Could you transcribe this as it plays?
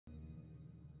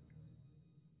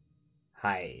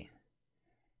Hi.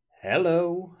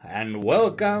 Hello, and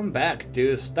welcome back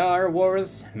to Star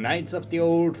Wars Knights of the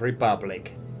Old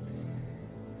Republic.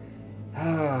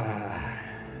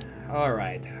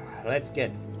 Alright, let's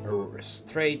get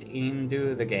straight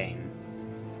into the game.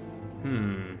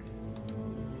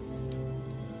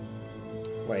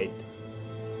 Wait.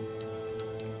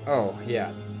 Oh,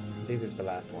 yeah, this is the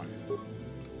last one.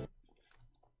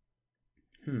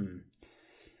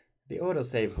 The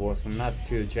autosave was not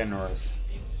too generous.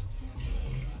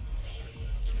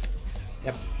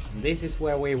 Yep, this is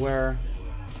where we were.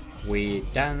 We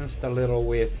danced a little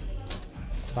with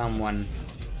someone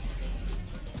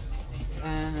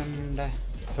and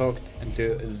talked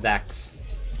to Zax.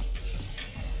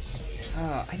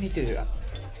 I need to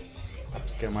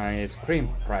upscale my screen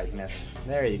brightness.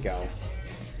 There you go.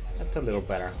 That's a little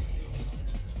better.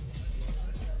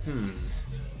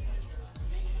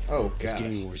 Oh gosh. This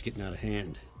gang war's getting out of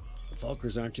hand. The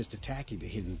Valkyrs aren't just attacking the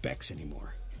hidden Becks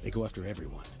anymore. They go after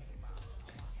everyone.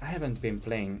 I haven't been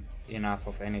playing enough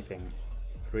of anything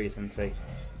recently,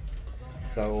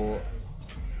 so...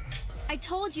 I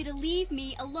told you to leave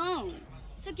me alone.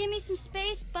 So give me some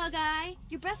space, Bug-Eye.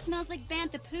 Your breath smells like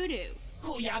Bantha Poodoo.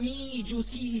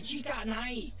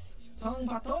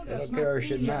 Little girl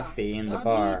should not be in the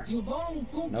bar.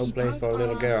 No place for a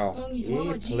little girl.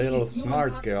 Eat, little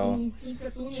smart girl.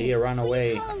 She run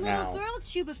away now. Little girl,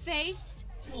 Chuba Face.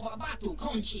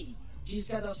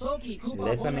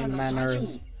 Listen in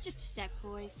manners. Just a sec,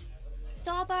 boys.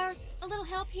 Zalbar, a little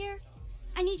help here?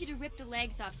 I need you to rip the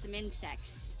legs off some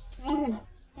insects.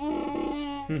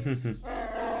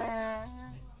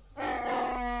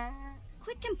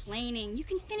 Quit complaining. You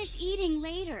can finish eating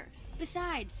later.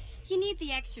 Besides, you need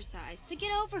the exercise, so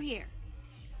get over here.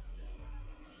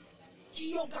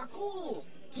 You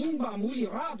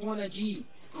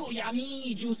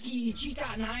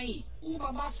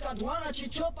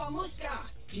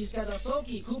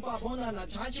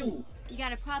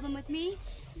got a problem with me?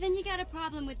 Then you got a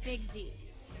problem with Big Z.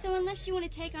 So unless you want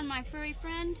to take on my furry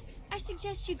friend, I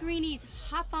suggest you greenies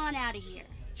hop on out of here.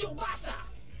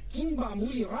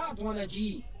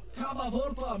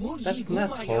 That's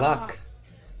not luck.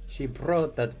 She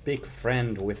brought that big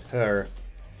friend with her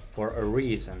for a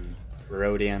reason,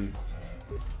 Rodian.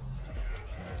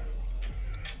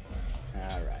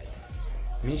 Alright.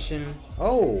 Mission...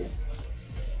 Oh!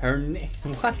 Her name...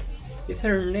 What? Is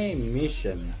her name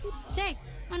Mission? Say,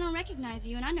 I don't recognize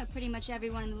you and I know pretty much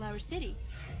everyone in the lower city.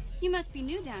 You must be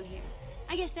new down here.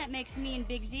 I guess that makes me and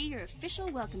Big Z your official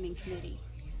welcoming committee.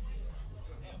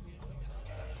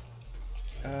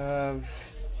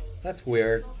 That's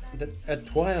weird. A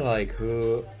Twilight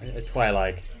who...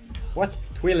 Twilight. What?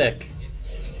 Twi'lek.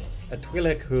 A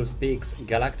Twi'lek who speaks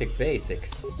Galactic Basic.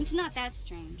 It's not that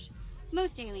strange.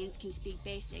 Most aliens can speak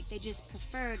Basic, they just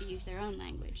prefer to use their own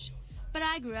language. But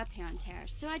I grew up here on Terra,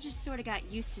 so I just sort of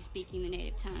got used to speaking the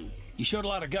native tongue. You showed a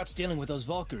lot of guts dealing with those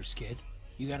Valkyrs, kid.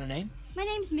 You got a name? My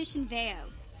name's Mission Veo,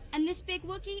 and this big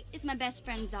Wookiee is my best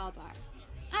friend Zalbar.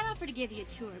 I'd offer to give you a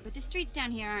tour, but the streets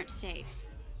down here aren't safe.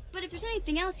 But if there's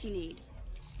anything else you need...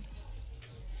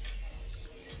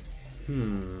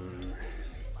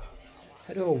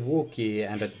 How do a Wookiee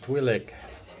and a Twi'lek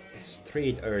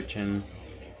street urchin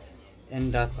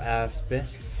end up as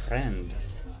best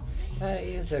friends? That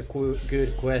is a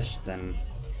good question.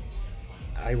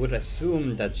 I would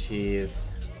assume that she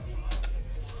is,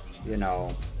 you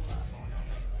know,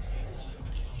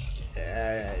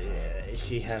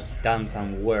 she has done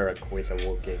some work with a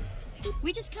Wookiee.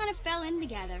 We just kind of fell in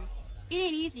together. It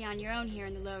ain't easy on your own here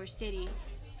in the lower city.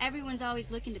 Everyone's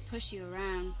always looking to push you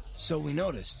around. So we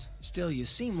noticed. Still, you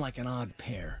seem like an odd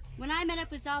pair. When I met up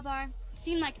with Zalbar, it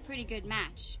seemed like a pretty good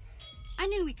match. I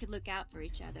knew we could look out for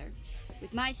each other.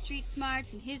 With my street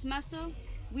smarts and his muscle,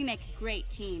 we make a great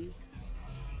team.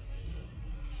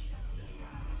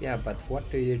 Yeah, but what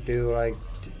do you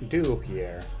do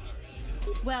here?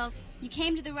 Well, you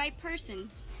came to the right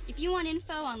person. If you want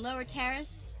info on Lower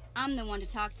Terrace, I'm the one to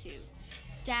talk to.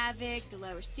 Davik, the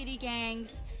lower city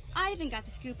gangs. I even got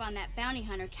the scoop on that bounty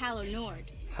hunter, KotOR.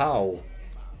 How?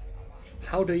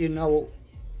 How do you know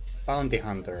bounty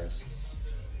hunters?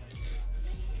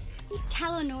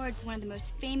 KotOR's one of the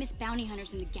most famous bounty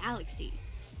hunters in the galaxy.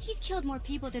 He's killed more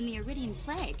people than the Iridian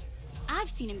Plague. I've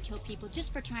seen him kill people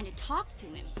just for trying to talk to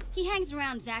him. He hangs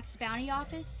around Zax's bounty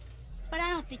office, but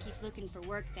I don't think he's looking for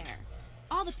work there.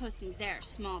 All the postings there are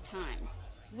small time.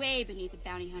 Way beneath a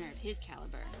bounty hunter of his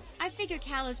caliber. I figure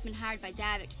KotOR's been hired by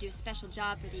Davik to do a special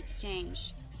job for the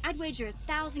exchange. I'd wager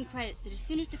 1,000 credits that as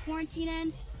soon as the quarantine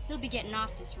ends, he'll be getting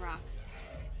off this rock.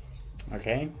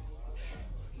 Okay.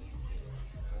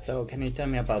 So can you tell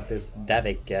me about this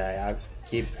Davik guy? I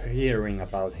keep hearing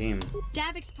about him.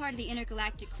 Davik's part of the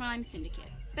Intergalactic Crime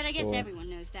Syndicate, but I guess So- everyone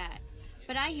knows that.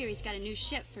 But I hear he's got a new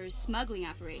ship for his smuggling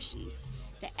operations,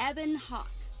 the Ebon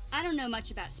Hawk. I don't know much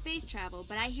about space travel,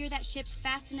 but I hear that ship's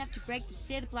fast enough to break the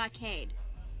Sith blockade.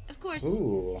 Of course,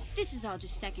 Ooh. this is all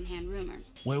just secondhand rumor.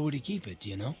 Where would he keep it, do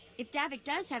you know? If Davik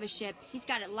does have a ship, he's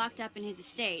got it locked up in his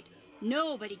estate.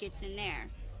 Nobody gets in there,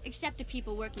 except the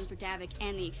people working for Davik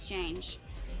and the Exchange.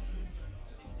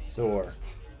 Sure.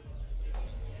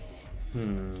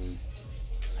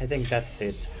 I think that's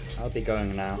it. I'll be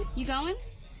going now. You going?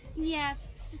 Yeah,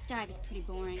 this dive is pretty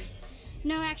boring.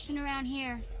 No action around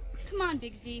here. Come on,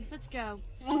 Big Z, let's go.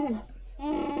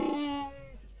 Can't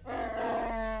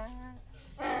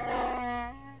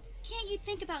you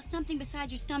think about something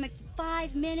besides your stomach for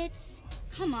 5 minutes?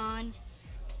 Come on.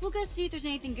 We'll go see if there's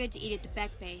anything good to eat at the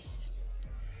Beck base.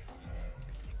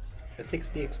 A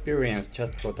 60 experience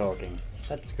just for talking.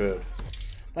 That's good.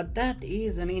 But that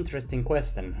is an interesting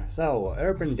question. So,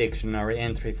 Urban Dictionary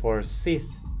entry for Sith.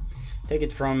 Take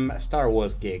it from Star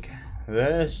Wars Geek.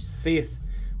 The Sith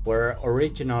were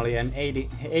originally an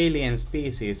alien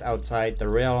species outside the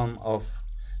realm of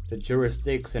the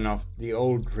jurisdiction of the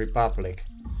Old Republic.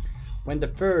 When the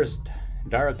first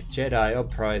Dark Jedi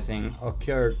uprising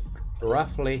occurred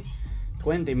roughly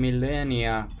 20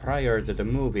 millennia prior to the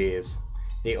movies,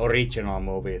 the original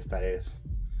movies that is,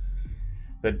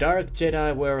 the Dark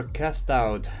Jedi were cast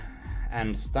out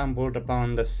and stumbled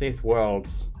upon the Sith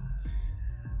worlds.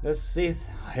 The Sith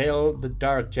hailed the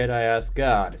Dark Jedi as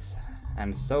gods,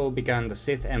 and so began the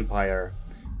Sith Empire,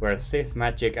 where Sith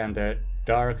magic and the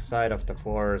dark side of the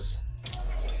Force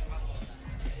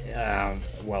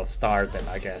started,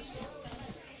 I guess.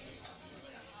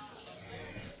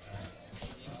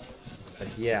 But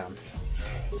yeah.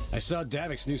 I saw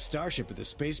Davik's new starship at the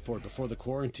spaceport before the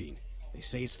quarantine. They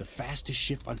say it's the fastest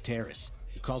ship on Terrace.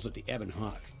 He calls it the Ebon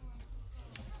Hawk.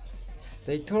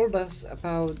 They told us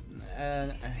about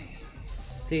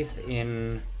Sith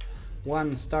in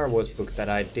one Star Wars book that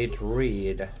I did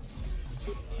read.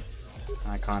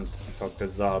 I can't talk to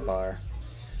Zalbar.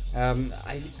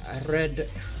 I read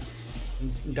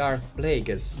Darth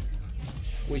Plagueis,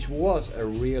 which was a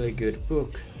really good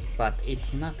book, but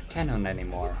it's not canon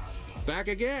anymore. Back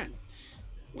again.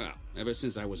 Well, ever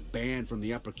since I was banned from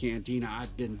the upper cantina,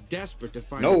 I've been desperate to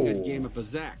find a good game of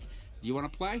Bazak. Do you want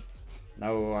to play?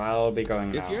 No, I'll be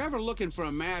going now. If you're ever looking for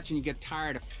a match and you get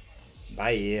tired of...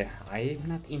 Bye. I'm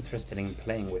not interested in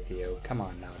playing with you. Come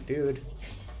on now, dude.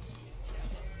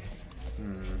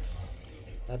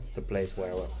 That's the place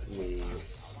where we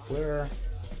were.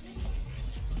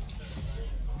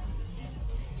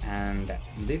 And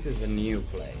this is a new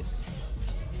place.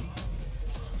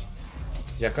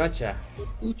 Yakacha.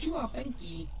 What do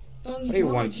you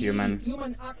want, human? You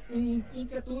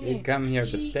come here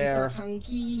to stare?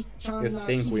 You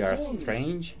think we are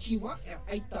strange?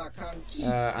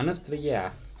 Honestly,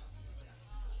 yeah.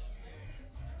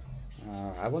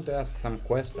 I want to ask some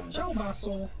questions.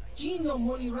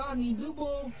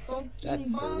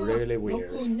 That's really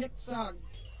weird.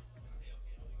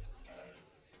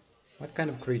 What kind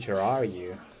of creature are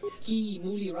you?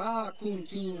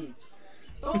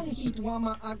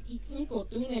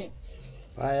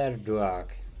 Fire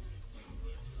Duak.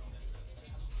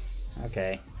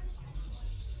 Okay.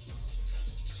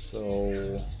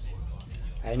 So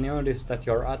I noticed that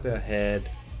your other head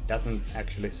doesn't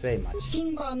actually say much.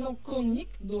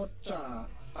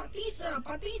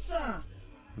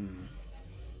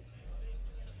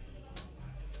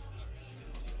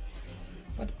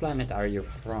 What planet are you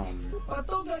from?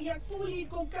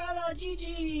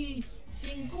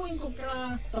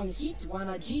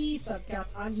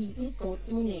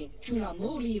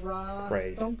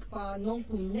 Great.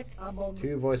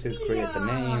 2 voices create the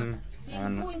name,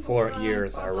 and 4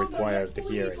 ears are required to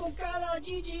hear it.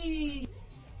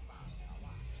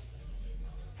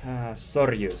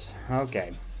 Sorius.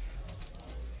 Okay.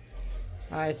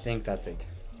 I think that's it.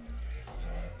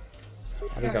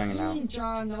 Are we going now?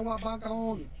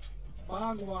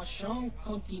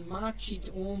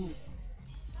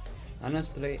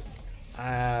 Honestly,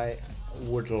 I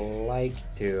would like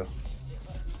to,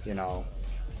 you know,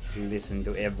 listen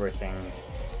to everything,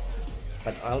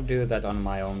 but I'll do that on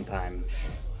my own time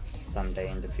someday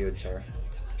in the future.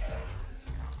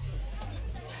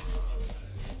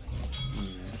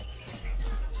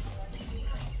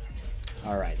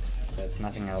 Alright, there's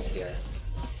nothing else here.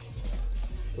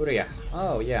 Uriah.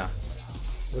 Oh yeah,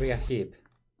 Uriah Heap.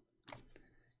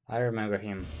 I remember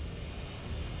him.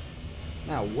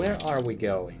 Now, where are we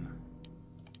going?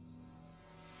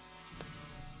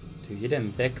 To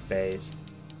Hidden Beck Base.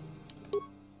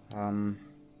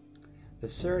 The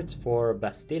search for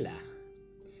Bastilla.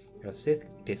 Your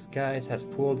Sith disguise has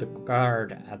fooled the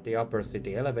guard at the upper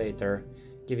city elevator,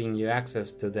 giving you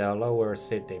access to the lower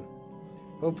city.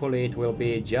 Hopefully it will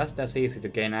be just as easy to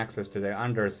gain access to the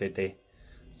undercity,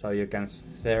 so you can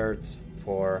search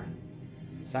for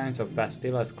signs of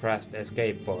Bastilla's crashed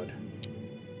escape pod.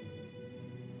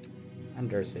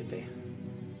 Undercity.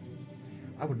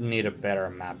 I would need a better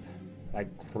map. Like,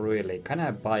 really. Can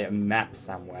I buy a map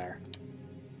somewhere?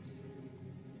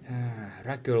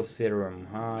 Racul Serum.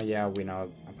 Yeah, we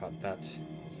know about that.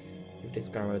 You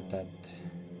discovered that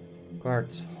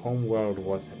Garth's homeworld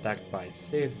was attacked by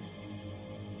Sith.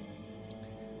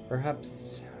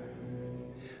 Perhaps...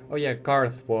 Oh yeah,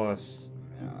 Garth was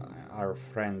our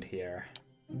friend here.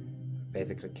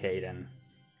 Basically Kaden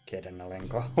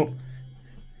Alenko.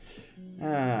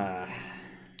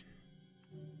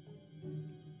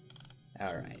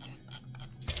 Alright.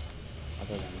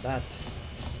 Other than that...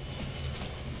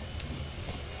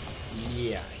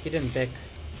 Yeah, Hidden Beck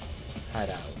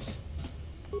hideout.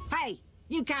 Hey,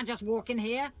 you can't just walk in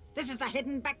here. This is the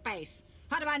Hidden Beck base.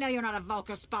 How do I know you're not a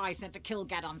Vulcar spy sent to kill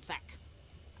Gadon Thek?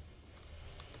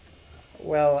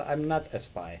 Well, I'm not a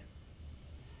spy.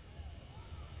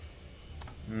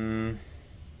 I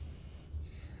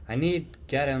need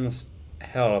Gadon's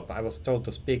help. I was told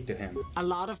to speak to him. A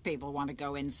lot of people want to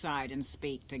go inside and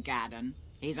speak to Gadon.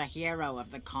 He's a hero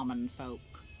of the common folk.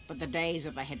 But the days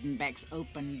of the Hidden Beck's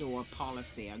open door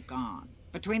policy are gone.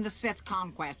 Between the Sith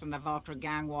conquest and the Vulcar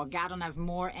gang war, Gadon has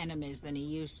more enemies than he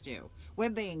used to.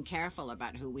 We're being careful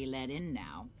about who we let in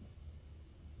now.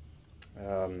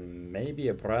 Maybe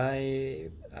a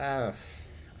bribe? I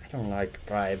don't like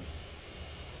bribes.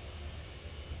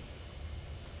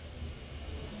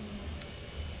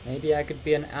 Maybe I could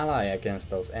be an ally against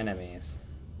those enemies.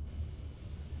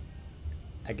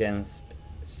 Against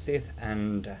Sith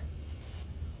and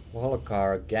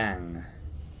Vulcar gang.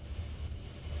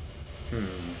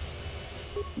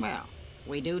 Well,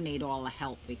 we do need all the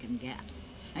help we can get.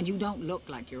 And you don't look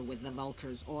like you're with the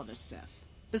Vulcars or the Sith.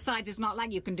 Besides, it's not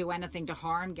like you can do anything to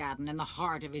harm Gadon in the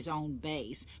heart of his own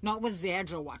base. Not with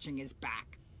Zerdra watching his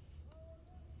back.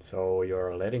 So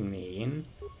you're letting me in?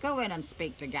 Go in and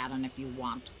speak to Gadon if you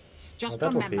want. Just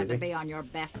Well, that was remember to easy. be on your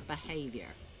best behavior.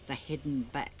 The Hidden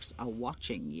Becks are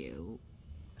watching you.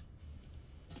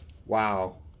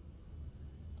 Wow.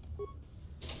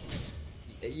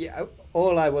 Yeah,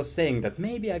 all I was saying that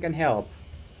maybe I can help.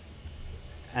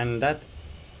 And that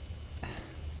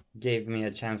gave me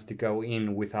a chance to go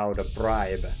in without a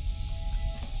bribe.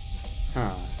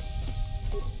 Huh.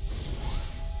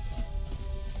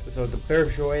 So the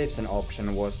persuasion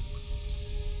option was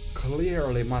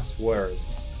clearly much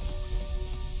worse.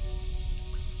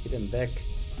 Hidden Beck.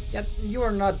 Yet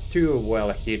you're not too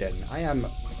well hidden. I am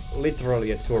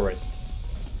literally a tourist.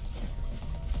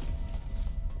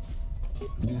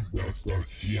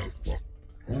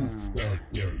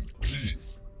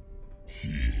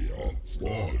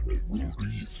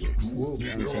 Swoop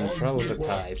engine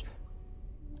prototype.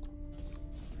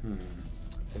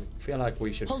 I feel like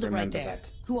we should Hold it right remember there. that.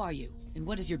 Who are you, and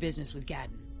what is your business with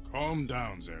Gadon? Calm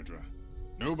down, Zerdra.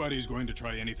 Nobody's going to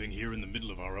try anything here in the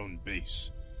middle of our own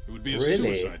base. It would be a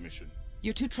Really? suicide mission.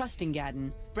 You're too trusting,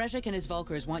 Gadon. Brezhik and his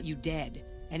Vulcars want you dead.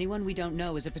 Anyone we don't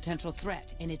know is a potential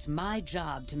threat, and it's my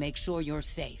job to make sure you're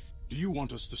safe. Do you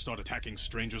want us to start attacking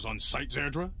strangers on sight,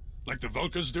 Zerdra? Like the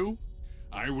Vulcars do?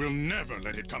 I will never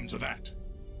let it come to that.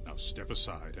 Now step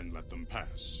aside and let them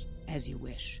pass. As you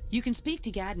wish. You can speak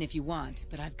to Gadon if you want,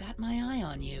 but I've got my eye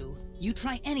on you. You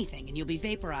try anything and you'll be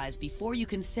vaporized before you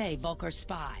can say Vulcar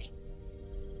spy.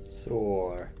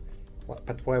 Sure.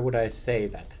 But why would I say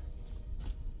that?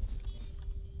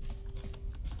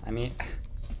 I mean,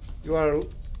 you are...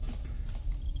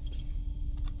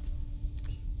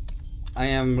 I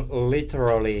am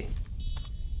literally...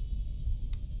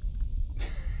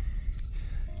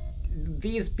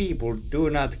 These people do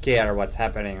not care what's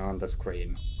happening on the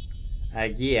screen.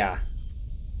 Yeah.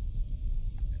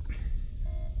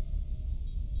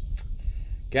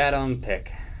 Gadon Thek.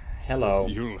 Hello.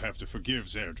 You'll have to forgive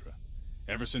Zerdra.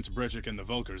 Ever since Brejik and the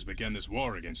Vulcars began this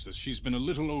war against us, she's been a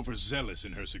little overzealous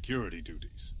in her security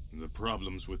duties. The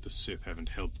problems with the Sith haven't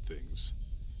helped things.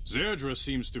 Zerdra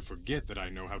seems to forget that I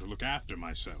know how to look after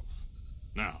myself.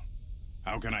 Now,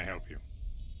 how can I help you?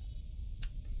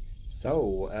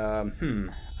 So,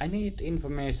 I need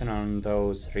information on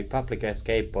those Republic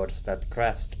escape pods that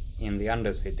crashed in the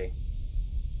Undercity.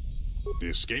 The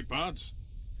escape pods?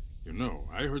 You know,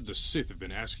 I heard the Sith have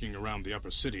been asking around the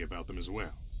upper city about them as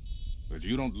well. But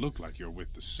you don't look like you're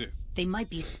with the Sith. They might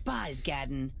be spies,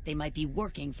 Gadon. They might be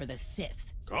working for the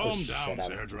Sith. Calm Oh, down, shut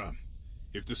up. Zerdra.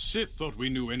 If the Sith thought we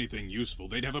knew anything useful,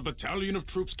 they'd have a battalion of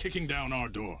troops kicking down our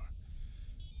door.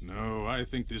 No, I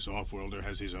think this off-worlder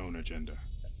has his own agenda.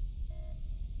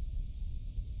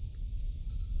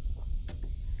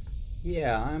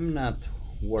 Yeah, I'm not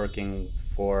working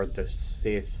for the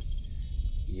Sith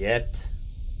yet.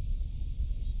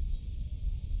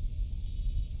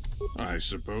 I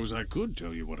suppose I could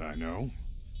tell you what I know.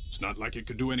 It's not like it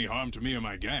could do any harm to me or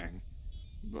my gang.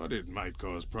 But it might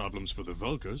cause problems for the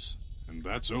Vulkars, and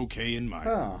that's okay in my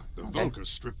book. The Vulkars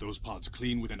stripped those pods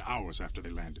clean within hours after they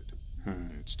landed.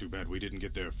 It's too bad we didn't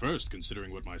get there first,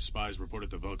 considering what my spies reported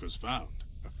the Vulkars found.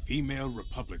 A female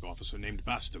Republic officer named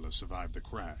Bastila survived the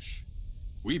crash.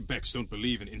 We Becks don't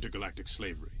believe in intergalactic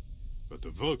slavery, but the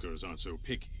Vulkars aren't so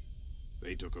picky.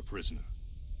 They took her prisoner.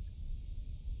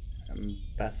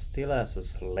 Bastila as a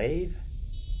slave?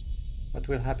 What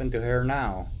will happen to her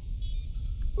now?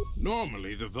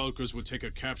 Normally, the Vulkars would take a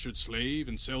captured slave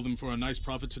and sell them for a nice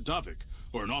profit to Davik,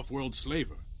 or an off-world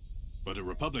slaver. But a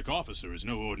Republic officer is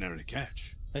no ordinary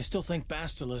catch. I still think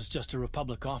Bastila's just a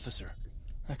Republic officer.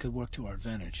 That could work to our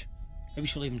advantage. Maybe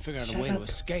she'll even figure out a way to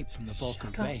escape from the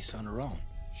Vulkar base on her own.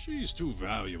 She's too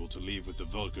valuable to leave with the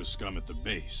Vulkar scum at the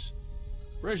base.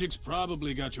 Brejik's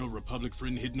probably got your Republic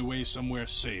friend hidden away somewhere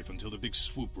safe until the big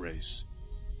swoop race.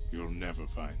 You'll never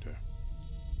find her.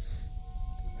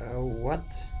 What?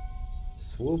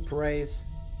 Swoop race?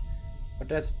 What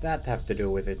does that have to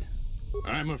do with it?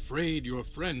 I'm afraid your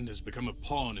friend has become a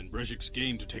pawn in Brejik's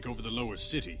game to take over the lower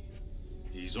city.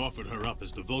 He's offered her up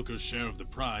as the Vulkar's share of the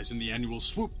prize in the annual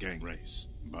Swoop Gang race.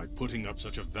 By putting up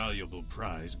such a valuable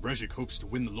prize, Brejik hopes to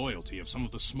win the loyalty of some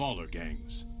of the smaller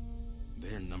gangs.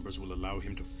 Their numbers will allow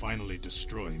him to finally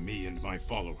destroy me and my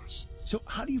followers. So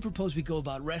how do you propose we go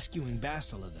about rescuing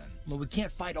Bastila then? Well, we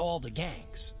can't fight all the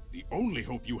gangs. The only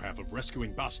hope you have of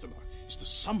rescuing Bastila is to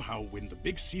somehow win the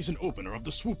big season opener of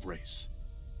the Swoop race.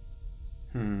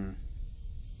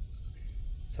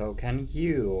 So can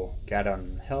you,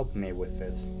 Gadon, help me with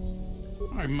this?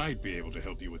 I might be able to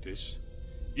help you with this,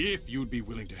 if you'd be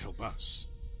willing to help us.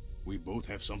 We both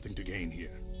have something to gain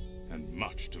here, and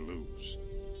much to lose.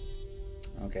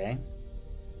 Okay.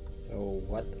 So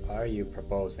what are you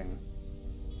proposing?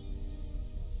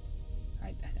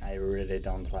 I really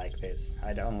don't like this.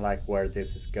 I don't like where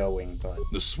this is going, but...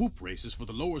 The Swoop race is for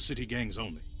the lower city gangs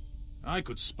only. I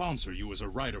could sponsor you as a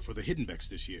rider for the Hiddenbecks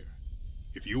this year.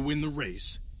 If you win the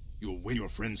race, you'll win your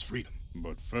friend's freedom.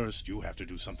 But first, you have to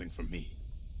do something for me.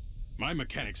 My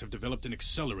mechanics have developed an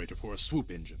accelerator for a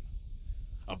swoop engine.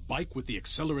 A bike with the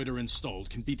accelerator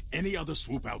installed can beat any other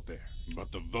swoop out there.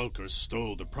 But the Vulkars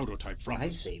stole the prototype from us. I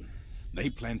see. They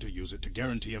plan to use it to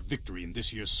guarantee a victory in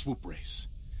this year's swoop race.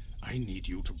 I need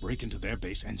you to break into their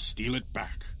base and steal it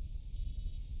back.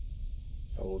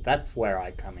 So that's where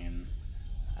I come in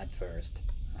at first.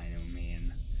 I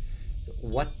mean, so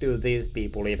what do these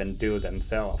people even do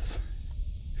themselves?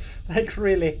 Like,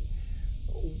 really?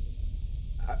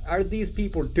 Are these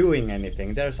people doing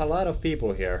anything? There's a lot of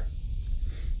people here.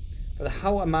 But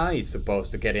how am I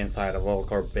supposed to get inside a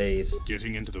Vulkar base?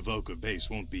 Getting into the Vulkar base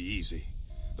won't be easy.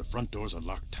 The front doors are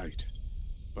locked tight.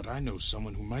 But I know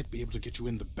someone who might be able to get you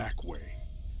in the back way.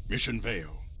 Mission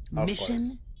Veo.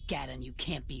 Mission? Gadon, you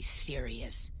can't be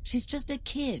serious. She's just a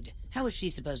kid. How is she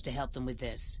supposed to help them with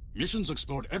this? Mission's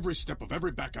explored every step of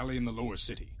every back alley in the lower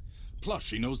city. Plus,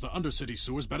 she knows the undercity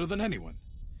sewers better than anyone.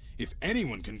 If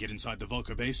anyone can get inside the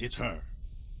Vulkar base, it's her.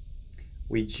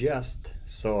 We just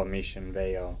saw Mission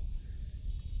Veo.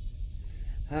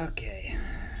 Okay.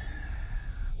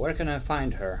 Where can I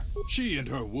find her? She and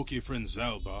her Wookiee friend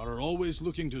Zalbar are always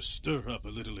looking to stir up a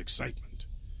little excitement.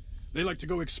 They like to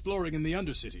go exploring in the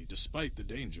Undercity, despite the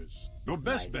dangers. Your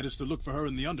best bet is to look for her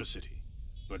in the Undercity.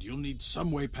 But you'll need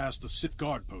some way past the Sith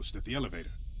guard post at the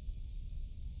elevator.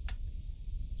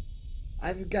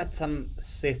 I've got some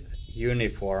Sith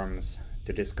uniforms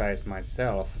to disguise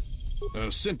myself.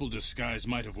 A simple disguise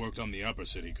might have worked on the upper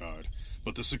city guard,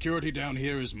 but the security down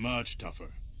here is much tougher.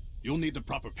 You'll need the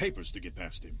proper papers to get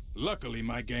past him. Luckily,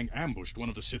 my gang ambushed one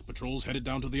of the Sith patrols headed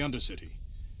down to the Undercity.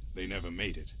 They never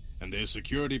made it, and their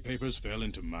security papers fell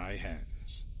into my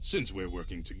hands. Since we're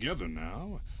working together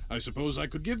now, I suppose I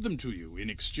could give them to you in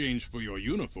exchange for your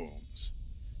uniforms.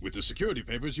 With the security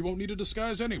papers, you won't need a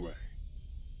disguise anyway.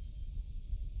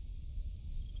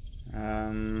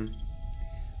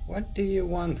 What do you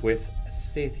want with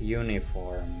Sith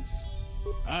uniforms?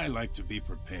 I like to be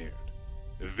prepared.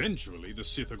 Eventually, the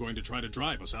Sith are going to try to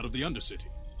drive us out of the Undercity.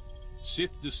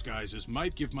 Sith disguises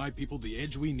might give my people the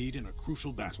edge we need in a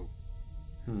crucial battle.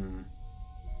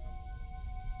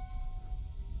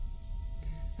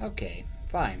 Okay,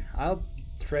 fine. I'll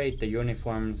trade the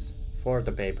uniforms for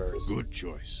the papers. Good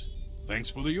choice. Thanks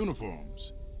for the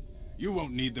uniforms. You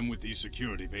won't need them with these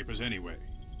security papers anyway.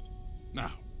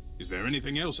 Now, is there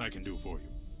anything else I can do for you?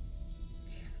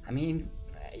 I mean,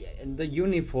 the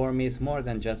uniform is more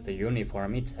than just a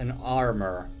uniform, it's an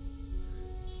armor.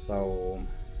 So,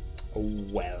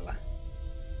 well.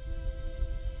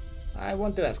 I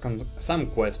want to ask some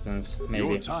questions, maybe.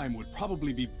 Your time would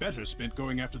probably be better spent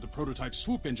going after the prototype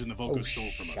swoop engine the Vulkars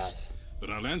stole from us. But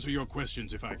I'll answer your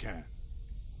questions if I can.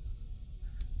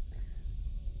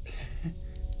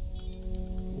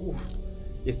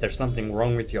 Is there something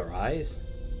wrong with your eyes?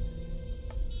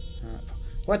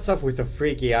 What's up with the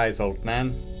freaky eyes, old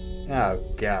man? Oh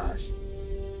gosh.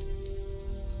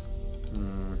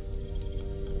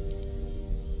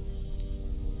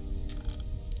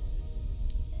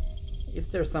 Is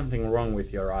there something wrong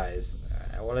with your eyes?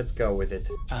 Well, let's go with it.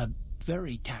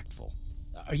 Very tactful.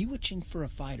 Are you itching for a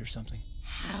fight or something?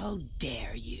 How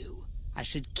dare you? I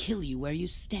should kill you where you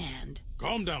stand.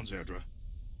 Calm down, Zerdra.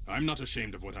 I'm not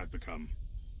ashamed of what I've become.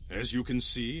 As you can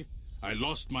see, I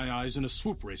lost my eyes in a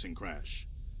swoop racing crash.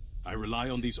 I rely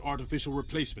on these artificial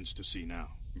replacements to see now.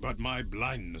 But my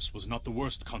blindness was not the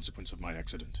worst consequence of my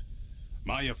accident.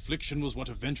 My affliction was what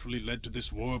eventually led to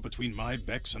this war between my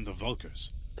Becks and the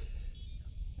Vulkars.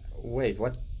 Wait,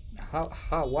 what?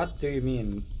 What do you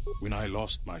mean? When I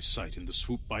lost my sight in the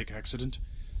swoop bike accident,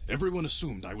 everyone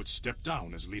assumed I would step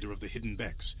down as leader of the hidden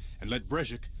Becks and let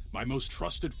Brezhik, my most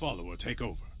trusted follower, take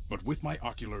over. But with my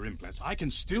ocular implants, I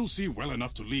can still see well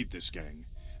enough to lead this gang,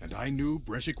 and I knew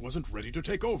Brezhik wasn't ready to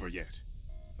take over yet.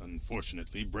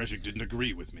 Unfortunately, Brezhik didn't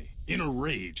agree with me. In a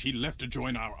rage, he left to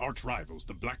join our arch-rivals,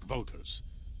 the Black Vulkars.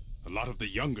 A lot of the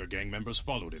younger gang members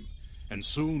followed him, and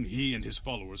soon he and his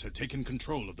followers had taken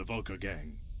control of the Vulkar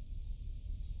gang.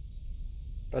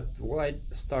 But why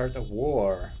start a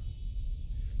war?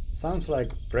 Sounds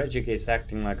like Brezhik is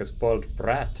acting like a spoiled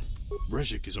brat.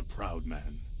 Brezhik is a proud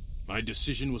man. My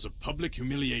decision was a public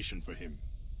humiliation for him.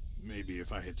 Maybe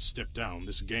if I had stepped down,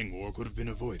 this gang war could have been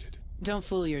avoided. Don't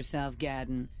fool yourself,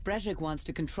 Gadden. Brezhik wants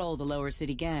to control the lower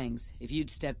city gangs. If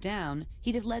you'd stepped down,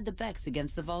 he'd have led the Becks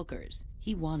against the Vulkars.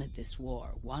 He wanted this war,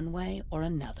 one way or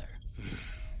another.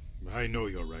 I know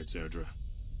you're right, Zerdra.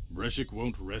 Brezhik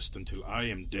won't rest until I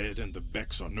am dead and the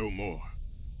Becks are no more.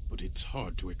 But it's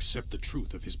hard to accept the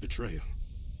truth of his betrayal.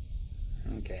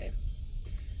 Okay.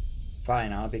 It's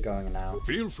fine, I'll be going now.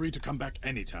 Feel free to come back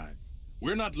anytime.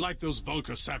 We're not like those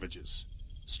Vulkar savages.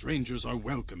 Strangers are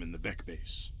welcome in the Beck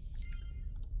base.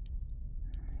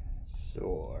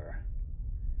 Sure.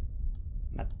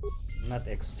 Not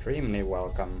extremely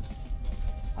welcome.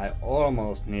 I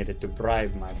almost needed to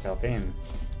bribe myself in.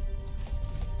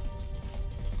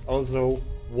 Also,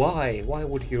 why? Why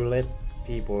would you let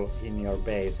people in your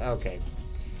base? Okay.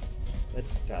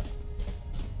 Let's just...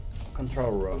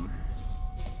 Control room.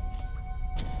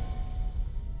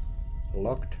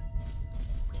 Locked.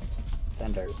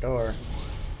 Standard door.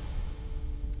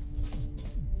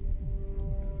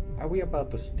 Are we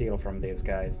about to steal from these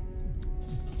guys?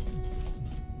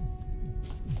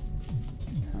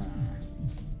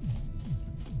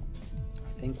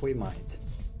 I think we might.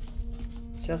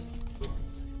 Just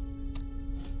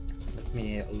let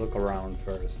me look around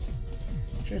first.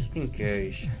 Just in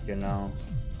case, you know.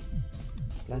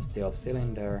 Plasteel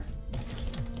cylinder.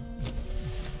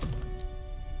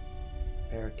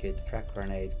 Air kit, frag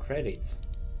grenade, credits.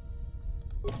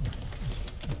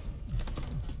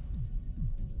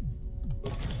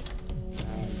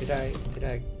 Did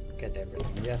I get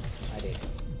everything? Yes, I did.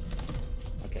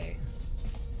 Okay.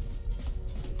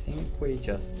 I think we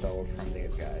just stole from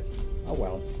these guys. Oh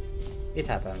well. It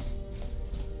happens.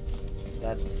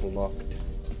 That's locked.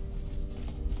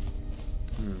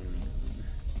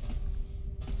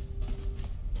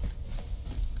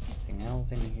 Anything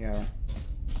else in here?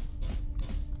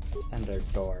 Standard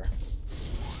door.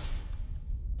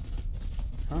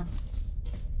 Huh?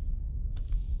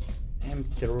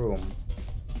 Empty room.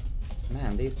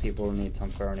 Man, these people need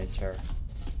some furniture.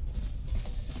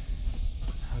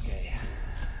 Okay,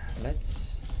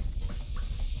 let's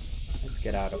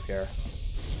get out of here.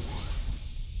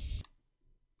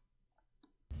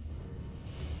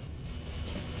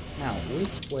 Now,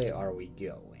 which way are we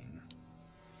going?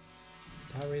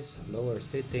 Taris, Lower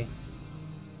City.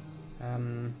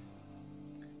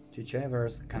 To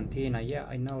Javer's Cantina. Yeah,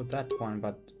 I know that one,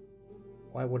 but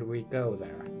why would we go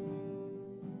there?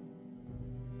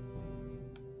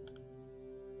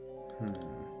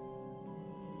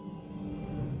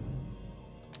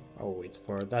 Oh, it's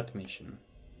for that mission.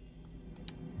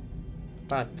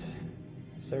 But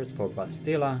search for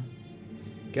Bastila.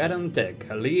 Gadon Tech,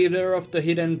 a leader of the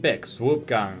hidden Beck swoop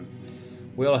gang.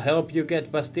 We'll help you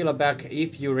get Bastilla back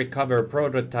if you recover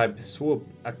prototype swoop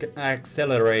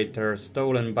accelerator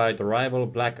stolen by the rival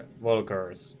Black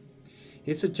Volkers.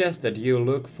 He suggested you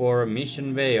look for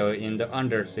Mission Veo in the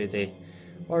Undercity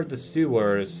or the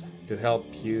sewers to help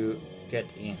you get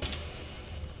in.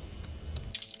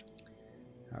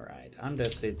 Alright,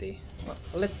 Undercity. Well,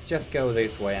 let's just go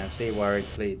this way and see where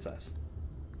it leads us.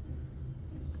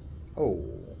 Oh.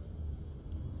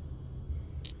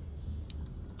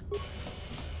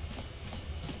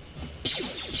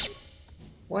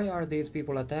 Why are these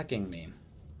people attacking me?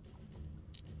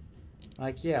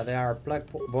 Like, yeah, they are Black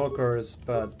Volkers,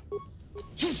 but...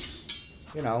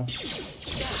 you know.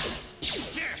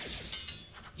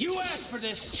 You asked for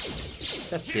this!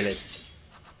 Just kill it.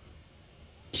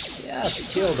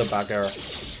 Yes, kill the bugger.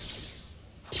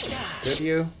 Could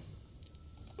you?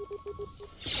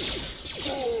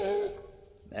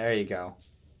 There you go.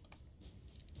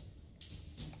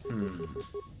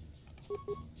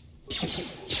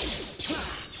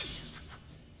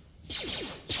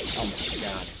 Oh my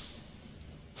god.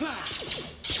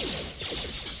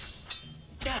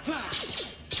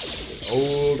 The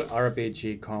old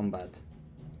RPG combat.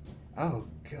 Oh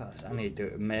god, I need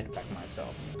to medpack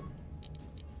myself.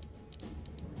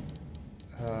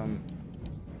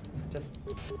 Just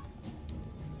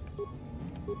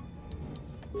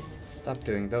stop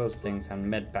doing those things and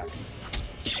medpack.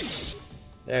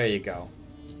 There you go.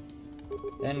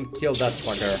 Then kill that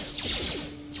fucker.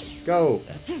 Go!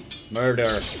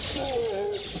 Murder!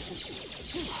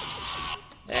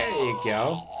 There you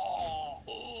go.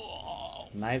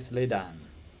 Nicely done.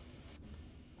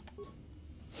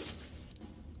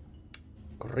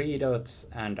 Credots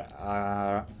and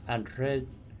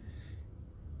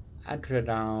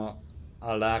adrenal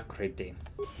alacrity.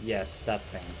 Yes, that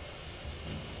thing.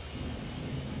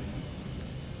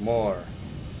 More.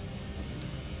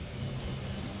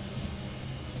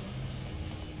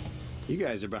 You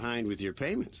guys are behind with your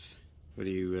payments. What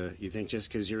do you think just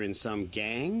because you're in some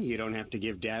gang, you don't have to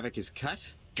give Davik his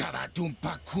cut? Daddy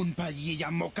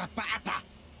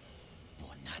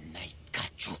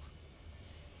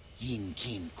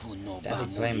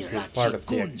claims he's part of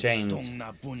the exchange,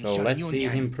 so let's see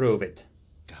him prove it.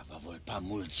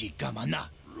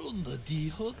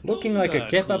 Looking like a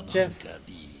kebab chef?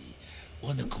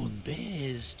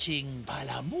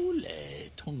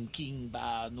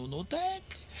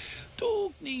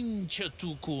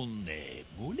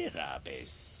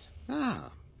 Ah,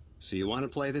 so you want to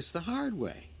play this the hard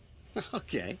way.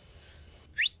 Okay.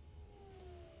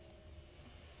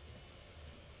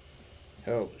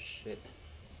 Oh shit.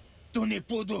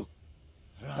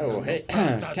 Oh hey,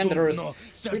 Kandaros,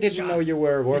 we didn't know you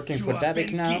were working for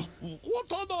Davik now. We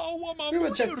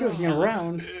were just goofing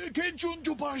around.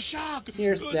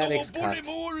 Here's Davik's cut.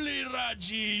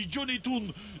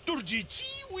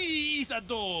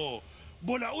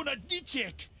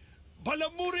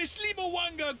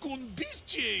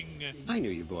 I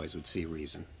knew you boys would see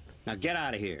reason. Now get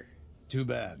out of here. Too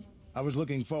bad. I was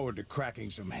looking forward to cracking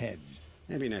some heads.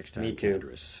 Maybe next time,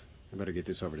 Kandaros. I better get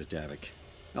this over to Davik.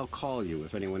 I'll call you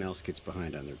if anyone else gets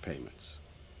behind on their payments.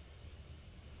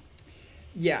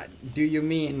 Yeah, do you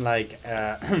mean like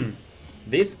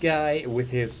this guy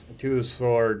with his two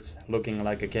swords looking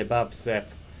like a kebab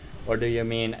chef? Or do you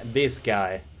mean this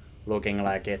guy looking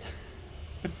like it?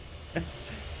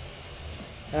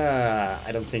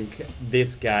 I don't think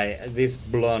this guy, this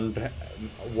blonde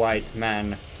white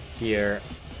man here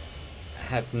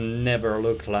has never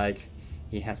looked like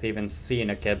he has even seen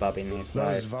a kebab in his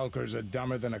life. Those Volkers are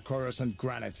dumber than a Coruscant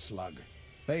granite slug.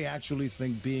 They actually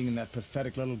think being in that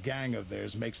pathetic little gang of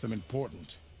theirs makes them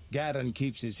important. Gadon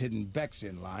keeps his hidden Becks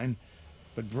in line,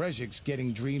 but Brezhik's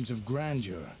getting dreams of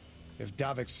grandeur. If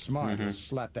Davik's smart, he'll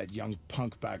slap that young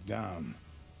punk back down.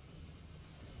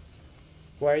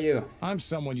 Who are you? I'm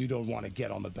someone you don't want to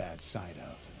get on the bad side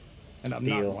of. And I'm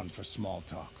not one for small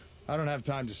talk. I don't have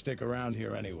time to stick around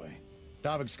here anyway.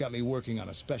 Davik's got me working on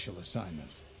a special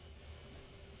assignment.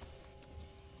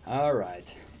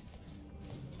 Alright.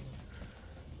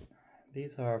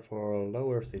 These are for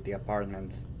lower city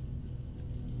apartments.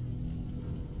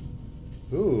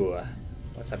 Ooh,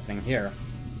 what's happening here?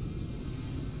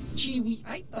 Chiwi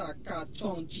aita ka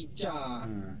chong chicha.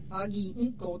 Agi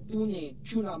inko tune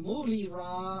chuna mori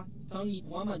ra. Tangi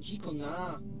wama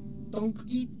jikona.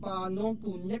 Donki pa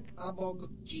nonku nek abog.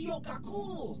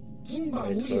 Chiyokaku.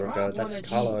 Wait, Lurgo, that's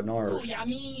KotOR,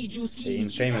 the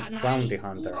infamous bounty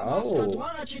hunter. Oh,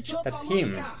 that's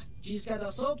him.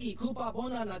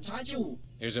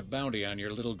 There's a bounty on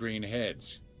your little green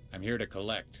heads. I'm here to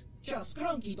collect.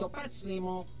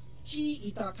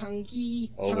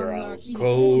 Oh, they're all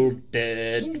cold,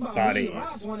 dead bodies.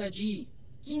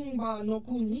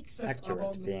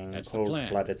 Accurate, being That's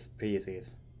cold-blooded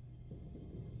species.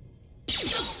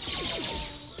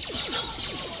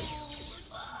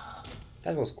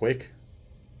 That was quick.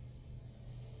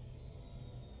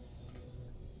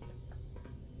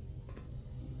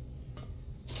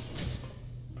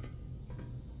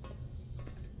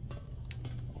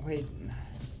 Wait,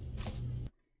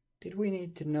 did we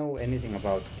need to know anything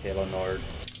about KotOR?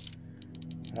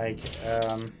 Like, I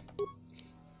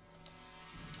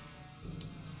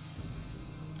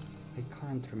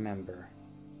can't remember.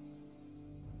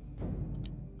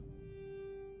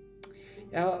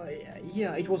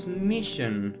 Yeah, it was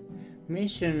Mission.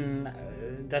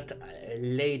 That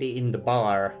lady in the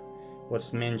bar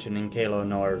was mentioned in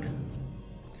KotOR.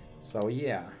 So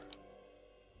yeah.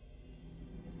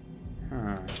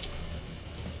 I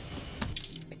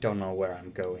don't know where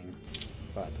I'm going,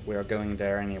 but we're going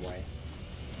there anyway.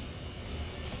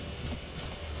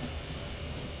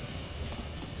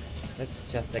 Let's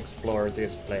just explore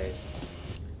this place.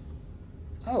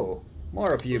 Oh,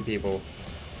 more of you people.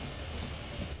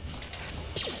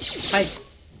 Hi.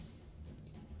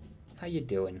 How you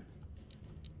doing?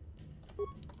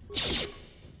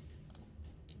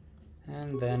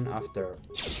 And then after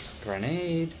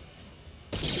grenade.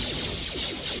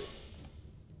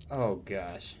 Oh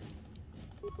gosh.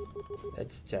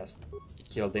 Let's just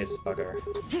kill this bugger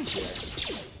here.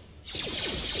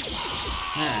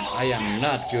 Man, I am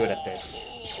not good at this.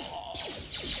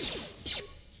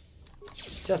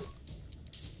 Just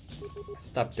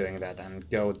stop doing that and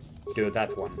go do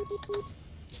that one.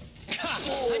 Come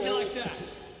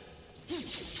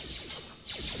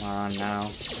on now.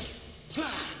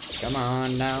 Come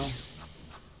on now.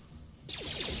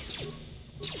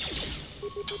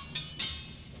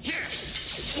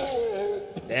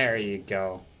 There you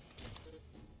go.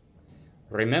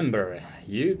 Remember,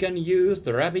 you can use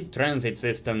the rapid transit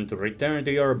system to return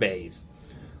to your base.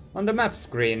 On the map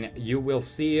screen, you will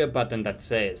see a button that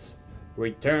says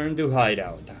Return to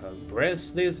Hideout.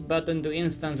 Press this button to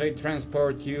instantly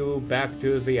transport you back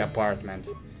to the apartment.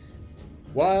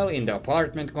 While in the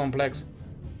apartment complex,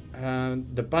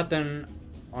 the button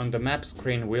on the map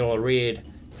screen will read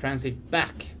Transit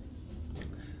Back.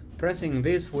 Pressing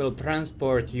this will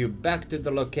transport you back to the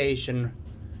location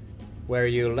where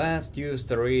you last used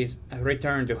the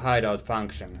Return to Hideout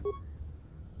function.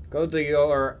 Go to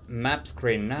your map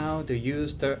screen now to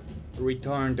use the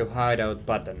Return to Hideout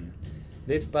button.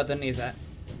 This button is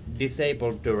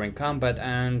disabled during combat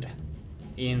and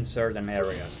in certain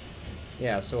areas.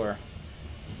 Yeah, sure.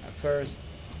 First...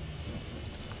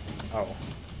 Oh.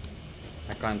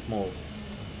 I can't move.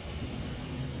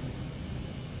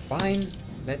 Fine.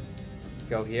 Let's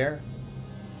go here.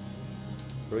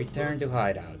 Return to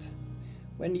Hideout.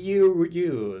 When you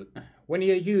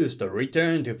use the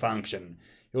Return to function,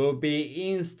 you will be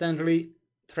instantly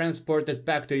transported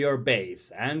back to your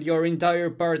base, and your entire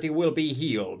party will be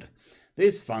healed.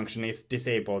 This function is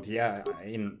disabled, yeah,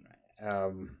 in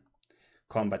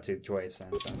combat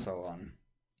situations and so on.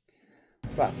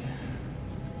 But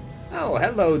oh,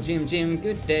 hello, Jim.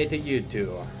 Good day to you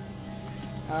too.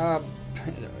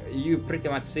 You pretty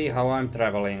much see how I'm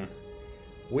traveling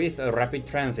with a rapid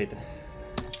transit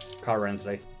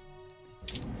currently,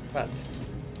 but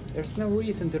there's no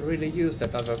reason to really use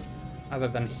that other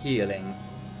than healing.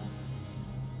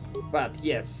 But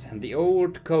yes, the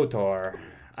old KotOR.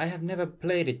 I have never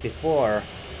played it before,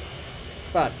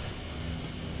 but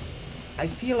I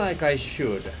feel like I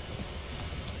should.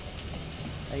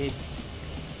 It's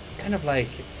kind of like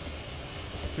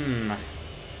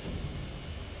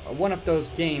one of those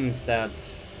games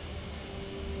that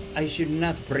I should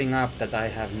not bring up that I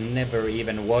have never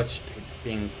even watched it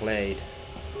being played.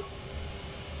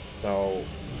 So...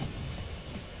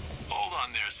 Hold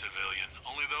on there, civilian.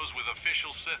 Only those with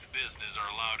official Sith business are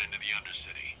allowed into the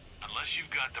Undercity. Unless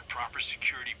you've got the proper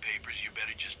security papers, you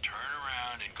better just turn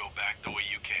around and go back the way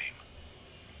you came.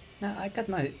 Now, I got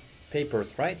my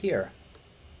papers right here.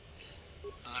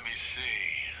 Let me see.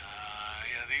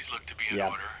 Yeah, these look to be in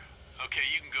order. Okay,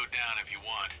 you can go down if you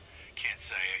want. Can't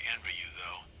say I envy you,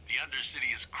 though. The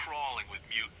Undercity is crawling with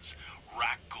mutants.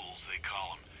 Rat ghouls, they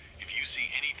call them. If you see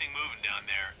anything moving down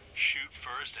there, shoot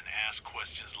first and ask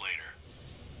questions later.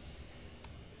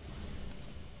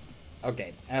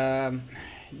 Okay,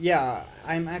 yeah,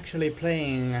 I'm actually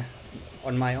playing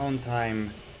on my own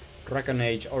time Dragon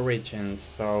Age Origins,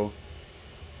 so...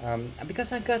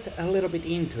 because I got a little bit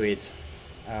into it,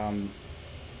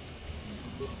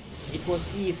 it was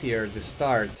easier to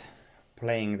start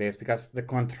playing this because the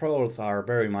controls are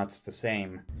very much the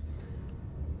same.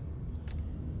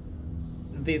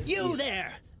 this You is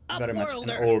there, very much an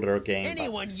Upworlder. older game.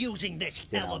 Anyone using this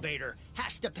you know. elevator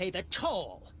has to pay the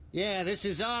toll. Yeah, this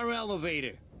is our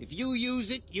elevator. If you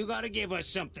use it, you gotta give us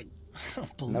something. I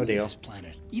don't believe No deal. this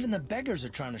planet. Even the beggars are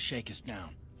trying to shake us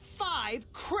down.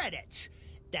 5 credits.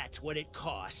 That's what it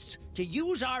costs to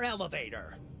use our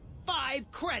elevator.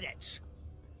 5 credits.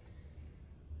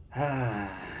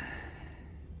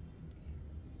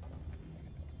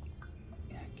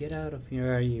 Get out of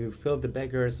here, you filthy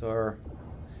beggars, or...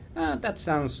 that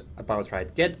sounds about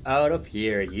right. Get out of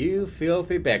here, you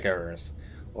filthy beggars.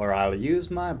 Or I'll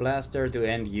use my blaster to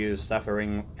end your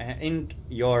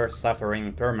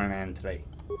suffering permanently.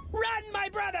 Run, my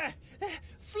brother!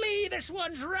 Flee this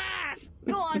one's wrath!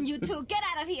 Go on, you two. Get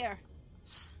out of here.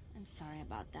 I'm sorry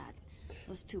about that.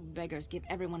 Those 2 beggars give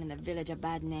everyone in the village a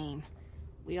bad name.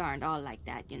 We aren't all like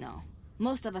that, you know.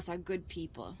 Most of us are good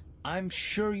people. I'm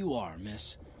sure you are,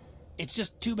 miss. It's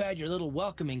just too bad your little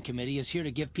welcoming committee is here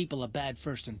to give people a bad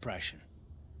first impression.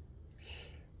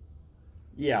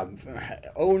 Yeah,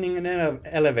 owning an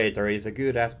elevator is a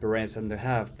good aspiration to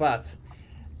have, but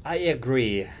I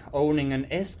agree, owning an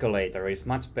escalator is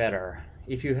much better.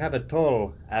 If you have a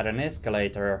toll at an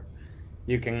escalator,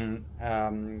 you can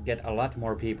get a lot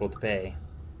more people to pay.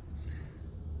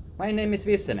 My name is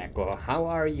Vissenekku. How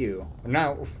are you?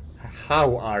 Now,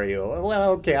 how are you?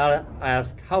 Well, okay, I'll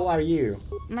ask, how are you?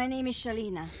 My name is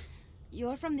Shalina.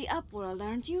 You're from the Upworld,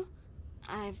 aren't you?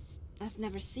 I've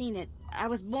never seen it. I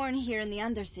was born here in the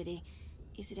Undercity.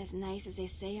 Is it as nice as they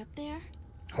say up there?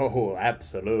 Oh,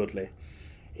 absolutely.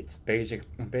 It's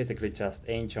basically just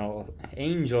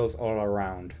angels all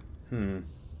around.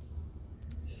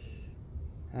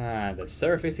 The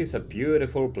surface is a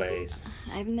beautiful place.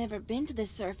 I've never been to the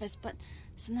surface, but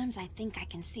sometimes I think I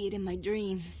can see it in my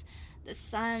dreams. The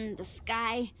sun, the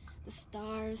sky, the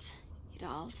stars. It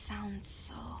all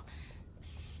sounds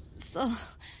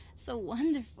so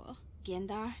wonderful.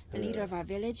 Gendar, the leader of our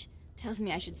village, tells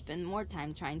me I should spend more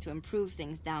time trying to improve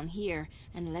things down here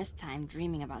and less time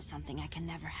dreaming about something I can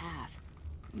never have.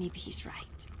 Maybe he's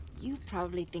right. You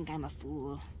probably think I'm a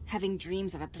fool, having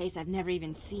dreams of a place I've never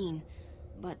even seen.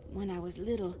 But when I was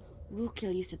little,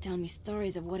 Rukil used to tell me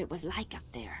stories of what it was like up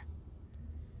there.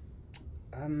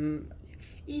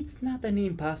 It's not an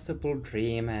impossible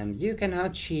dream and you can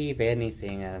achieve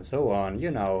anything and so on,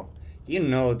 you know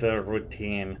the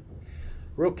routine.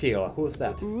 Rukil, who's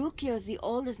that? Rukil's the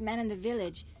oldest man in the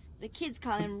village. The kids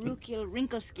call him Rukil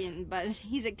Wrinkleskin, but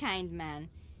he's a kind man.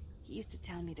 He used to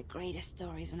tell me the greatest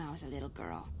stories when I was a little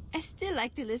girl. I still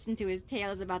like to listen to his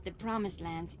tales about the Promised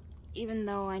Land, even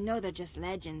though I know they're just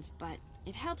legends, but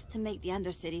it helps to make the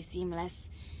Undercity seem less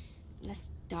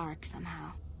dark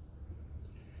somehow.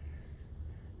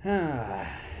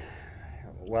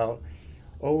 Well,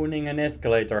 owning an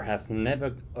escalator has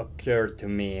never occurred to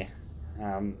me.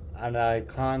 And I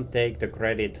can't take the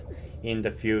credit in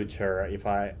the future if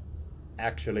I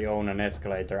actually own an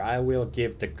escalator. I will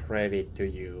give the credit to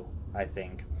you, I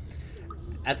think.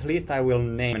 At least I will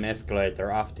name an escalator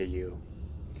after you.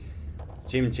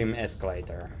 Jim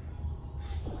Escalator.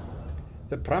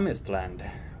 The Promised Land.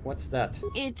 What's that?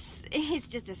 It's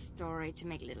just a story to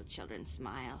make little children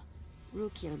smile.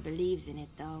 Rukil believes in it,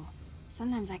 though.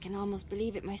 Sometimes I can almost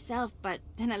believe it myself, but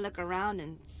then I look around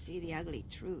and see the ugly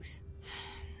truth.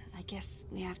 I guess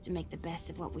we have to make the best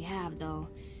of what we have, though.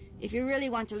 If you really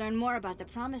want to learn more about the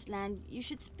Promised Land, you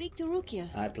should speak to Rukil.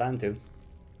 I plan to.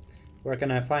 Where can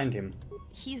I find him?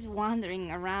 He's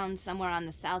wandering around somewhere on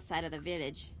the south side of the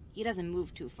village. He doesn't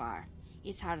move too far.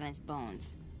 He's hard on his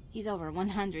bones. He's over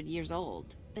 100 years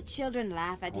old. The children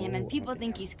laugh at him, and people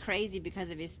think he's crazy because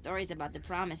of his stories about the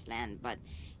Promised Land, but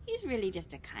he's really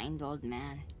just a kind old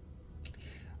man.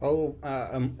 Oh,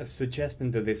 a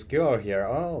suggestion to this girl here.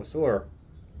 Oh, sure.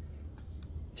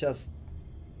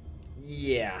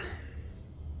 Yeah.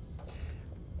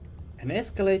 An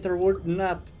escalator would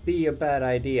not be a bad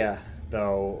idea,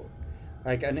 though.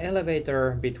 Like an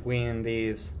elevator between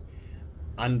these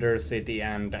Undercity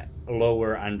and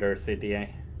lower Undercity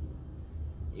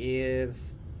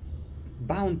is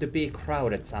bound to be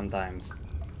crowded sometimes.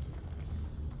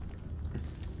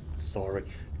 Sorry.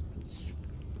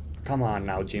 Come on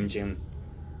now, Jim.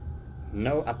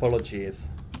 No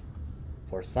apologies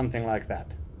for something like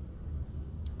that.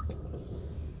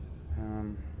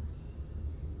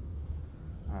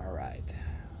 Alright.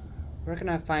 Where can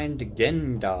I find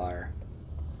Gendar?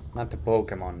 Not the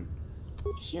Pokemon.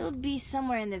 He'll be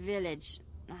somewhere in the village.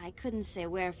 I couldn't say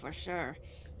where for sure.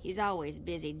 He's always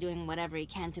busy doing whatever he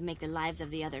can to make the lives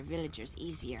of the other villagers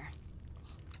easier.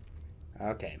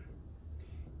 Okay.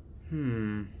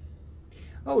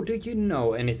 Oh, do you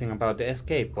know anything about the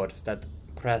escape pods that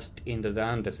crashed into the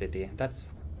Undercity.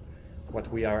 That's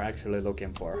what we are actually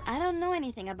looking for. I don't know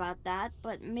anything about that,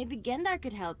 but maybe Gendar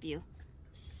could help you.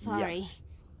 Sorry.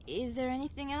 Yeah. Is there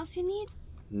anything else you need?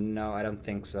 No, I don't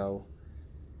think so.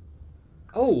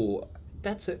 Oh,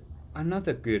 that's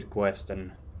another good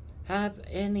question. Have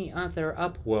any other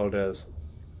Upworlders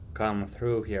come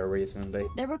through here recently?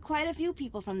 There were quite a few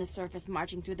people from the surface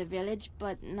marching through the village,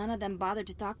 but none of them bothered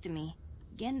to talk to me.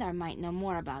 Gendar might know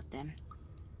more about them.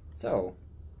 So,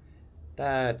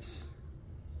 that's...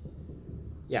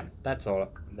 yeah, that's all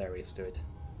there is to it.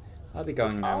 I'll be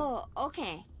going now. Oh,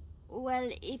 okay. Well,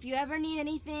 if you ever need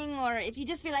anything, or if you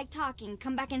just feel like talking,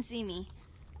 come back and see me.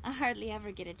 I hardly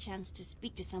ever get a chance to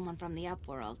speak to someone from the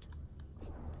Upworld.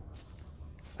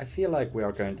 I feel like we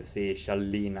are going to see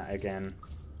Shalina again.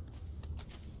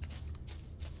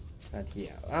 But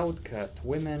yeah, outcast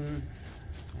women,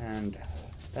 and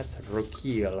that's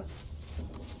Rukil.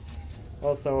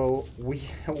 Also,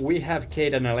 we have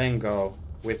Kate and Alengo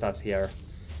with us here.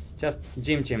 Just,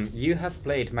 Jim, you have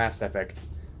played Mass Effect,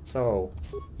 so...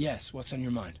 Yes, what's on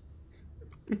your mind?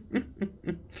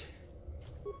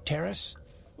 Terrace?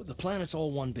 Well, the planet's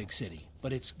all one big city,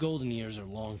 but its golden years are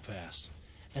long past.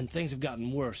 And things have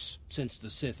gotten worse since the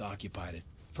Sith occupied it.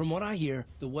 From what I hear,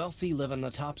 the wealthy live on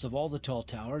the tops of all the tall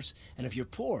towers, and if you're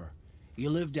poor, you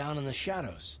live down in the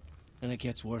shadows. And it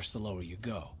gets worse the lower you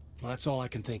go. Well, that's all I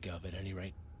can think of, at any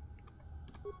rate.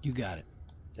 You got it.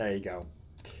 There you go.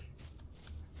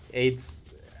 It's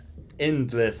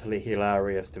endlessly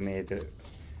hilarious to me to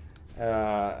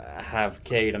have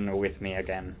Caden with me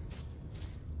again.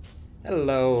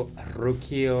 Hello,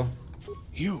 Rukil.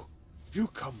 You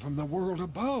come from the world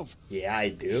above. Yeah, I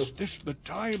do. Is this the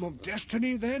time of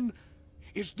destiny, then?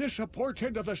 Is this a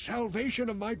portent of the salvation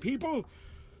of my people?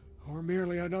 Or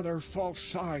merely another false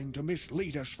sign to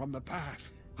mislead us from the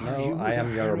path? No, I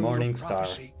am your morning star.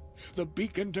 The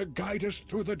beacon to guide us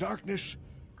through the darkness?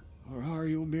 Or are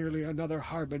you merely another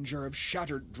harbinger of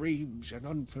shattered dreams and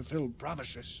unfulfilled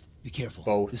promises? Be careful.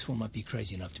 Both. This one might be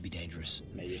crazy enough to be dangerous.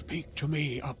 Maybe. Speak to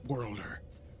me, Upworlder.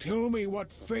 Tell me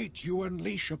what fate you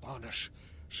unleash upon us.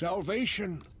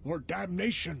 Salvation or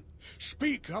damnation?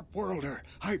 Speak, Upworlder.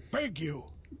 I beg you.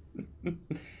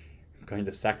 Going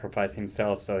to sacrifice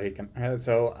himself so he can,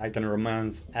 so I can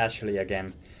romance Ashley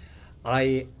again.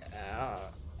 I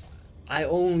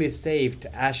only saved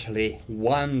Ashley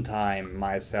one time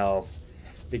myself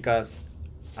because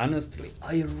honestly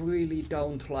I really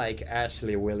don't like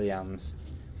Ashley Williams.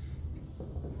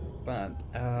 But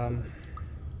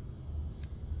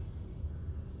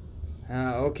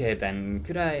okay then,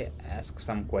 could I ask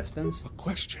some questions? A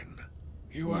question?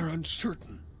 You are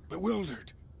uncertain,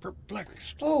 bewildered,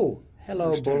 perplexed. Oh,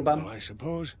 hello, Bulbam. I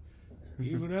suppose.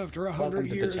 Even after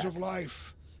 100 years of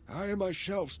life, I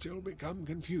myself still become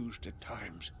confused at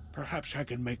times. Perhaps I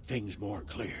can make things more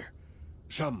clear.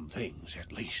 Some things,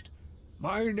 at least.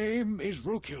 My name is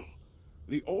Rukil,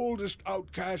 the oldest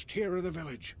outcast here in the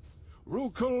village.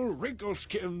 Rukil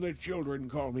Wrinkleskin, the children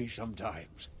call me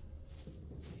sometimes.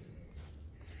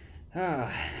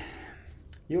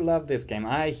 You love this game.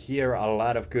 I hear a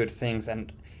lot of good things,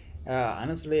 and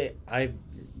honestly, I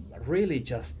really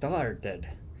just started.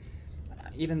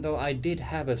 Even though I did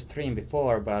have a stream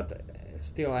before, but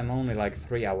still I'm only like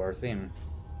 3 hours in.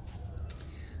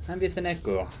 I'm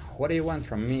Vissenekku. What do you want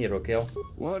from me, Rukil?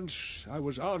 Once I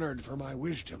was honored for my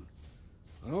wisdom,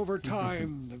 but over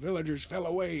time the villagers fell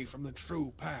away from the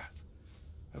true path.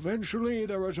 Eventually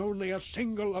there was only a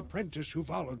single apprentice who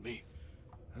followed me.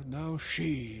 And now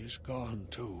she is gone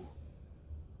too.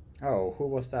 Oh, who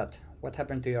was that? What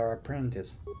happened to your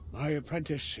apprentice? My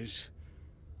apprentice is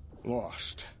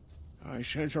lost. I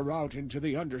sent her out into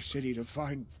the Undercity to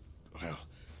find... well,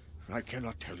 I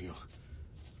cannot tell you.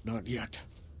 Not yet.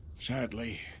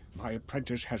 Sadly, my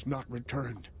apprentice has not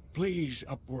returned. Please,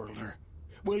 Upworlder,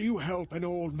 will you help an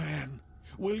old man?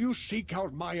 Will you seek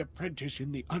out my apprentice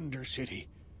in the Undercity?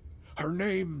 Her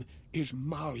name is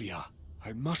Malia.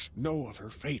 I must know of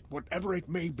her fate, whatever it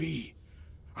may be.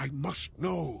 I must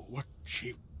know what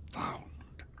she found.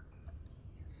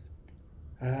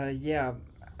 Yeah,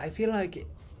 I feel like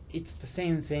it's the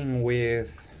same thing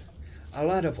with a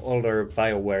lot of older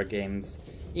BioWare games,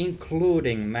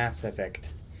 including Mass Effect.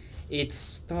 It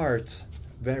starts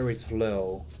very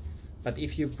slow, but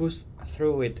if you push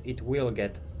through it, it will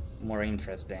get more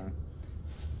interesting.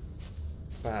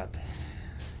 But,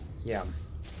 yeah.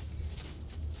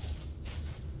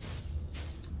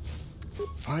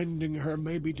 Finding her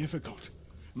may be difficult.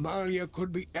 Malia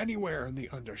could be anywhere in the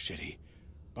Undercity.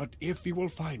 But if you will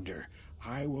find her,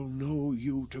 I will know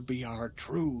you to be our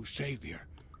true savior.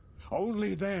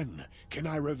 Only then can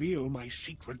I reveal my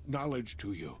secret knowledge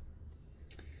to you.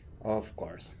 Of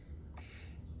course.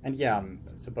 And yeah,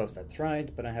 I suppose that's right,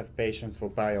 but I have patience for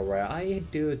BioWare. I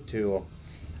do too.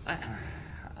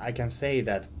 I can say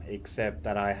that, except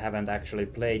that I haven't actually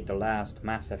played the last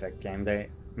Mass Effect game, the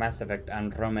Mass Effect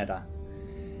Andromeda.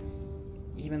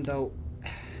 Even though...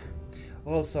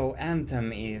 Also,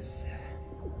 Anthem is...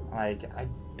 like, I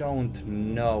don't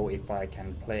know if I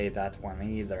can play that one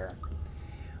either.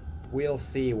 We'll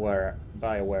see where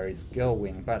BioWare is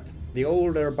going, but the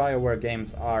older BioWare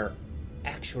games are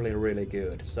actually really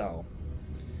good, so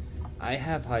I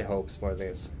have high hopes for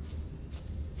this,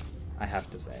 I have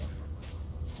to say.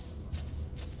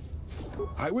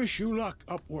 I wish you luck,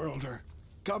 Upworlder.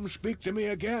 Come speak to me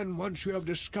again once you have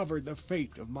discovered the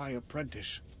fate of my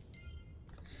apprentice.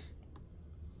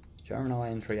 Journal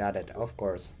entry added, of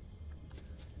course.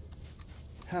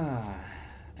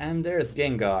 And there's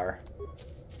Gengar.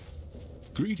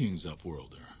 Greetings,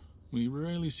 Upworlder. We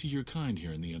rarely see your kind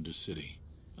here in the Undercity.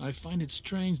 I find it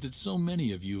strange that so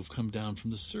many of you have come down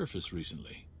from the surface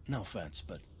recently. No offense,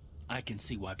 but I can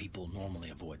see why people normally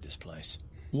avoid this place.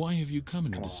 Why have you come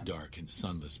into this dark and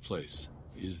sunless place?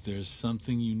 Is there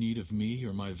something you need of me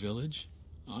or my village?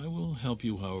 I will help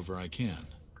you however I can.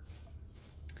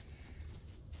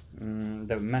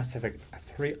 The Mass Effect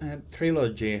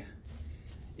trilogy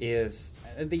is...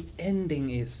 the ending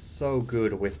is so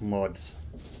good with mods.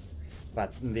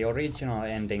 But the original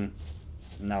ending,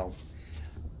 no.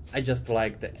 I just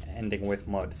like the ending with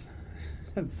mods.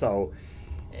 So,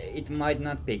 it might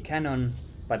not be canon,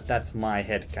 but that's my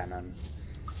headcanon.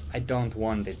 I don't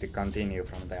want it to continue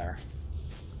from there.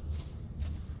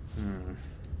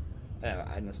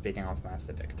 I'm speaking of Mass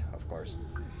Effect, of course.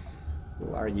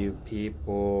 Who are you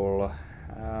people?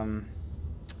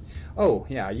 Oh,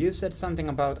 yeah, you said something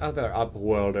about other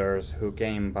Upworlders who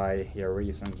came by here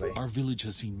recently. Our village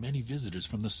has seen many visitors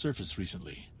from the surface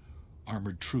recently.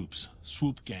 Armored troops,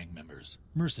 swoop gang members,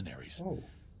 mercenaries. Oh.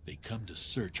 They come to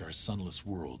search our sunless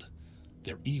world.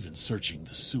 They're even searching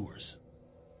the sewers.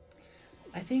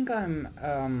 I think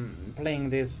I'm playing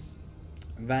this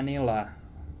vanilla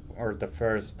for the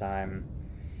first time.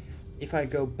 If I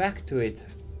go back to it,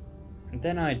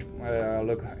 then I'd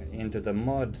look into the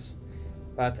mods.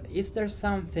 But is there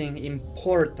something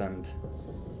important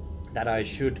that I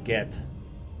should get?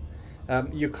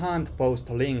 You can't post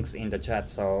links in the chat,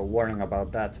 so warning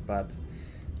about that, but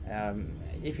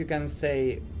if you can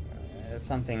say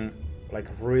something like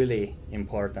really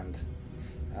important,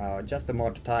 just a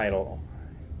mod title,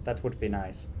 that would be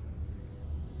nice.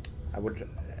 I would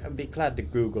be glad to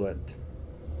Google it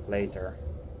later.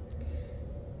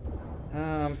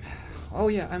 Oh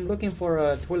yeah, I'm looking for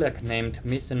a Twi'lek named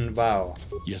Vissenekku.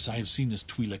 Yes, I have seen this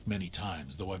Twi'lek many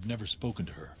times, though I've never spoken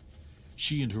to her.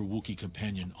 She and her Wookiee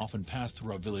companion often pass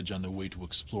through our village on their way to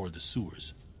explore the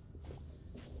sewers.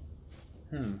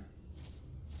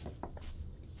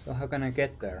 So how can I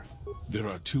get there? There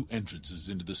are two entrances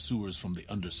into the sewers from the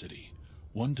Undercity.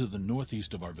 One to the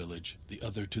northeast of our village, the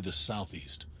other to the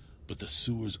southeast. But the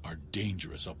sewers are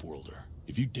dangerous, Upworlder.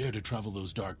 If you dare to travel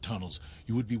those dark tunnels,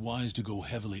 you would be wise to go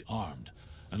heavily armed,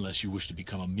 unless you wish to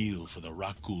become a meal for the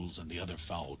rock ghouls and the other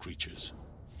foul creatures.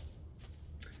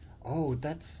 Oh,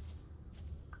 that's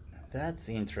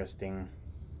interesting.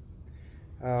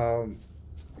 Can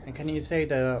you say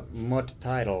the mod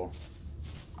title?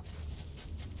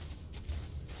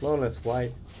 Flawless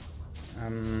White.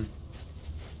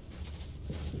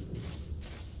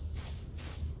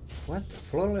 What?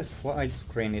 Flawless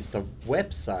Widescreen is the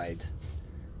website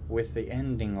with the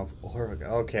ending of Org.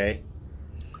 Okay.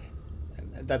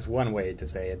 That's one way to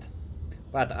say it.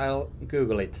 But I'll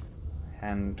Google it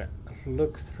and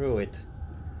look through it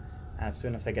as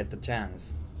soon as I get the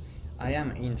chance. I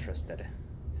am interested.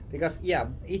 Because, yeah,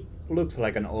 it looks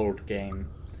like an old game.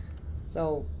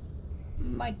 So,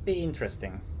 might be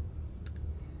interesting.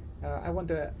 I want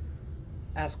to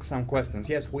ask some questions.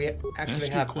 Yes, we actually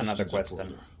have another question.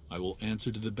 Upworlder. I will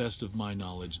answer to the best of my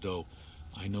knowledge, though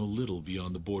I know little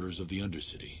beyond the borders of the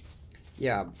Undercity.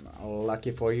 Yeah,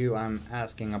 lucky for you, I'm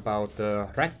asking about the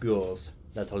rat ghouls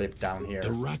that live down here.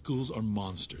 The rat ghouls are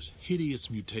monsters, hideous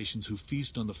mutations who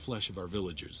feast on the flesh of our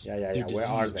villagers. Yeah, Their where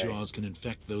are they? jaws can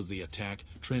infect those they attack,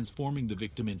 transforming the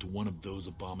victim into one of those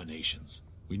abominations.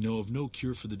 We know of no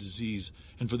cure for the disease,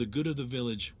 and for the good of the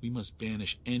village, we must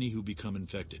banish any who become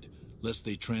infected, lest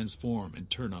they transform and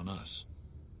turn on us.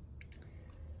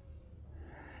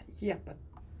 Yeah, but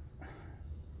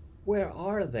where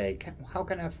are they? How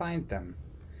can I find them?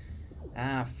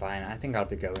 Fine, I think I'll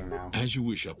be going now. As you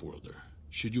wish, Upworlder.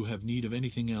 Should you have need of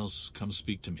anything else, come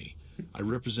speak to me. I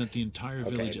represent the entire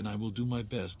village, and I will do my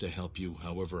best to help you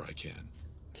however I can.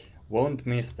 Won't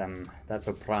miss them, that's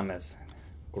a promise.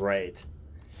 Great.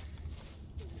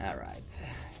 Alright.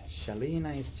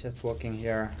 Shalina is just walking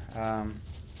here.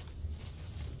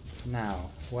 Now,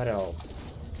 what else?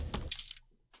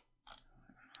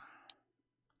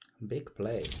 Big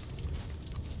place.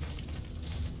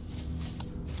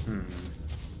 I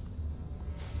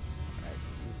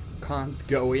can't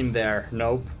go in there.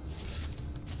 Nope.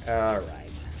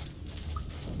 Alright.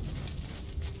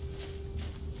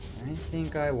 I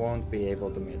think I won't be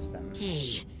able to miss them.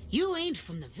 Hey, you ain't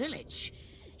from the village.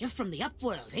 You're from the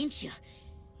upworld, ain't you?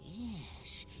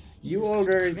 Yes. You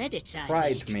already credits,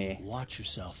 tried me. Watch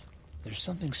yourself. There's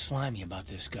something slimy about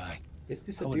this guy. Is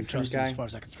this I a wouldn't different trust him guy? as far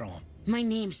as I could throw him. My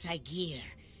name's Saigir.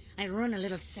 I run a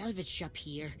little salvage shop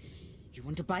here. You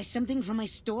want to buy something from my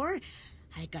store?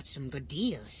 I got some good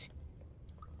deals.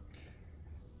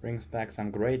 Brings back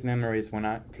some great memories when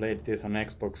I played this on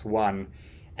Xbox One.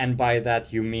 And by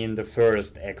that you mean the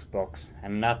first Xbox,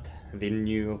 and not the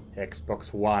new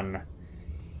Xbox One.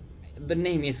 The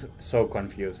name is so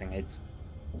confusing, it's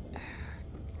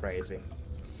crazy.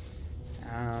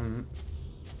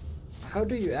 How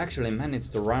do you actually manage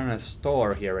to run a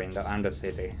store here in the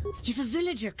Undercity? If a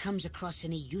villager comes across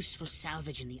any useful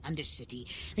salvage in the Undercity,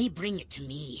 they bring it to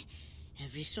me.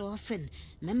 Every so often,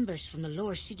 members from the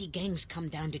lower city gangs come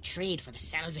down to trade for the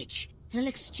salvage. They'll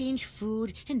exchange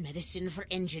food and medicine for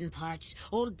engine parts,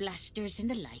 old blasters and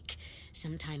the like.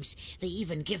 Sometimes they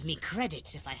even give me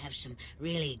credits if I have some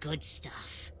really good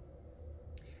stuff.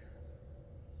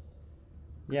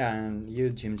 Yeah, and you,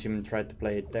 Jim, tried to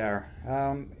play it there.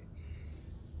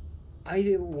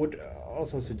 I would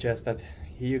also suggest that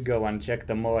you go and check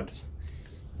the mods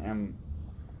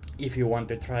if you want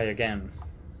to try again.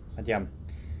 But yeah,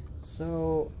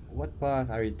 so what path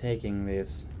are you taking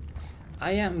this?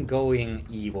 I am going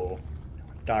evil,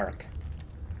 dark.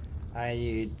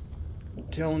 I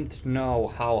don't know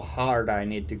how hard I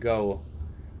need to go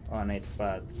on it,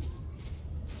 but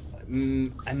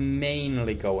I'm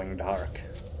mainly going dark.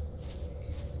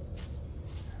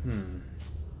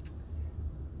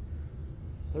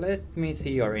 Let me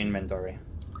see your inventory.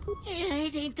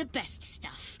 It ain't the best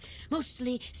stuff.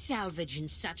 Mostly salvage and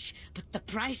such, but the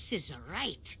prices are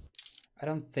right. I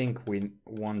don't think we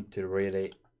want to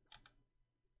really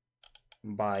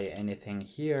buy anything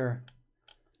here,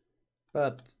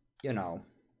 but you know.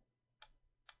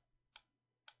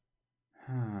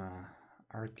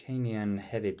 Arcanian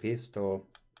heavy pistol.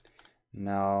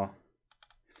 No.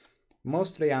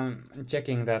 Mostly I'm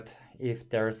checking that if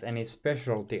there's any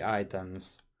specialty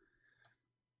items.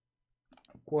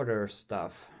 KotOR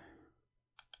stuff.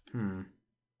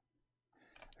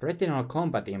 Retinal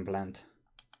combat implant.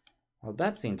 Well,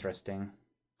 that's interesting.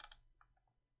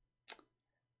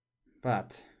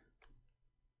 But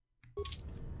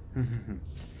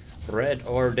red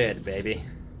or dead, baby.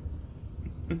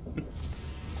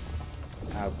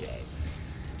 Okay.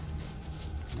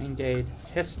 Main gate,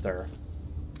 Hester.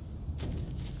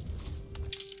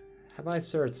 Have I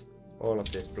searched all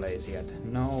of this place yet?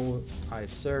 No, I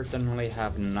certainly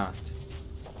have not.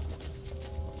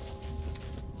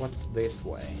 What's this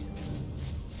way?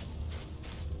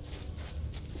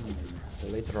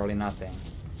 Literally nothing.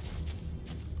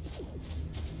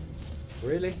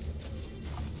 Really?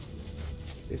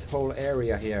 This whole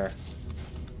area here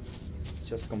is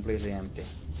just completely empty.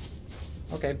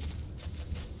 Okay.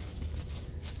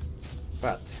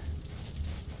 But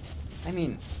I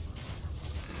mean,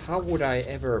 how would I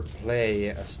ever play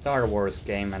a Star Wars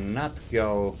game and not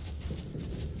go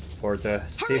for the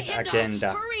Sith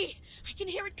agenda? Hurry! I can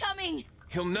hear it coming!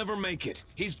 He'll never make it.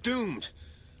 He's doomed.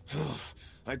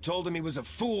 I told him he was a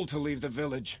fool to leave the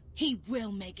village. He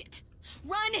will make it.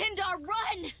 Run, Hindar,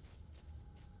 run!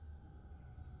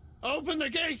 Open the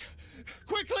gate!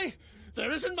 Quickly!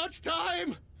 There isn't much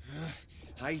time!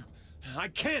 I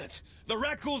can't! The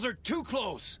Rakghouls are too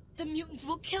close! The mutants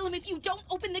will kill him if you don't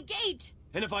open the gate!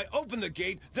 And if I open the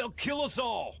gate, they'll kill us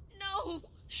all! No!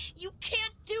 You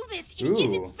can't do this! It Ooh.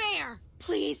 isn't fair!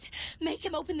 Please, make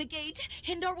him open the gate.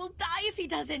 Hindar will die if he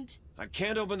doesn't. I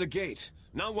can't open the gate.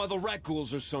 Not while the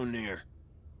Rakghouls are so near.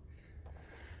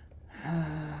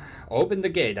 Open the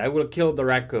gate, I will kill the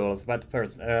Rakghouls, but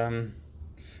first,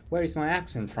 where is my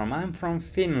accent from? I'm from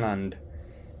Finland,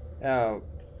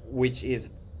 which is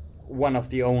one of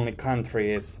the only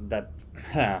countries that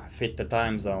fit the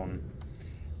time zone.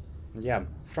 Yeah,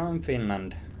 from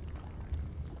Finland.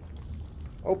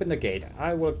 Open the gate,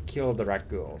 I will kill the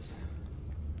Rakghouls.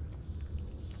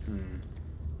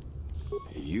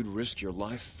 You'd risk your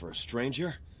life for a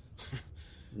stranger?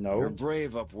 No. You're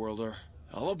brave, Upworlder.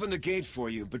 I'll open the gate for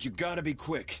you, but you gotta be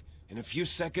quick. In a few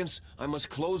seconds, I must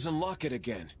close and lock it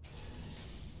again.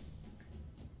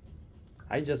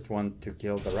 I just want to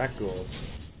kill the Rakghouls.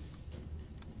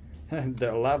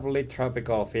 The lovely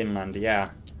tropical Finland, yeah.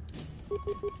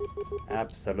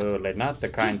 Absolutely, not the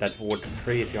kind that would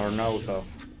freeze your nose off.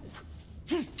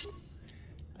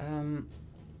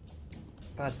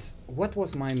 But what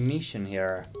was my mission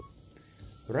here?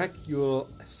 Racule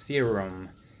serum.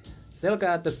 Selga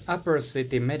at the Upper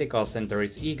City Medical Center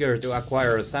is eager to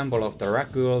acquire a sample of the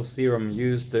Racule serum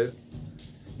used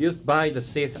by the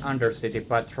Sith Undercity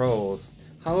patrols.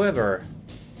 However,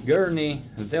 Gurney,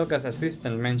 Zelka's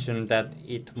assistant, mentioned that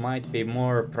it might be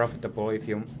more profitable if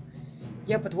you...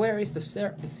 Yeah, but where is the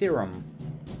serum?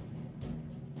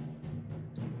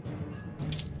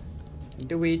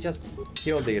 Do we just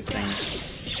kill these things?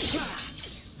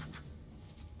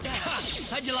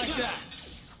 How'd you like that?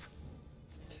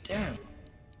 Damn.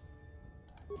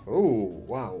 Oh,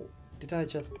 wow. Did I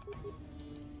just...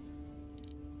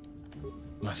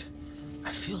 What?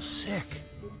 I feel sick.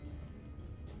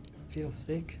 Feel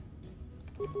sick?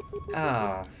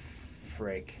 Ah,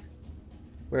 freak.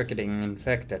 We're getting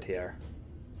infected here.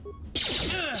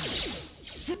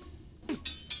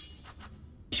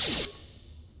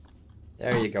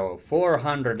 There you go,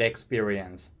 400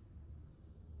 experience.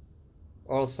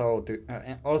 Also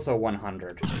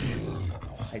 100.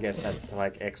 I guess that's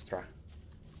like extra.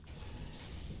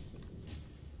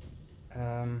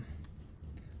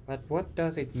 But what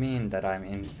does it mean that I'm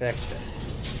infected?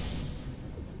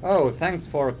 Oh, thanks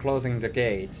for closing the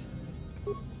gates.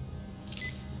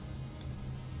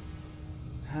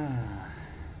 You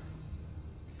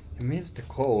missed the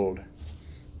cold.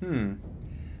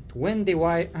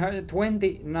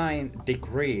 29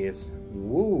 degrees.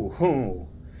 Woohoo!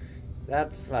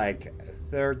 That's like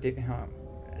 30,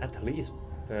 at least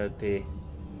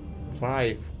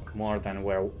 35 more than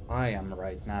where I am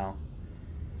right now.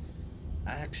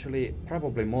 Actually,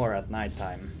 probably more at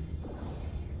nighttime.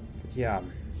 But yeah.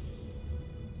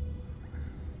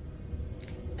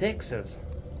 Texas.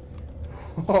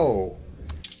 Oh.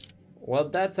 Well,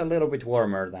 that's a little bit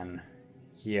warmer than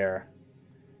here.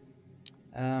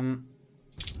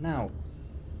 Now,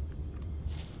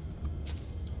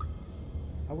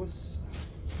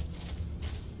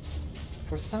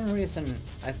 for some reason,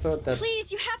 I thought that...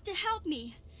 Please, you have to help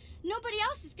me. Nobody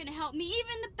else is gonna help me.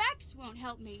 Even the Becks won't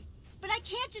help me. But I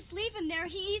can't just leave him there.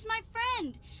 He's my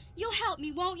friend. You'll help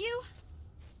me, won't you?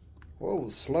 Whoa,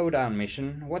 slow down,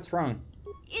 Mission. What's wrong?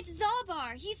 It's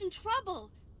Zalbar. He's in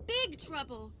trouble. Big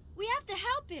trouble. We have to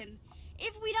help him.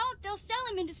 If we don't, they'll sell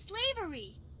him into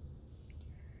slavery.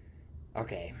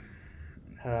 Okay.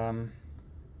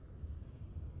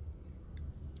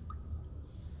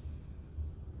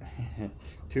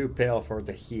 Too pale for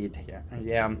the heat here.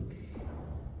 Yeah.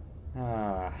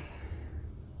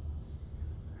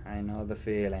 I know the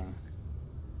feeling.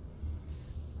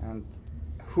 And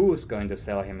who's going to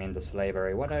sell him into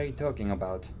slavery? What are you talking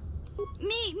about?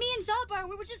 Me and Zalbar,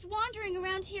 we were just wandering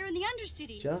around here in the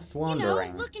Undercity. Just wandering?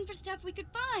 You know, looking for stuff we could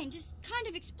find, just kind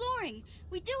of exploring.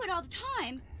 We do it all the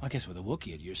time. I guess with a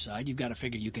Wookiee at your side, you've got to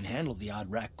figure you can handle the odd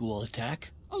rat ghoul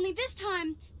attack. Only this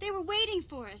time, they were waiting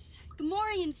for us.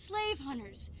 Gamorrean slave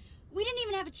hunters. We didn't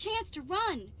even have a chance to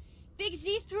run. Big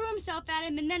Z threw himself at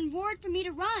him and then roared for me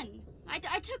to run.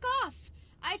 I took off.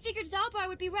 I figured Zalbar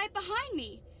would be right behind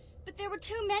me. But there were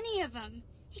too many of them.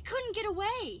 He couldn't get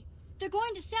away. They're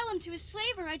going to sell him to a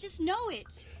slaver, I just know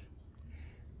it.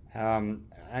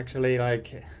 Actually,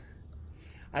 like...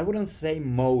 I wouldn't say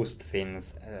most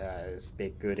Finns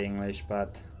speak good English,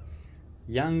 but...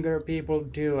 younger people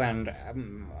do, and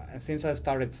since I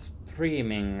started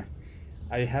streaming,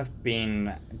 I have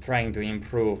been trying to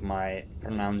improve my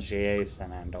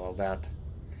pronunciation and all that.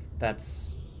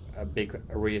 That's a big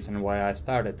reason why I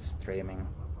started streaming.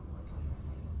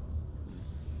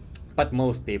 But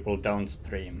most people don't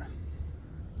stream.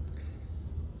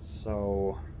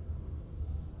 So...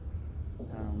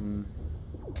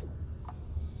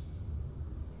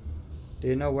 do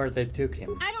you know where they took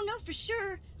him? I don't know for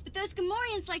sure, but those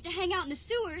Gamorreans like to hang out in the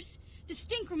sewers. The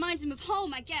stink reminds them of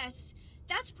home, I guess.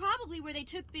 That's probably where they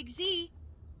took Big Z.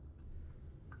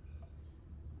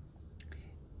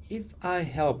 If I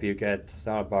help you get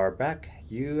Zalbar back,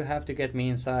 you have to get me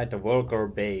inside the Volker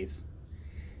base.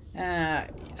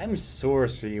 I'm sure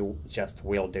she just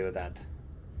will do that.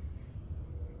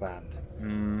 But,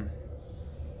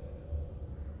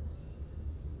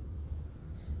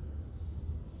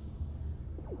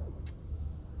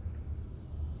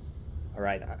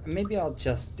 Alright, maybe I'll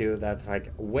just do that,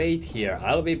 like, wait here,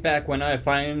 I'll be back when I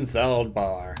find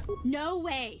Zalbar. No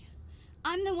way.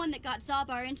 I'm the one that got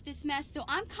Zalbar into this mess, so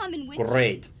I'm coming with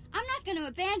Great. him. I'm not gonna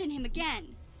abandon him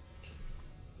again.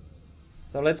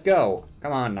 So let's go.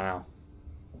 Come on now.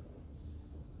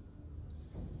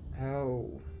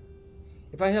 Oh.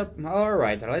 If I help...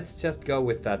 Alright, let's just go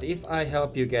with that. If I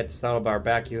help you get Salbar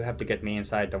back, you have to get me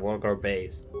inside the Volgar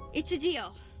base. It's a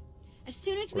deal. As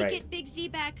soon as we Great. get Big Z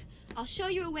back, I'll show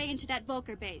you a way into that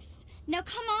Volker base. Now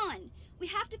come on! We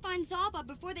have to find Zalba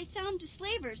before they sell him to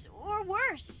slavers, or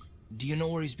worse. Do you know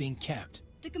where he's being kept?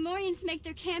 The Gamorreans make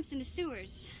their camps in the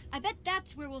sewers. I bet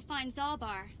that's where we'll find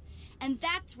Zalbar. And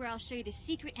that's where I'll show you the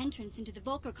secret entrance into the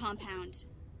Volker compound.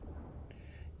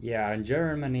 Yeah,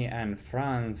 Germany and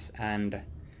France and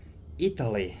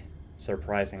Italy,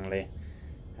 surprisingly,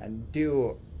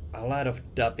 do a lot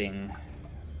of dubbing.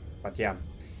 But yeah.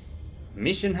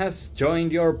 Mission has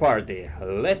joined your party.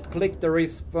 Left-click the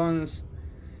response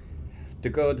to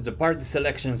go to the party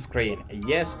selection screen.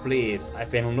 Yes, please.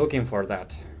 I've been looking for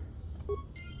that.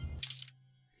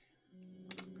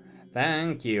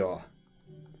 Thank you.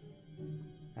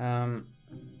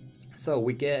 So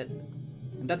we get...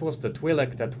 That was the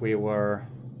Twi'lek that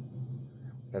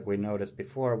we noticed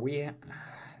before. We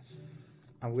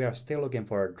are still looking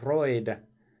for a droid.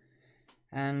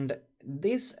 And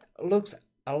this looks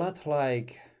a lot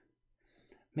like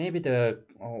maybe the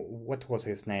what was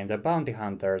his name? The bounty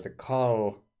hunter, the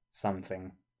Call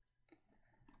something.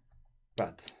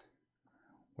 But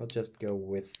we'll just go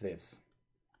with this.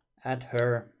 Add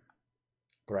her.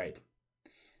 Great.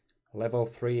 Level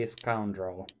 3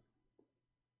 scoundrel.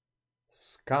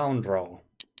 Scoundrel.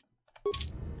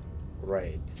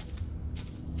 Great.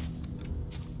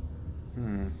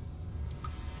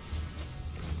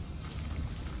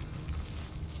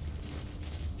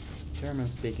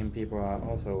 German-speaking people are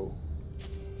also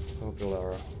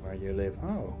popular where you live.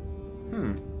 Oh.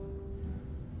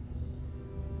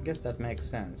 Guess that makes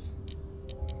sense.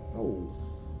 Oh.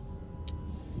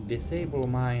 Disable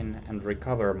mine and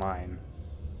recover mine.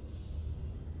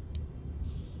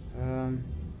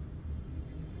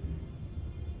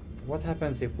 What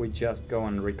happens if we just go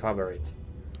and recover it?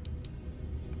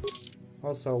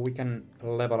 Also, we can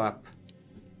level up.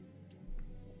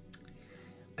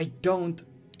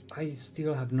 I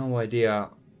still have no idea,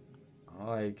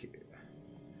 like,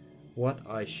 what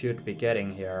I should be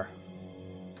getting here.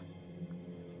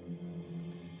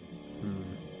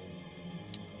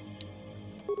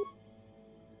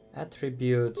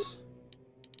 Attributes.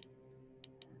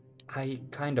 I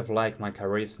kind of like my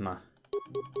charisma.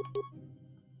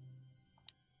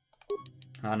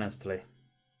 Honestly.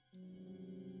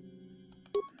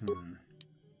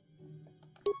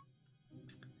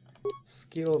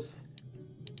 Skills.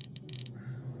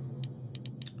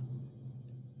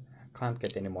 Can't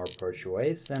get any more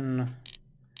persuasion.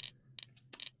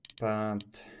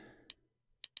 But...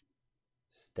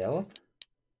 Stealth?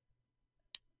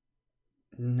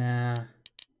 Nah.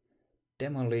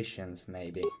 Demolitions,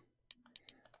 maybe.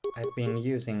 I've been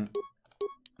using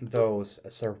those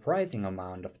a surprising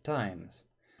amount of times.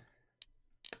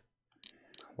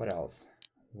 What else?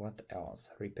 What else?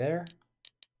 Repair?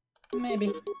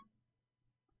 Maybe.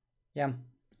 Yeah.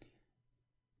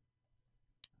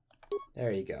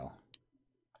 There you go.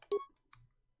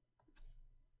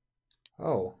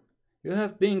 Oh. You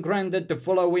have been granted the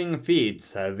following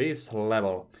feats at this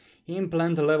level.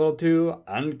 Implant level 2,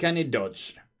 Uncanny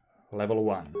Dodge. Level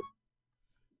 1.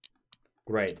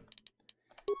 Great.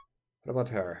 What about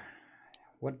her?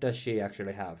 What does she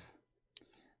actually have?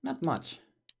 Not much.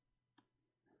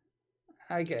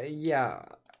 Yeah.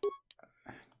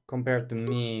 Compared to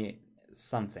me,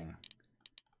 something.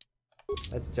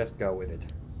 Let's just go with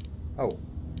it. Oh.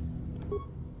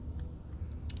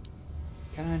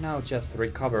 Can I now just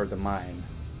recover the mine?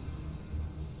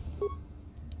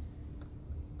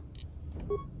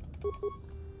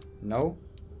 No?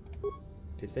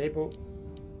 Disable?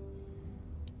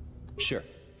 Sure.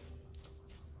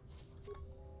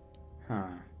 Huh.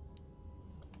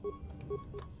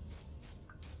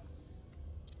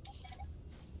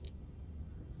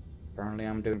 Apparently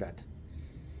I'm doing that.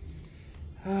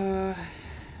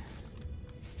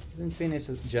 Isn't Finnish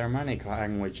a Germanic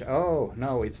language? Oh,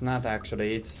 no, it's not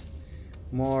actually. It's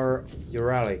more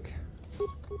Uralic.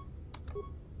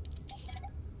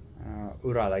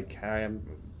 Uralic. I am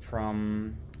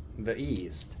from the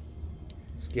east.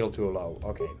 Skill too low.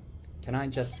 Okay. Can I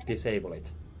just disable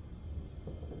it?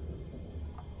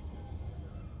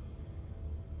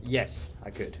 Yes,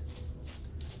 I could.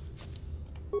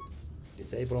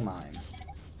 Disable mine.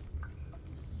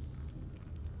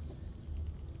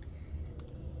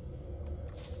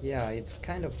 Yeah, it's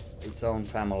kind of its own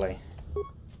family.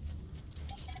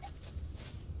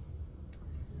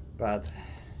 But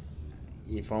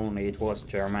if only it was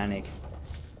Germanic.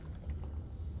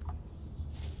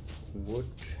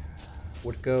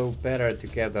 Would go better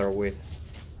together with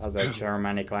other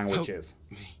Germanic languages.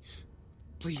 Help me.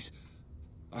 Please,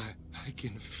 I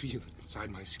can feel it inside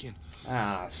my skin.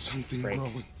 Ah, something freak.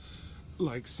 growing.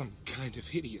 Like some kind of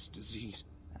hideous disease.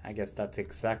 I guess that's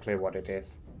exactly what it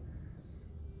is.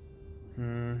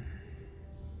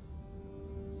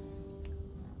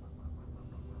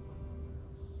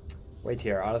 Wait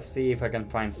here, I'll see if I can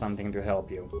find something to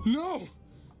help you. No!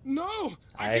 No!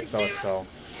 I thought so.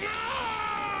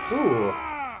 Ooh!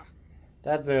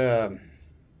 That's a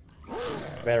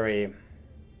very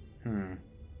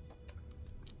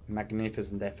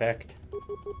magnificent effect.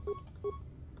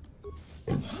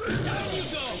 Down you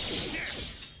go!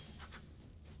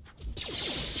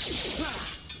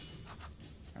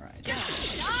 Alright.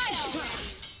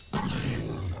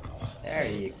 There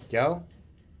you go.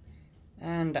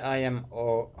 And I am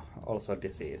also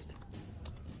diseased.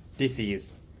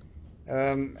 Diseased.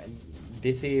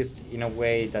 Diseased in a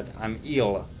way that I'm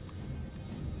ill.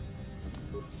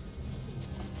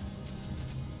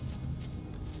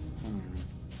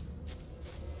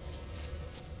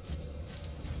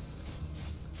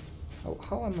 Oh,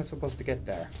 how am I supposed to get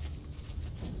there?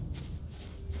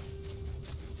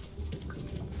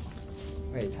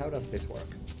 Wait, how does this work?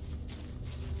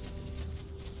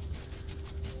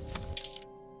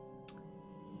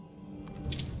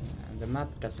 And the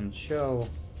map doesn't show.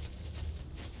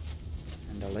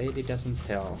 And the lady doesn't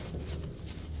tell.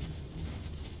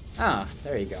 Ah,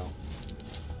 there you go.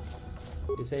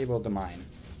 Disable the mine.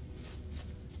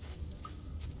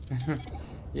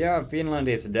 Yeah, Finland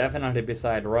is definitely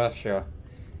beside Russia.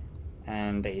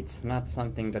 And it's not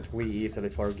something that we easily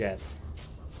forget.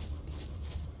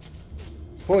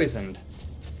 Poisoned.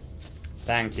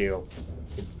 Thank you.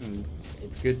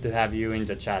 It's good to have you in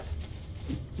the chat.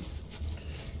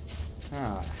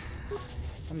 Ah,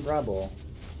 some rubble.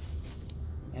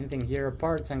 Anything here?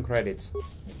 Parts and credits.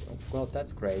 Well,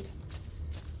 that's great.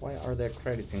 Why are there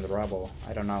credits in the rubble?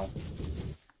 I don't know.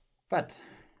 But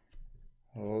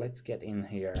let's get in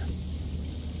here.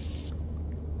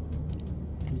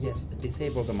 And yes,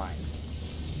 disable the mine.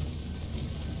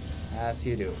 As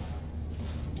you do.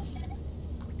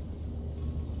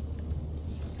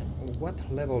 What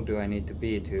level do I need to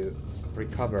be to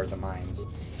recover the mines?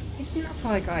 It's not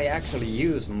like I actually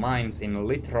use mines in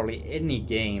literally any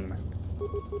game.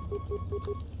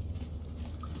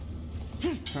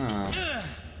 Huh.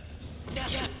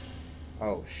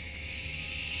 Oh,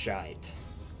 shite.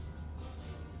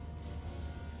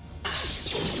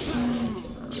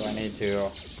 Do I need to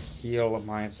heal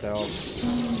myself?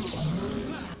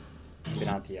 Maybe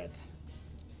not yet.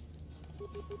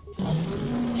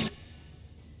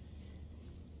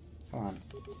 Come on.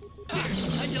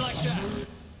 How'd you like that?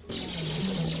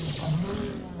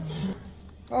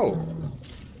 Oh!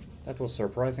 That was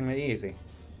surprisingly easy.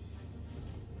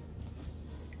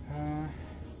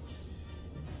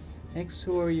 Make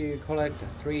sure you collect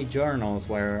 3 journals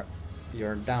where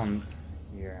you're down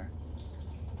here.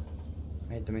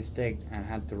 Made the mistake and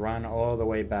had to run all the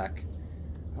way back.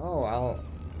 Oh, I'll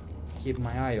keep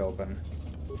my eye open.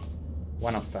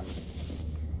 One of them.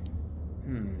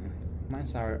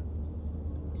 Mines are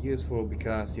useful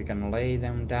because you can lay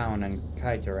them down and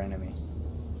kite your enemy.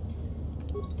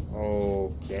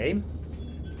 Okay.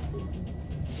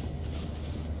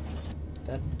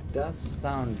 That does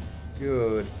sound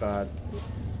good, but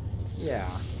yeah,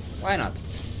 why not?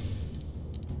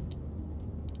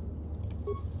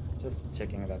 Just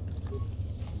checking that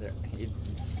there,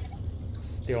 it's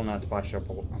still not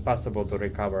possible to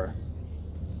recover.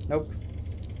 Nope.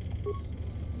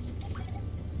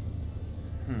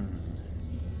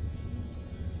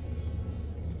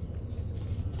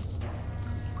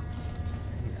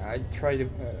 I try to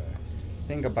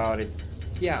think about it.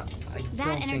 Yeah, I that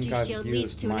don't energy think I've shield used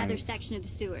leads to another mines. section of the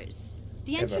sewers.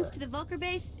 The entrance to the Vulcar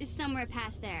base is somewhere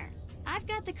past there. I've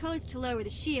got the codes to lower the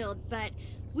shield, but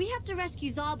we have to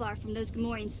rescue Zalbar from those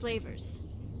Gamorrean slavers.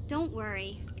 Don't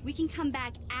worry, we can come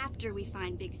back after we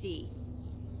find Big Z.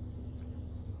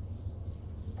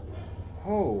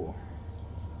 Oh.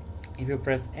 If you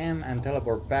press M and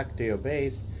teleport back to your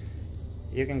base,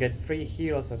 you can get free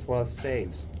heals as well as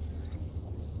saves.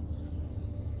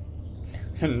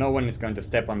 No one is going to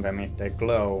step on them if they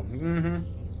glow.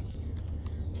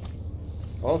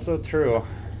 Also true.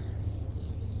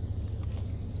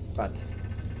 But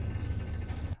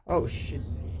oh shit.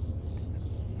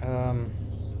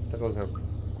 That was a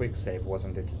quick save,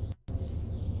 wasn't it?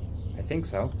 I think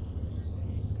so.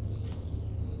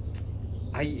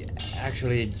 I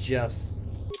actually just...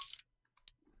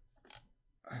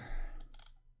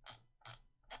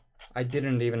 I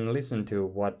didn't even listen to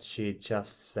what she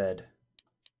just said.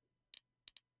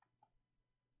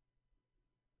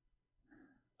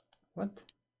 What?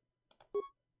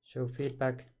 Show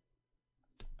feedback.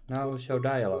 No, show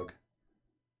dialogue.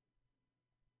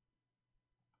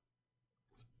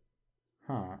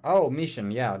 Huh. Oh, mission.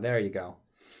 Yeah, there you go.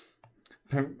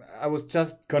 I was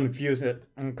just confused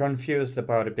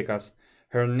about it because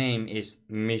her name is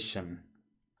Mission.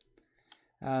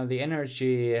 The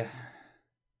energy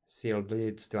seal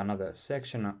leads to another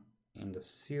section in the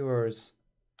sewers.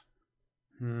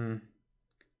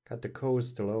 Got the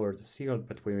codes to lower the seal,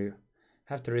 but we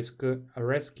have to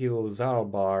rescue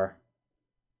Zalbar.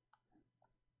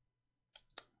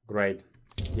 Great.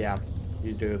 Yeah,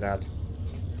 you do that.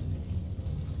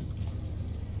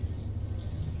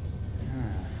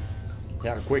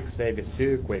 Yeah, quick save is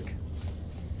too quick.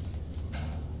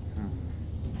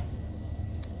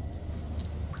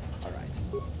 Alright.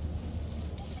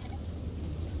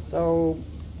 So,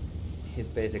 he's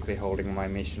basically holding my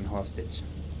mission hostage.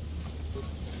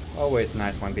 Always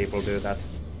nice when people do that.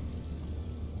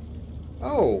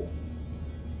 Oh!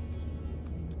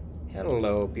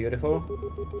 Hello, beautiful.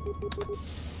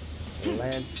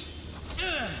 Let's...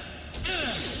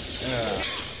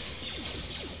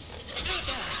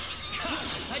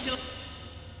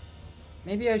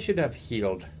 Maybe I should have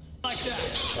healed.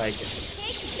 Like,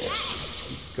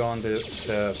 gone to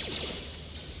the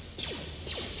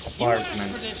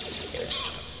apartment.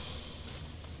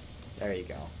 There you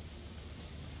go.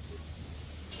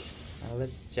 Now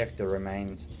let's check the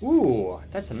remains. Ooh,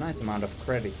 that's a nice amount of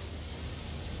credits.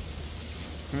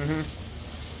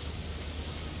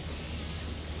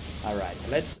 Alright,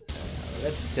 let's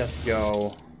just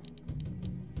go.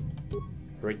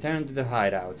 Return to the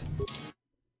hideout.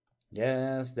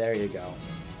 Yes, there you go.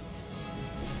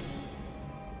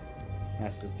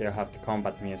 Has to still have the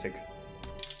combat music.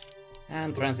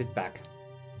 And transit back.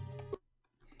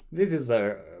 This is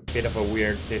a bit of a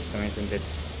weird system, isn't it?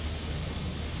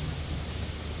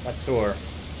 But sure,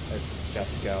 let's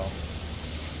just go.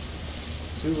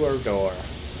 Sewer door.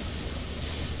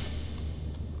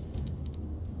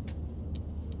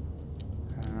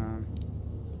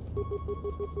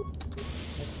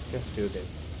 Let's just do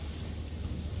this.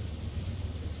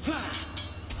 Fantastic.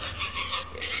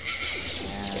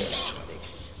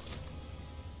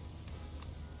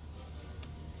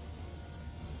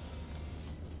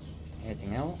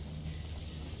 Anything else?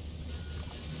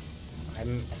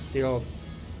 I'm still...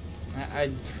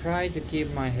 I try to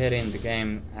keep my head in the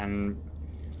game and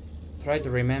try to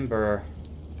remember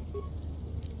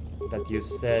that you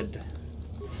said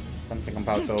something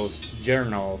about those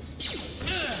journals.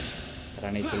 But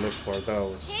I need to look for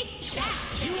those.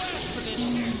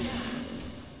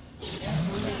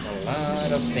 That's a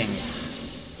lot of things.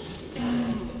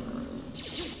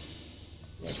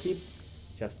 Yeah,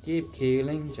 just keep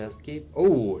killing, just keep...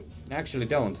 Oh, actually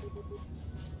don't.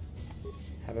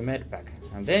 Have a med pack,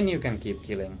 and then you can keep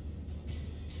killing.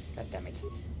 God damn it.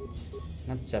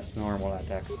 Not just normal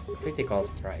attacks, critical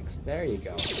strikes. There you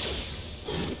go.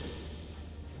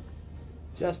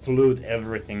 Just loot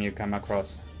everything you come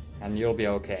across, and you'll be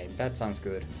okay. That sounds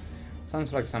good.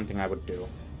 Sounds like something I would do.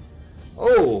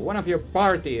 Oh, one of your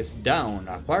party is down.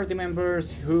 Party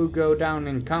members who go down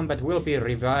in combat will be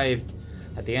revived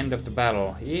at the end of the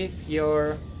battle. If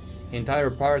your entire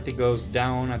party goes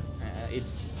down,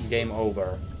 it's game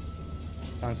over.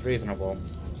 Sounds reasonable.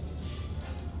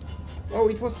 Oh,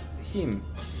 it was him.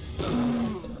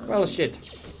 Well, shit.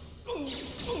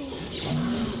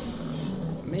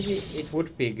 Maybe it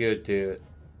would be good to,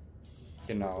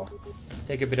 you know,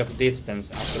 take a bit of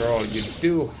distance. After all, you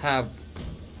do have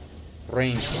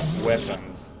ranged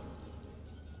weapons.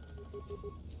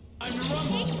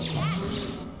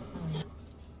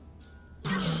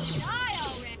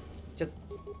 Just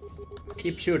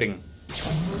keep shooting.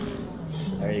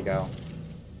 There you go.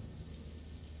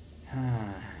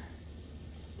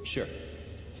 Sure.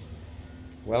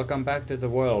 Welcome back to the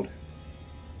world.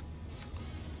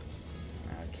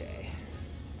 Okay.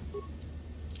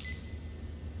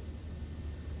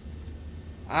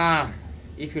 Ah,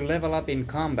 if you level up in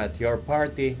combat, your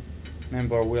party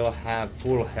member will have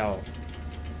full health.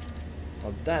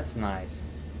 Well, that's nice.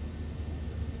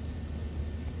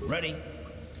 Ready.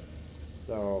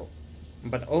 So,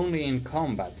 but only in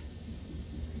combat.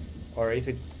 Or is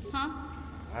it... Huh?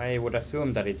 I would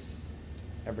assume that it's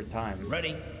every time.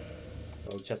 Ready.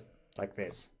 So just like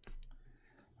this.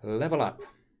 Level up.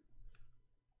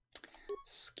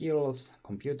 Skills,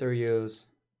 computer use.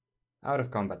 Out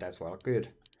of combat as well, good.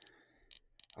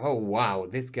 Oh wow,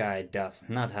 this guy does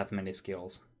not have many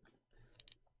skills.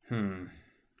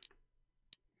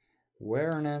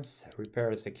 Awareness,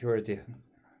 repair security,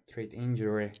 treat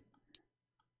injury.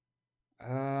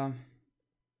 I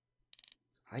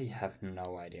have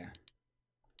no idea.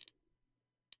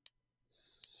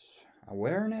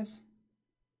 Awareness?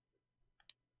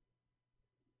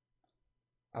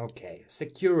 Okay,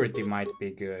 security might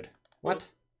be good. What?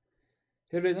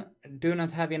 You do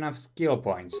not have enough skill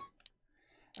points.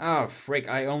 Oh, frick,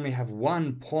 I only have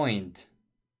 1 point.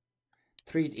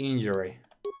 Treat injury.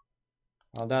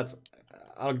 Well, that's...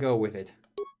 I'll go with it.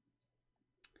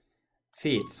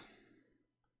 Feats.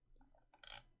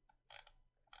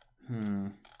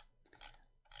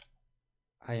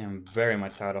 I am very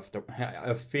much out of the...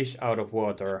 a fish out of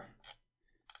water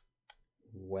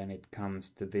when it comes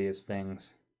to these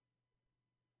things.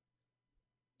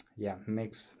 Yeah,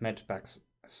 makes medpacks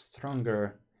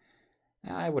stronger.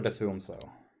 I would assume so.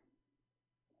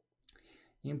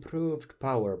 Improved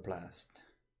power blast.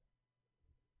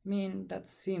 I mean, that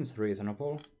seems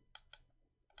reasonable.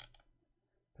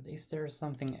 But is there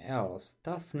something else?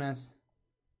 Toughness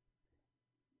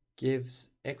gives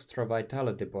extra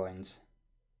vitality points.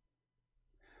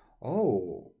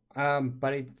 Oh,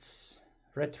 but it's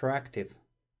retroactive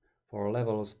for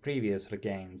levels previously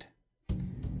gained.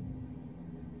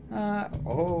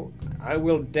 Oh, I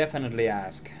will definitely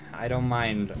ask. I don't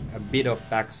mind a bit of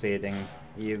backseating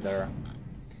either.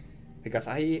 Because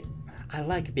I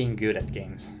like being good at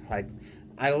games. Like,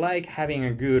 I like having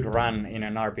a good run in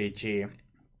an RPG.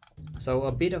 So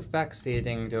a bit of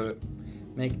backseating to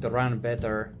make the run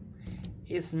better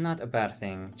is not a bad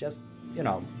thing. Just, you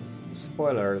know,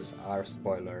 spoilers are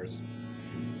spoilers.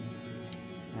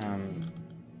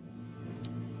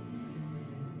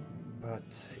 But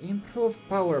improved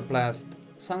power blast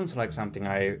sounds like something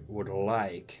I would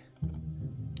like.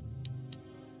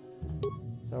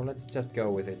 So let's just go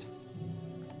with it.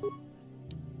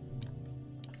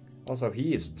 Also,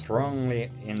 he is strongly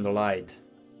in the light.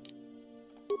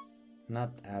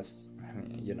 Not as,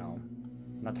 you know,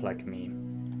 not like me.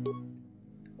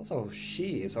 Also,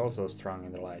 she is also strong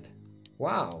in the light.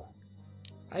 Wow!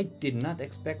 I did not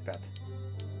expect that.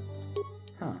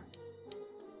 Huh.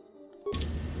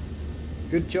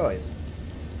 Good choice.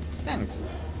 Thanks.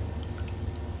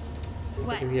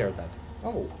 What? Did you hear that?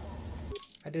 Oh,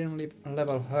 I didn't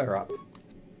level her up.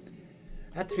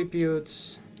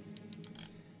 Attributes.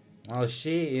 Well,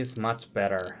 she is much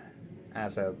better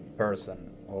as a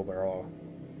person overall.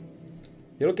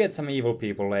 You'll get some evil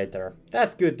people later.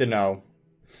 That's good to know.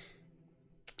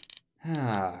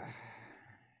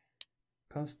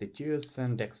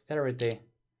 Constitution, dexterity,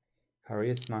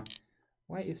 charisma.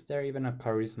 Why is there even a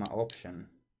charisma option?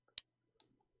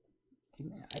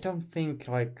 I don't think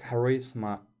like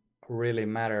charisma really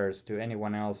matters to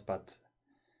anyone else but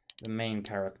the main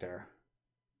character.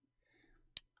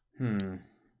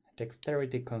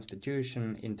 Dexterity,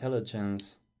 constitution,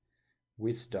 intelligence,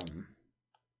 wisdom.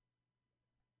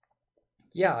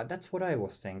 Yeah, that's what I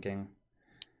was thinking.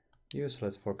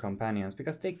 Useless for companions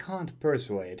because they can't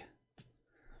persuade.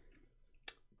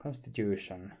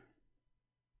 Constitution.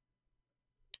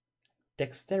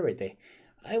 Dexterity.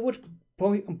 I would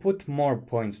put more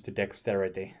points to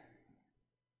dexterity.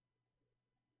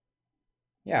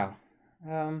 Yeah.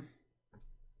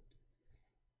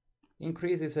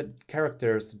 Increases a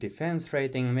character's defense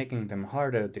rating, making them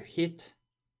harder to hit.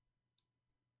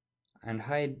 And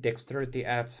high dexterity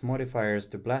adds modifiers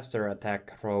to blaster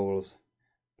attack rolls.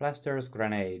 Blasters,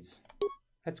 grenades.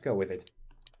 Let's go with it.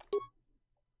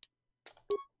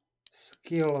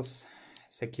 Skills,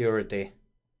 security.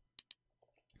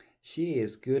 She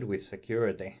is good with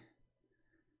security.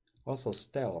 Also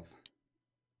stealth.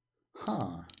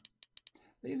 Huh.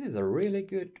 This is a really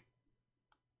good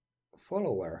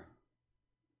follower.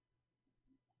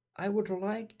 I would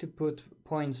like to put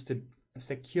points to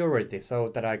security so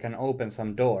that I can open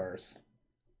some doors.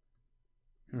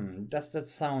 Does that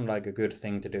sound like a good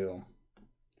thing to do?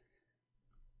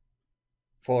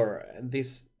 For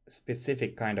this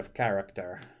specific kind of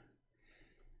character.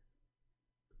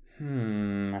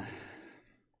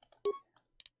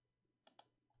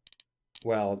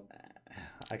 Well,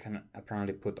 I can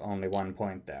apparently put only 1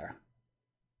 point there.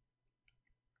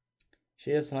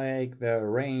 She is like the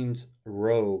ranged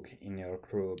rogue in your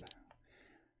group.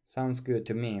 Sounds good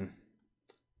to me.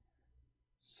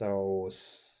 So,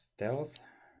 stealth?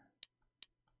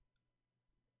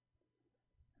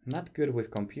 Not good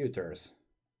with computers.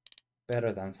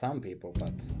 Better than some people,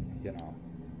 but, you know.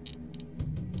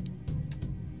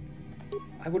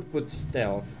 I would put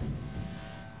stealth.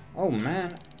 Oh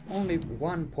man, only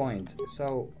 1 point.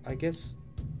 So, I guess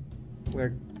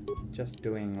we're just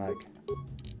doing like...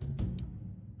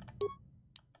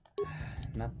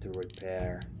 Not to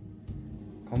repair.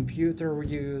 Computer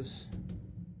use.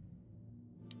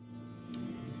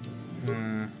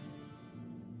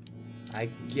 I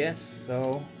guess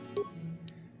so.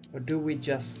 Or do we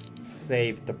just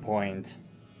save the point?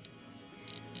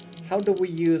 How do we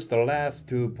use the last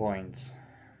 2 points?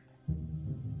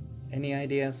 Any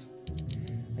ideas?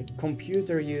 Like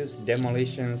computer use,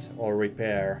 demolitions, or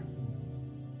repair?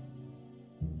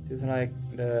 She's like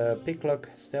the picklock,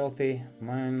 stealthy,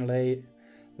 mine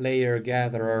layer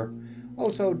gatherer.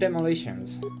 Also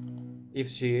demolitions. If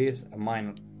she is a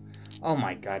mine... Oh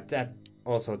my god, that's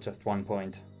also just 1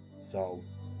 point. So...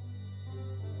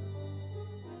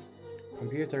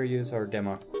 Computer use or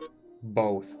demo?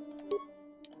 Both.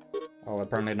 Oh,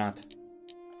 apparently not.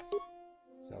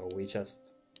 So we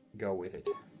just go with it.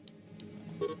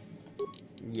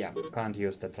 Yeah, can't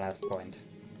use that last point.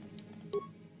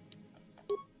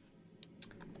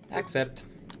 Accept.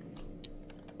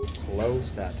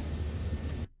 Close that.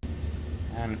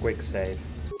 And quick save.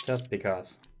 Just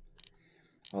because.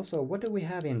 Also, what do we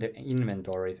have in the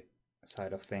inventory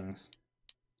side of things?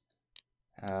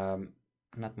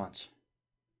 Not much.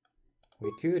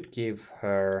 We could give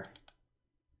her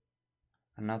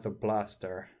another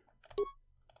blaster.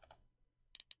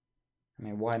 I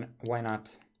mean, why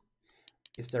not?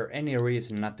 Is there any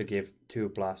reason not to give 2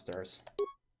 blasters?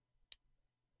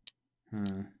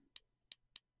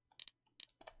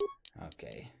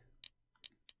 Okay.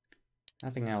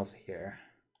 Nothing else here.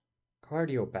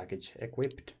 Cardio package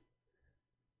equipped.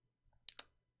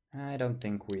 I don't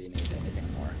think we need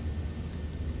anything more.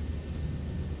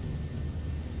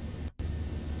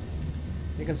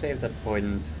 You can save that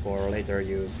point for later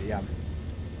use, yeah.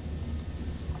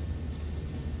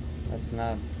 That's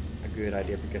not a good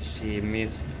idea because she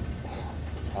missed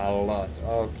a lot.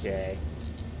 Okay.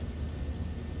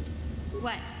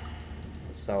 What?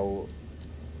 So,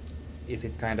 is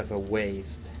it kind of a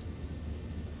waste?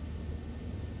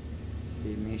 She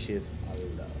misses a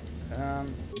lot.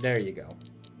 There you go.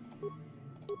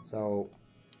 So,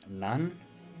 none?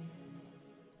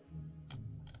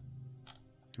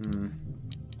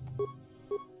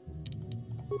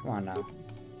 Come on now.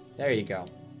 There you go.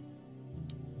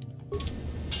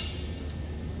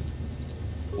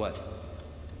 What?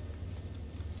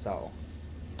 So,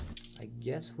 I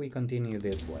guess we continue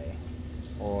this way.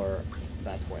 Or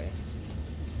that way.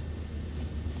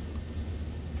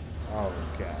 Oh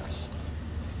gosh.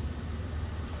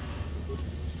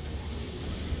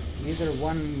 Either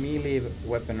one melee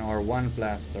weapon or one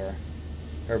blaster.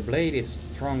 Her blade is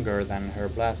stronger than her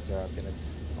blaster ability.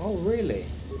 Oh really?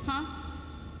 Huh?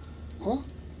 Huh?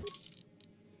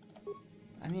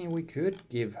 I mean, we could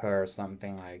give her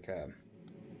something like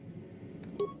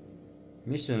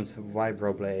missions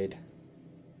vibroblade.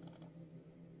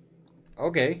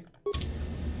 Okay.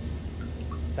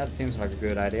 That seems like a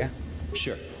good idea.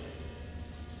 Sure.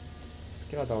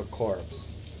 Skeletal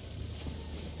corpse.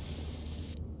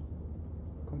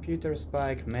 Computer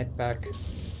spike, medpack.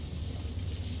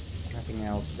 Nothing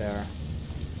else there.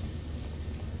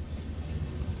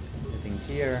 Anything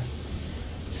here?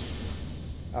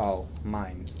 Oh,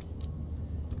 mines.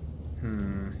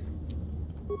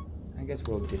 I guess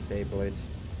we'll disable it.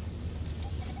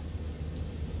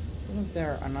 Isn't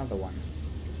there another one?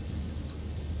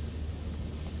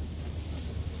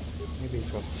 Maybe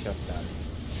it was just that.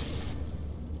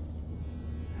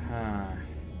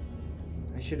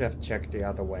 I should have checked the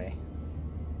other way.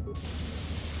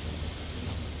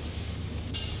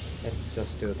 Let's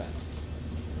just do that.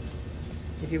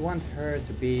 If you want her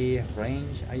to be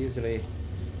range, I usually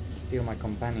steal my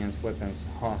companion's weapons.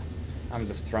 Huh, I'm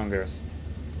the strongest.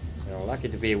 You're lucky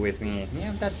to be with me.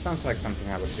 Yeah, that sounds like something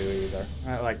I would do either.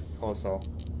 Like, also.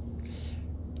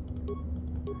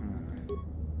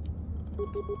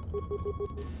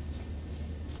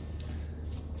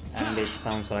 And it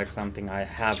sounds like something I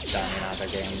have done in other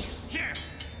games.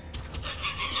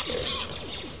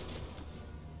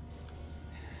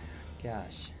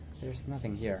 Gosh, there's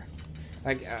nothing here.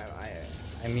 Like,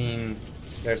 I mean,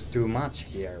 there's too much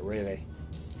here, really.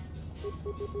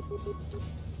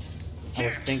 I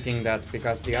was thinking that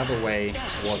because the other way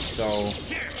was so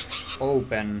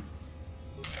open.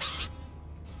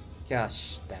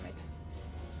 Gosh, damn it.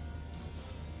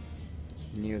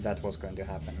 Knew that was going to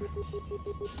happen.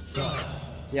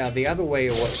 Yeah, the other way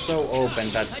was so open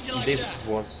that this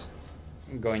was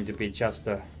going to be just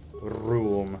a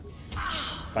room.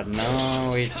 But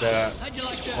no, it's a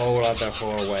whole other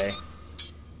hallway.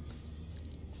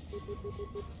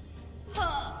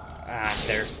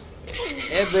 There's...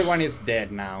 Everyone is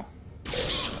dead now.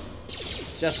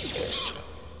 Just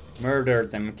murder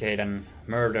them, Caden.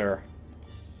 Murder.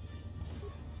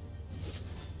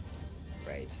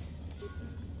 Great.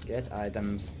 Get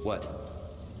items. What?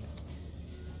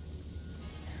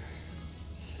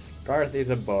 Garth is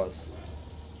a boss.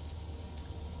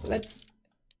 Let's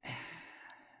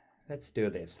let's do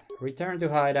this. Return to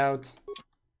hideout.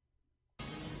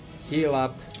 Heal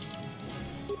up.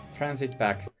 Transit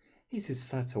back. This is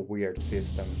such a weird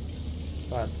system.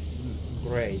 But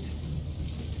great.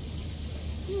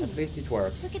 At least it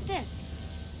works. Look at this.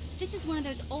 This is one of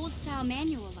those old-style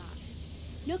manual locks.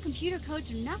 No computer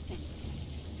codes or nothing.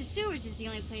 The sewers is the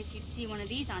only place you'd see one of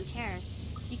these on Terrace.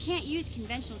 You can't use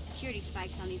conventional security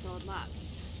spikes on these old locks.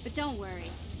 But don't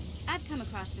worry. I've come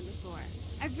across them before.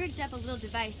 I've rigged up a little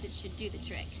device that should do the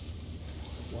trick.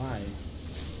 Why?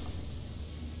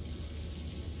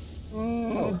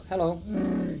 Oh, hello.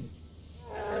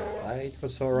 Sight for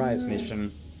sore eyes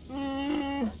mission.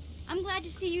 I'm glad to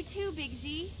see you too, Big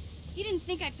Z. You didn't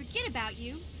think I'd forget about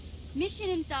you. Mission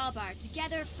in Zalbar,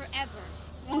 together forever.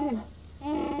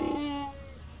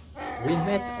 We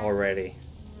met already.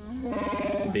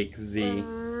 Big Z.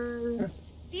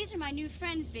 These are my new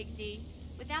friends, Big Z.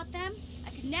 Without them, I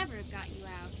could never have got you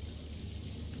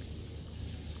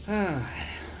out.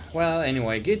 Well,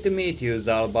 anyway, good to meet you,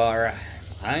 Zalbar.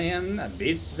 I am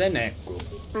Vissenekku.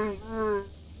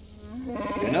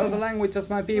 You know the language of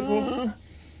my people?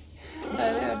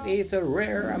 That is a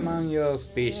rare among your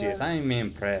species. I'm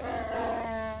impressed.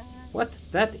 What?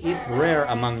 That is rare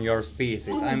among your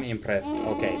species. I'm impressed.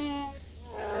 Okay.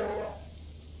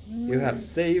 You have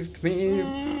saved me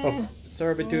of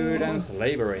servitude and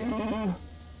slavery.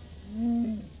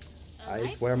 I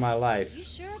swear my life. You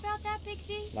sure about that, Big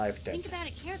Z? Life debt. Think about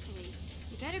it carefully.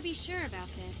 You better be sure about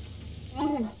this.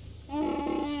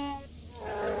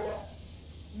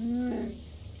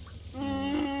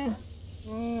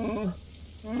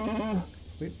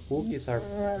 Wookiees are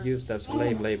used as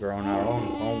slave labor on our own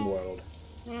home world.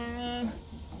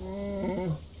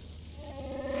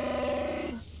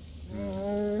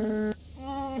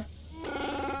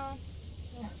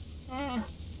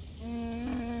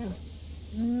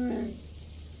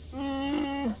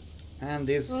 And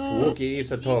this Wookiee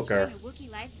is a talker. A Wookiee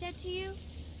life debt to you?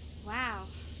 Wow,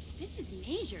 this is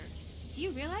major. Do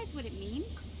you realize what it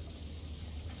means?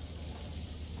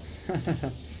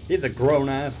 He's a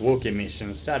grown-ass Wookiee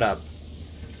mission. Shut up.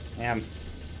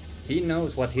 He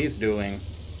knows what he's doing.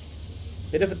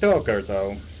 Bit of a talker,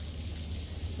 though.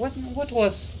 What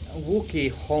was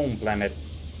Wookiee home planet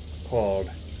called?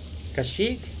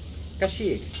 Kashyyyk?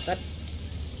 Kashyyyk. That's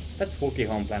Wookiee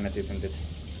home planet, isn't it?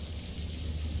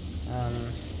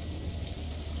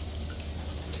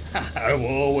 I've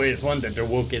always wanted a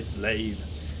Wookiee slave.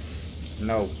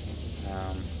 No.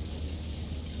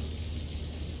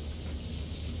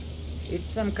 It's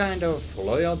some kind of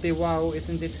loyalty vow,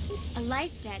 isn't it? A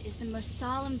life debt is the most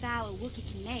solemn vow a Wookiee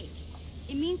can make.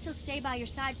 It means he'll stay by your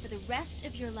side for the rest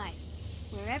of your life.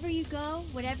 Wherever you go,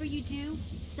 whatever you do,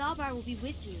 Zalbar will be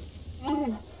with you.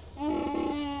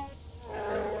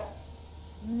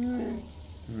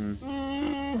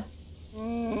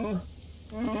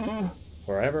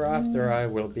 Forever after I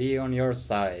will be on your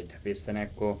side,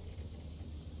 Vissenekku.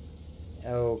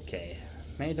 Okay.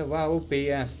 May the vow be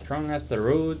as strong as the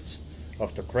roots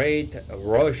of the great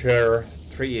rocher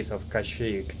trees of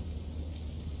Kashyyyk.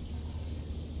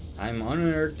 I'm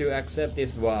honored to accept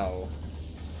this vow.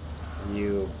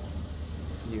 You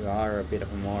are a bit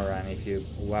of a moron if you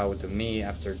vow to me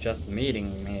after just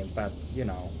meeting me, but you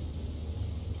know.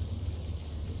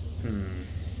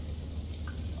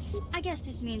 I guess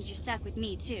this means you're stuck with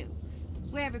me too.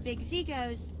 Wherever Big Z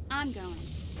goes, I'm going.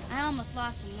 I almost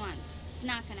lost him once. It's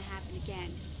not gonna happen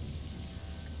again.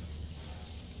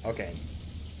 Okay.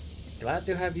 Glad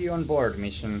to have you on board,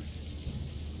 mission.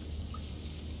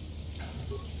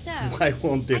 So, why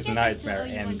won't this nightmare I still owe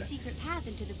you end? one secret path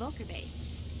into the Volker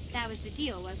base. That was the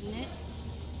deal, wasn't it?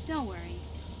 Don't worry.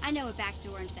 I know a back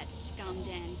door into that scum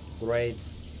den. Great.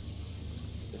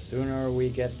 The sooner we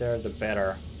get there, the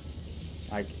better.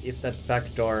 Like, is that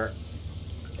back door...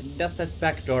 Does that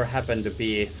back door happen to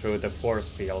be through the force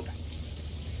field?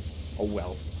 Oh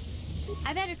well.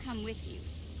 I better come with you.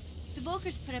 The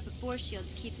Volkers put up a force shield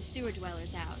to keep the sewer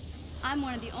dwellers out. I'm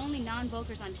one of the only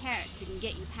non-Volkers on Terrace who can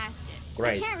get you past it.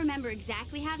 Great. I can't remember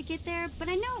exactly how to get there, but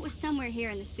I know it was somewhere here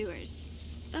in the sewers.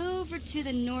 Over to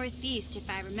the northeast, if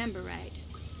I remember right.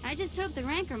 I just hope the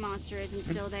Rancor monster isn't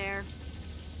still there.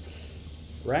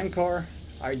 Rancor?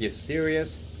 Are you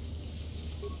serious?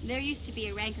 There used to be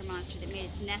a Rancor monster that made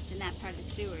its nest in that part of the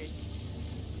sewers.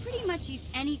 Pretty much eats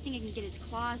anything it can get its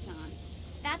claws on.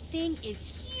 That thing is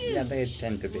huge! Yeah, they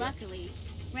tend to be. Luckily,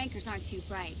 Rancors aren't too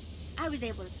bright. I was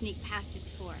able to sneak past it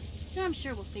before, so I'm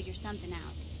sure we'll figure something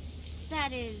out.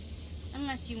 That is,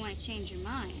 unless you want to change your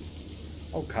mind.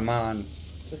 Oh, come on.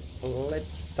 Just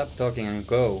let's stop talking and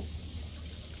go.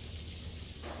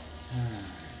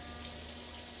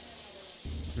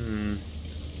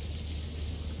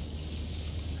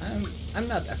 I'm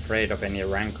not afraid of any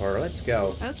rancor. Let's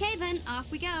go. Okay then,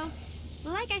 off we go.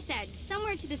 Like I said,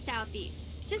 somewhere to the southeast.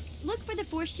 Just look for the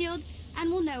force shield and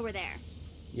we'll know we're there.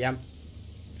 Yep.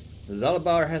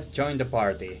 Zalbar has joined the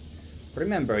party.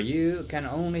 Remember, you can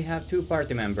only have 2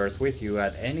 party members with you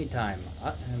at any time.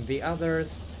 And the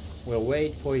others will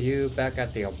wait for you back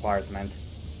at the apartment.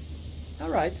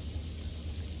 Alright.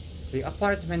 The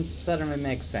apartment suddenly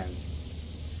makes sense.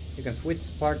 You can switch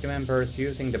party members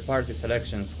using the party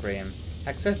selection screen,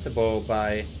 accessible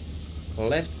by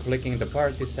left-clicking the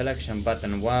party selection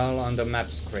button while on the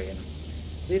map screen.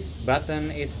 This button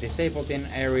is disabled in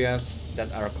areas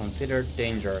that are considered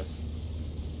dangerous.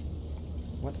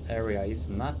 What area is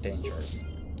not dangerous?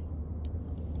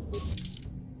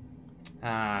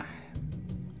 Ah,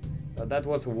 so that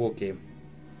was a Wookiee.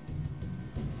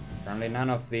 Apparently none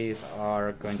of these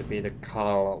are going to be the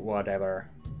Khal whatever.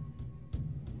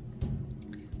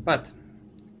 But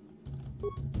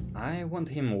I want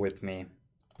him with me.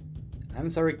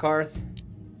 I'm sorry, Karth.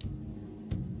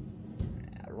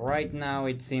 Right now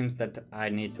it seems that I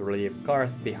need to leave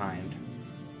Karth behind.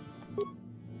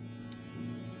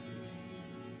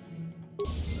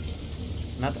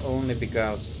 Not only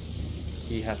because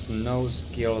he has no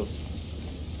skills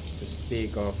to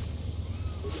speak of,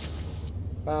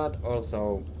 but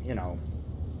also, you know,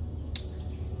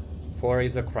 4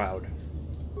 is a crowd.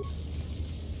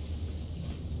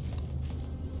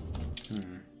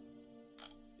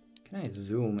 Can I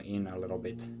zoom in a little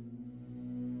bit?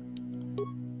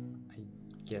 I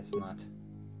guess not.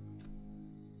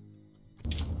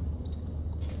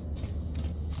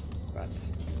 But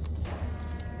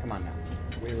come on now.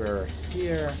 We were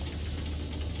here.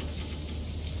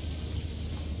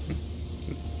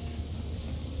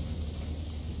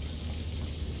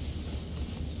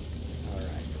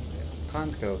 Alright.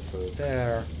 Can't go through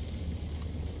there.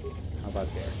 How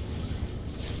about there?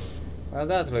 Well,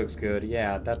 that looks good.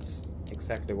 Yeah, that's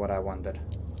exactly what I wanted.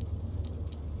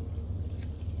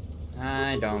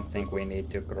 I don't think we need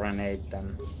to grenade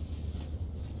them.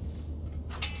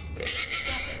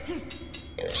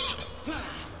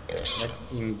 Let's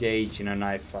engage in a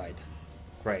knife fight.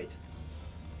 Great.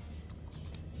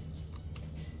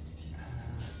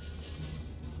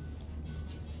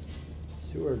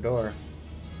 Sewer door.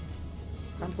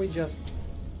 Can't we just...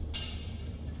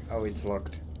 Oh, it's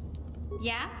locked.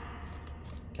 Yeah?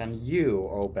 Can you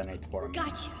open it for me?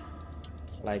 Gotcha.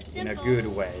 Like, Simple. in a good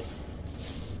way.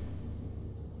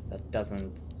 That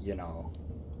doesn't, you know,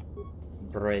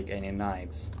 break any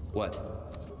knives. What?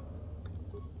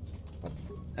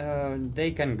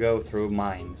 They can go through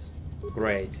mines.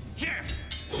 Great.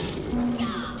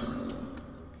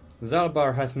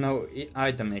 Zalbar has no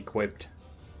item equipped.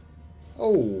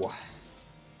 Oh.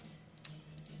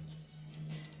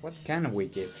 What can we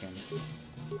give him?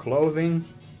 Clothing?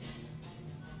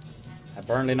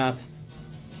 Apparently not.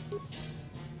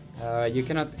 You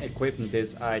cannot equip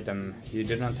this item. You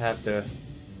do not have the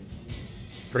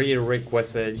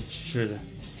prerequisites.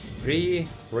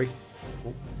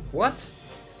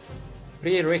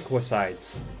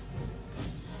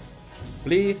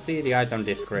 Please see the item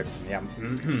description. Yeah.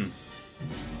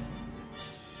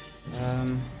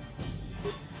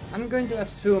 I'm going to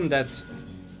assume that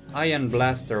Iron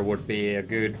Blaster would be a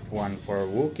good one for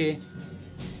Wookiee.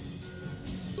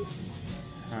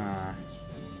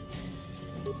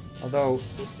 Although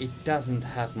it doesn't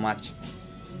have much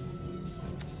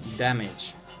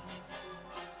damage.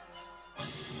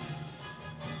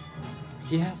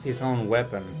 He has his own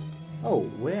weapon. Oh,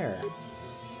 where?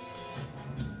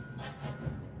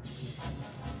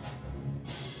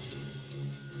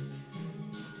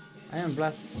 Iron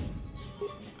Blast.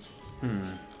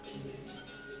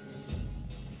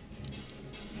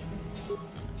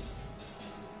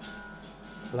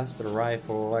 Blaster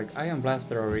rifle, like Iron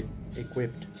Blaster are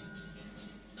equipped.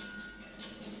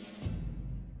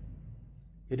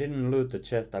 He didn't loot the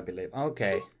chest, I believe.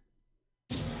 Okay.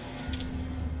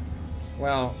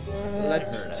 Well,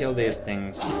 let's kill these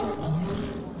things.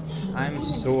 I'm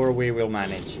sure we will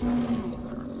manage.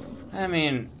 I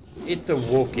mean, it's a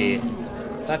Wookiee.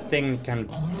 That thing can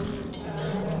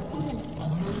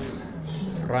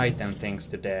frighten things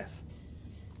to death.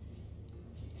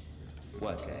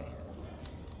 What? Okay.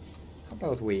 How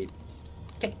about we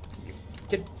get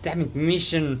damn it,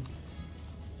 mission.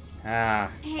 Ah,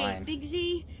 hey, fine. Big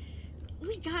Z,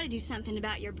 we gotta do something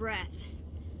about your breath.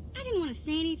 I didn't want to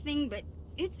say anything, but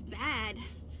it's bad.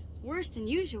 Worse than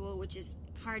usual, which is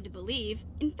hard to believe.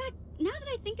 In fact, now that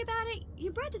I think about it,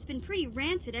 your breath has been pretty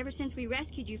rancid ever since we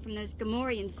rescued you from those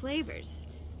Gamorrean slavers.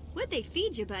 What'd they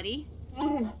feed you, buddy?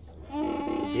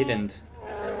 They didn't.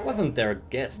 Wasn't their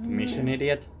guest mission,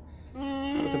 idiot?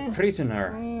 was a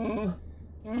prisoner.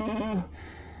 I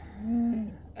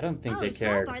don't think they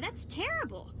cared. Zalbar, that's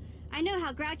terrible. I know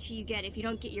how grouchy you get if you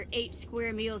don't get your 8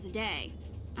 square meals a day.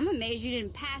 I'm amazed you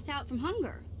didn't pass out from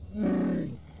hunger. I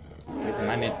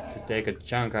managed to take a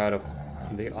chunk out of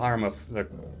the arm of the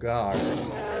guard.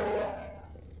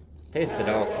 Tasted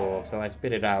awful, so I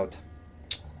spit it out.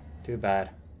 Too bad.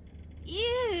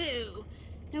 Ew!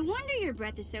 No wonder your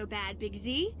breath is so bad, Big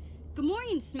Z.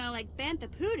 Gamorreans smell like bantha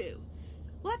poodoo.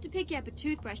 We'll have to pick you up a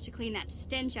toothbrush to clean that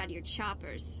stench out of your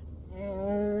choppers.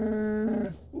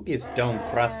 Wookiees don't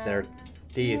brush their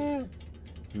teeth.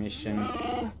 Mission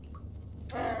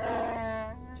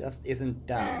just isn't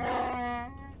done.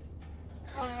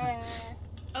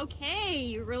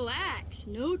 Okay, relax.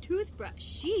 No toothbrush.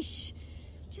 Sheesh.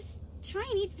 Just try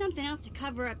and eat something else to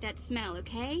cover up that smell,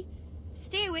 okay?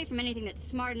 Stay away from anything that's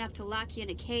smart enough to lock you in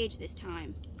a cage this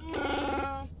time.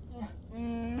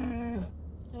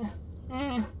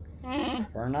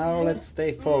 For now, let's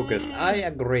stay focused. I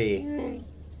agree.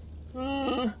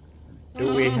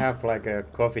 Do we have like a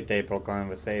coffee table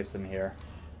conversation here?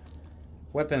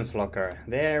 Weapons locker.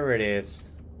 There it is.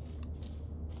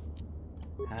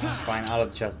 Fine, I'll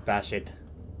just bash it.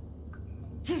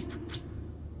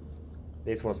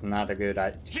 This was not a good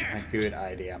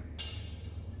idea.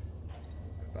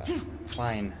 But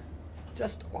fine.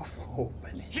 Just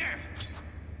open it.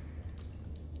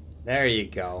 There you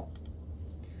go.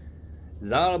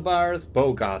 Zalbar's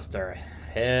bowcaster.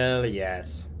 Hell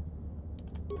yes.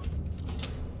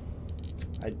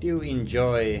 I do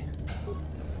enjoy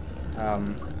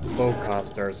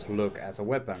bowcaster's look as a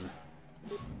weapon.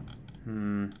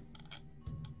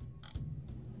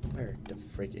 Where the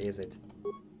frick is it?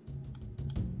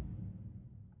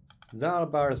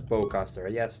 Zalbar's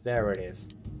bowcaster. Yes, there it is.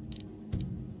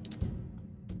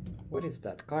 What is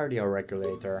that? Cardio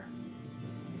regulator.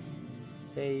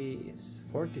 Saves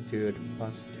fortitude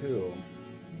 +2.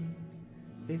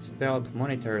 This belt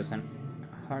monitors an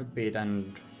heartbeat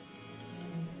and...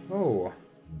 Oh.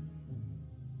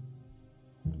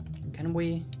 Can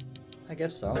we? I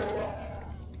guess so.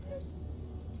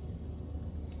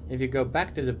 If you go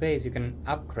back to the base, you can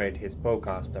upgrade his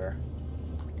bowcaster.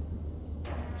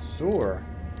 Sure.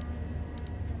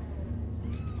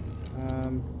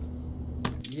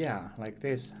 Yeah, like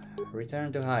this.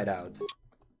 Return to hideout.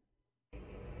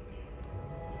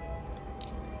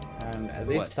 And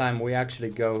this time we actually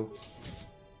go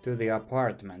to the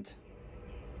apartment.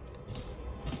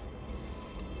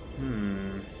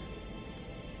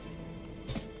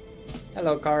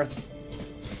 Hello, Karth.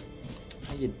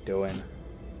 How you doing?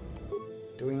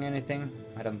 Doing anything?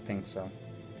 I don't think so.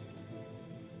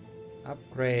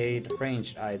 Upgrade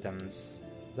ranged items.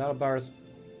 Zalbar's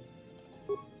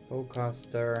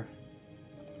bowcaster.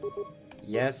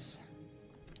 Yes.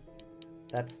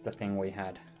 That's the thing we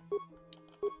had.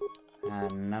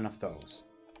 And none of those.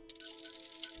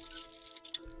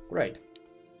 Great.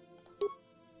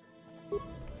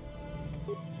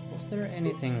 Was there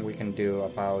anything we can do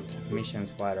about Mission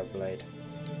Spider Blade?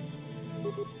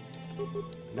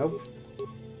 Nope.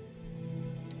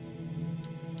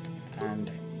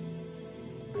 And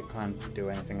I can't do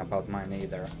anything about mine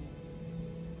either.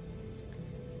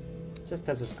 Just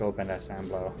as a scope and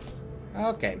assembler.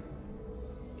 Okay.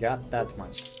 Got that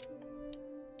much.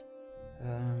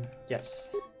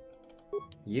 Yes.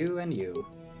 You and you.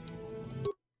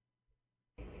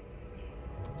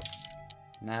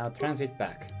 Now transit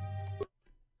back.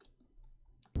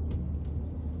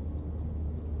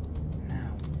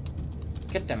 Now.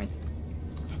 God damn it.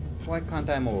 Why can't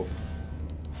I move?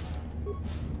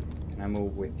 Can I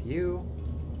move with you?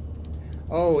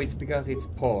 Oh, it's because it's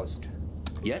paused.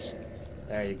 Yes?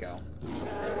 There you go.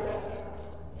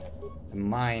 The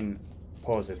mine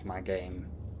pauses my game.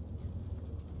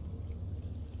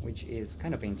 Which is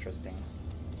kind of interesting.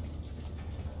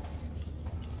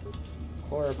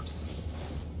 Corpse.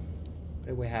 What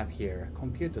do we have here?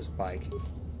 Computer spike.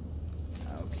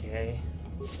 Okay.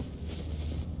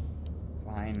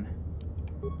 Fine.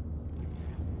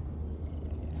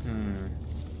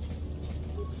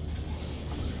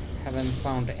 Haven't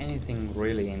found anything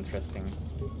really interesting.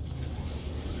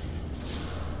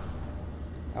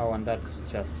 Oh, and that's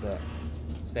just the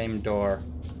same door.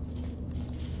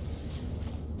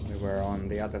 We were on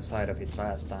the other side of it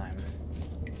last time.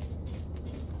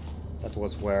 That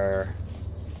was where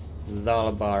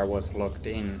Zalbar was locked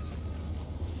in.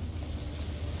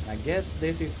 I guess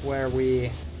this is where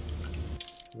we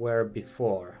were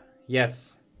before.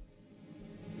 Yes.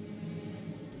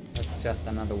 That's just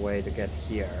another way to get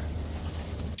here.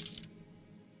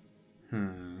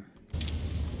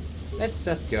 Let's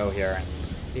just go here and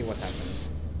see what happens.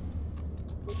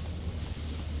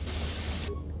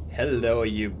 Hello,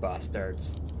 you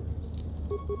bastards.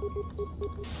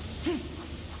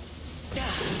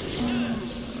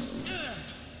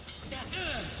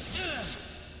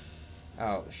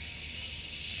 Oh,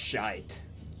 shite.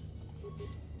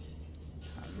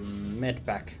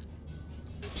 Medpack.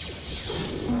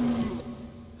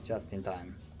 Just in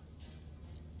time.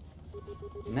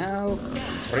 Now,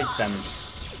 Britain.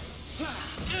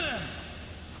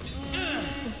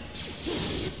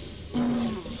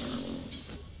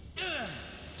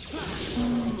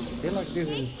 I feel like this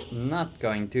is not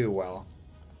going too well.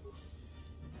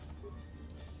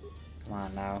 Come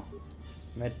on now.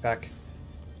 Medpack.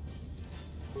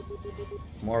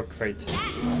 More crit.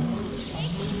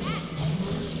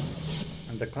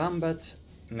 And the combat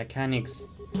mechanics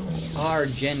are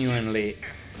genuinely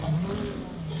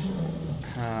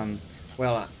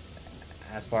well,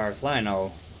 as far as I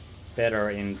know,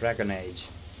 better in Dragon Age.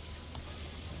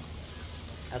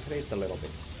 At least a little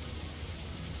bit.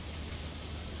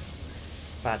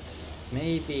 But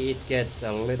maybe it gets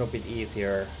a little bit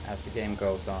easier as the game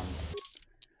goes on.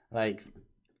 Like,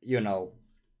 you know,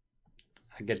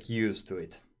 I get used to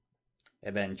it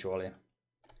eventually.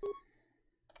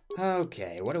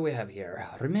 Okay, what do we have here?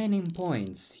 Remaining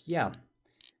points, yeah.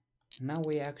 Now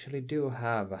we actually do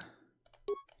have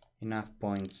enough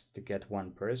points to get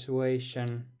one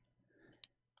persuasion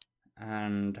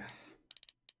and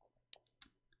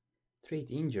treat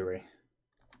injury.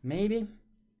 Maybe?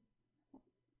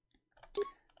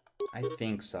 I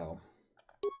think so.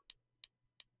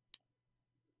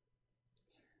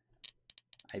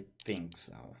 I think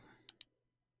so.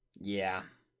 Yeah.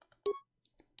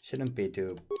 Shouldn't be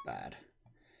too bad.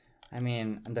 I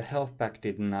mean, the health pack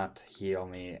did not heal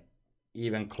me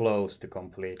even close to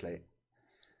completely.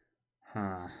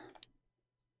 Huh.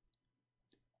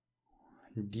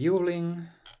 Dueling.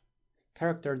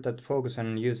 Character that focuses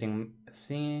on using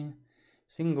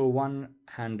single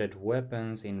one-handed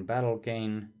weapons in battle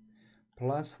gain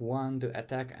 +1 to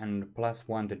attack and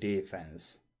 +1 to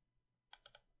defense.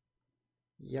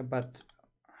 Yeah, but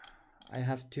I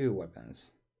have 2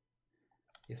 weapons.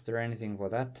 Is there anything for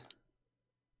that?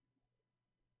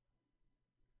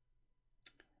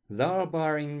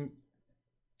 Zalbar in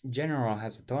general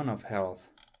has a ton of health.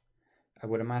 I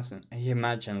would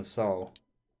imagine so.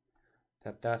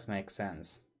 That does make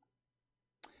sense.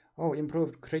 Oh,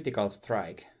 improved critical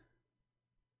strike.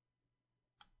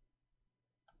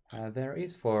 There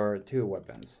is for 2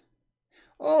 weapons.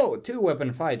 Oh,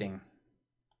 2-weapon fighting.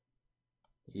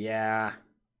 Yeah.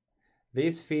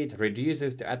 This feat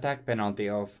reduces the attack penalty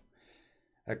of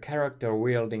a character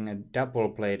wielding a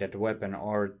double-bladed weapon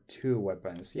or 2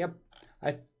 weapons. Yep,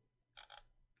 I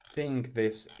think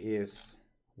this is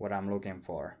what I'm looking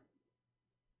for.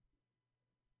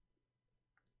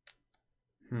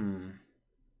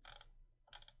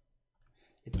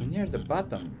 It's near the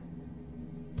bottom.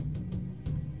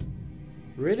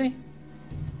 Really?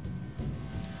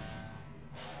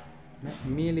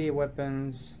 Melee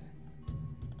weapons,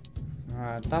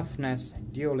 toughness,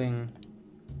 dueling,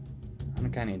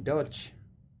 uncanny dodge,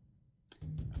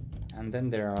 and then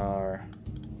there are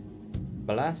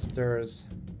blasters.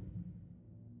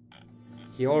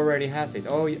 He already has it.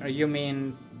 Oh, you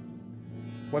mean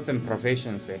weapon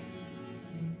proficiency?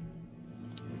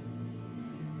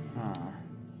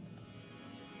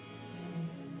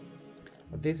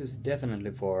 But this is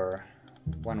definitely for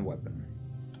 1 weapon.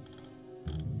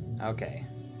 Okay.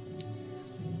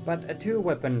 But a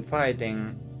 2-weapon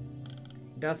fighting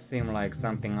does seem like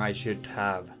something I should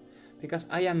have, because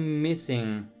I am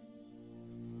missing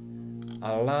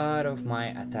a lot of my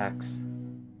attacks.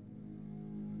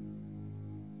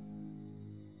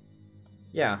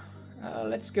 Yeah,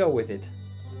 let's go with it.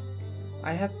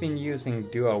 I have been using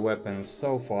dual weapons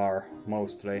so far,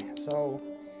 mostly, so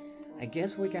I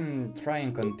guess we can try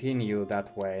and continue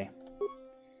that way.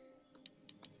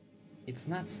 It's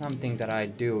not something that I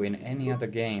do in any other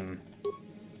game,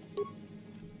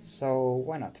 so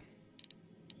why not?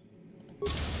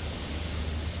 Okay.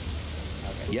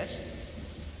 Yes?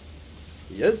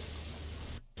 Yes?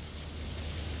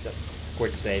 Just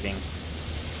quick saving.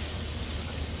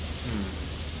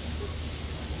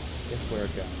 Guess we're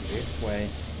going this way.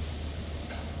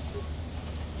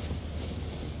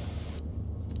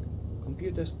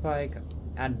 Computer spike,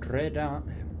 adrenal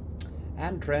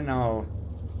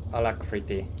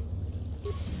alacrity.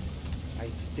 I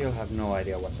still have no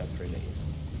idea what that really is.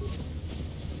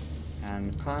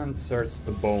 And can't search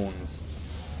the bones.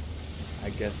 I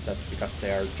guess that's because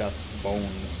they are just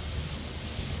bones.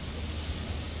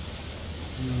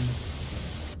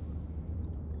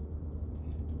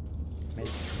 Maybe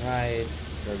try it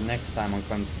the next time on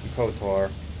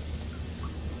KotOR.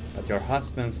 But your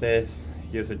husband says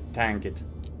you should tank it.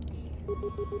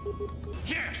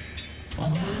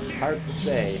 Hard to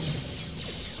say.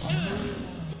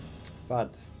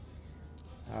 But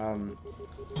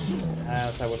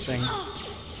as I was saying,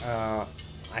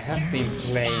 I have been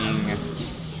playing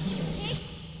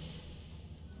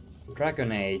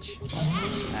Dragon Age,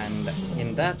 and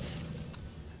in that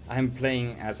I'm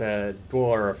playing as a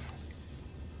dwarf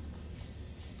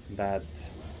that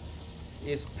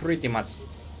is pretty much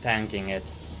tanking it.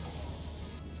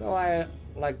 So I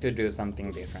like to do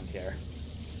something different here.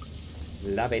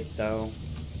 Love it though.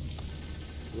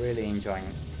 Really enjoying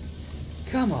it.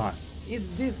 Come on! Is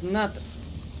this not...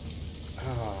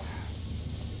 Oh.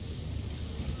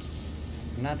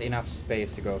 Not enough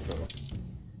space to go through.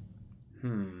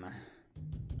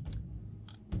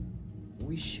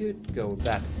 We should go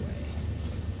that way.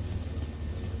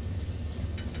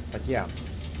 But yeah.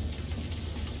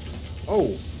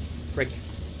 Oh! Frick.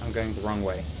 I'm going the wrong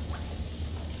way.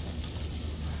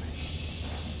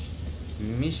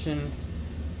 Mission...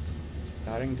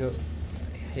 Starting to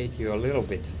hate you a little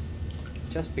bit.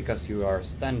 Just because you are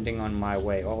standing on my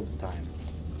way all the time.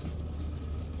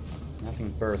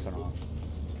 Nothing personal.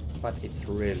 But it's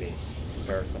really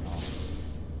personal.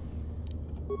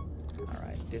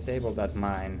 Alright, disable that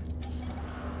mine.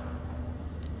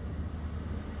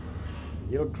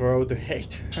 You'll grow to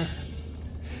hate her.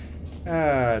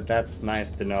 That's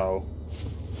nice to know.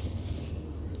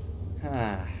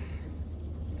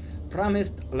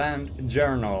 Promised Land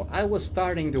Journal. I was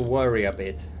starting to worry a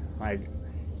bit, like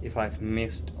if I've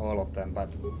missed all of them,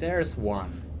 but there's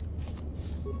one.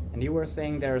 And you were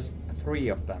saying there's 3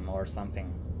 of them or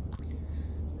something.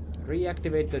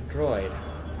 Reactivate the droid.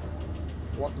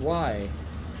 What? Why?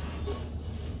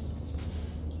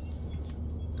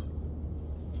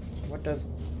 What does...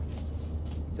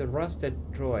 It's a rusted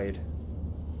droid.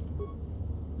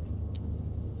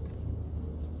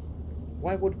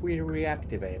 Why would we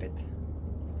reactivate it?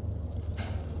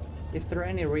 Is there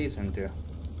any reason to?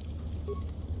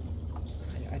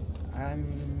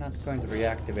 I'm not going to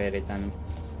reactivate it and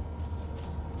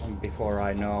before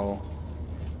I know.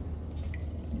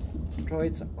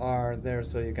 Droids are there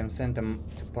so you can send them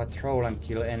to patrol and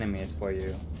kill enemies for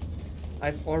you.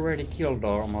 I've already killed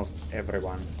almost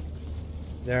everyone.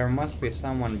 There must be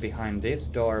someone behind this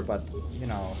door, but you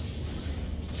know,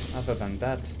 other than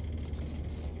that,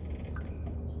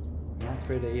 not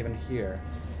really even here.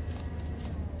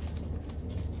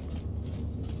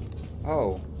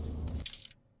 Oh,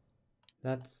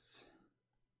 that's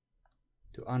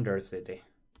to Undercity.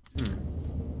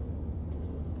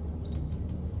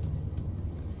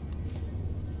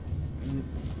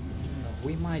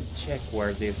 We might check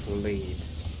where this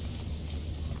leads.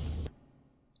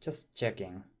 Just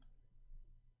checking.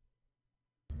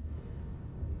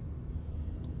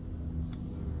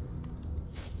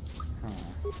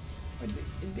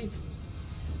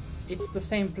 It's the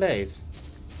same place,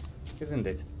 isn't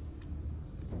it?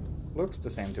 Looks the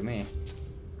same to me.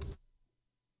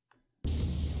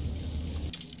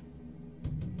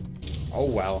 Oh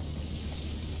well.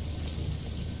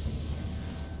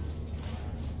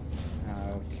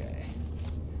 Okay.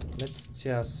 Let's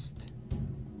just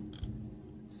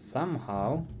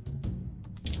somehow...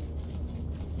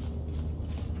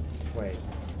 Wait.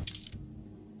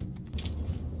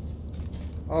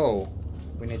 Oh,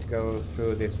 we need to go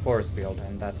through this force field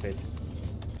and that's it.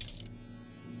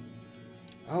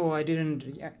 Oh, I didn't...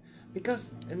 Yeah,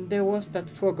 because there was that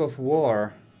fog of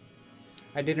war.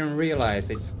 I didn't realize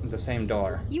it's the same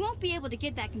door. You won't be able to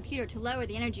get that computer to lower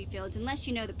the energy fields unless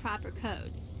you know the proper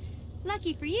codes.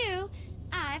 Lucky for you,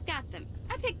 I've got them.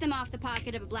 I picked them off the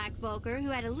pocket of a black Volker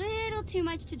who had a little too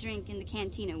much to drink in the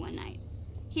cantina one night.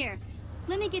 Here,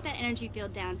 let me get that energy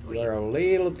field down for you. You're a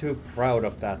little too proud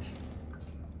of that.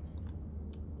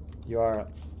 You are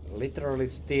literally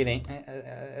stealing,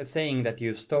 saying that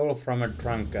you stole from a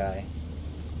drunk guy.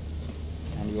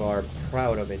 And you are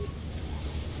proud of it.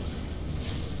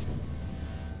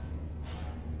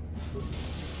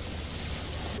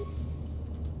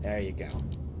 There you go.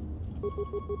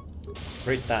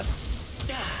 Read that.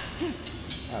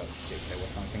 Oh shit, there was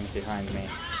something behind me.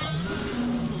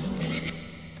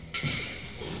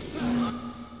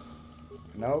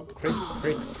 No, crit.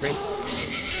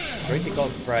 Critical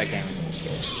striking.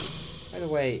 By the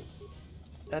way,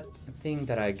 that thing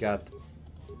that I got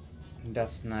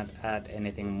does not add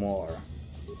anything more.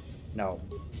 No.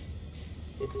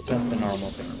 It's just a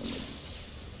normal thing.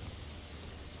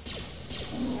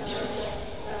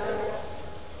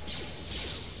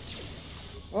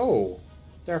 Oh,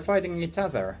 they're fighting each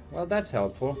other. Well, that's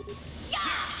helpful.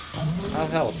 I'll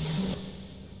help.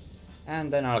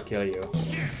 And then I'll kill you.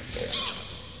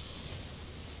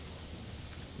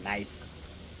 Nice.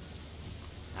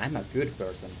 I'm a good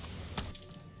person.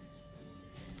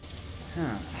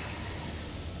 Huh.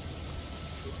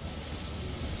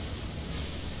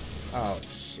 Oh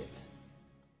shit.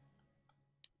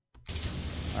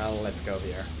 Well, let's go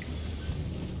here.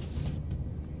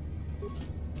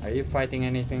 Are you fighting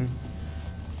anything?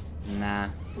 Nah.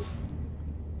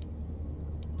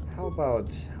 How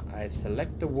about I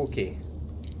select the Wookiee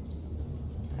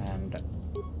and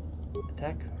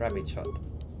attack Rabbit Shot.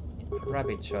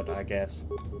 Rabbit Shot, I guess.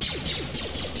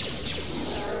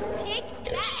 Take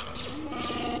that!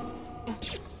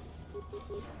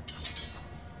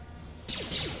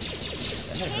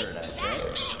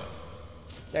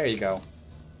 There you go.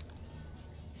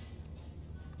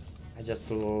 I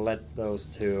just let those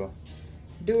two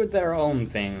do their own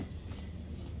thing.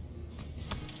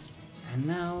 And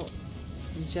now,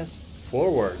 just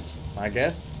forwards, I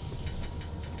guess.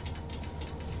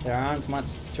 There aren't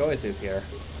much choices here.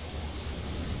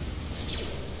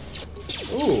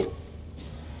 Ooh!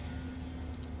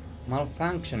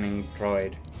 Malfunctioning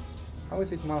droid. How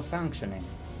is it malfunctioning?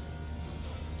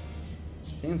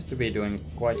 Seems to be doing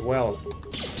quite well.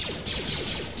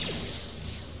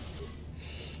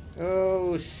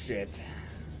 Oh shit.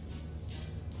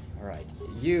 Alright,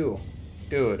 you,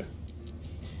 dude.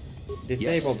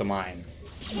 Disable the mine.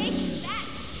 Take that!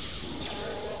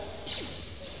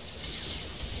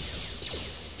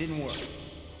 Didn't work.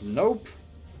 Nope.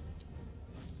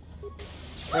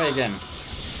 Try again.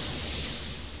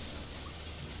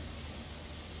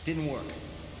 Didn't work.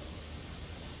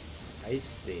 I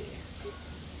see.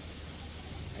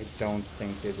 I don't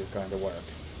think this is going to work.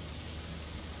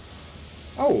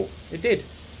 Oh, it did.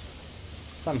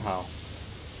 Somehow.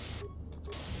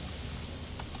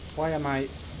 Why am I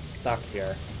stuck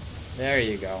here? There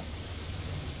you go.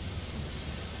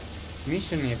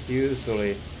 Mission is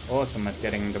usually awesome at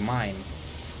getting the mines.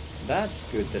 That's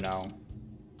good to know.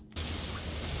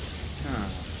 Huh.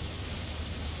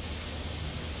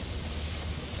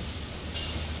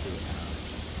 Let's see now.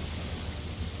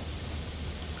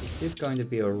 Is this going to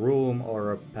be a room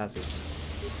or a passage?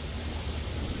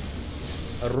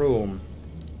 A room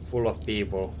full of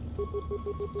people.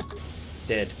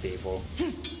 Dead people.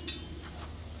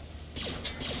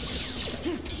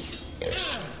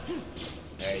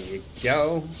 There you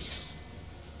go.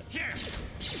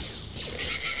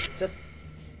 Just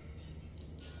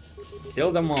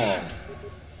kill them all.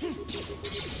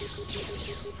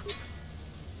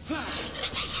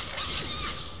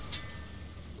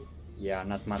 Yeah,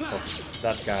 not much of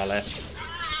that guy left.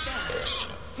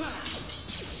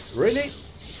 Really?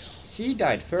 He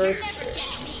died first?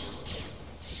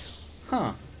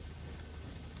 Huh.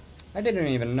 I didn't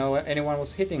even know anyone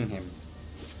was hitting him.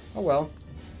 Oh well.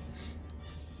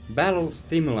 Battle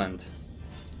stimulant.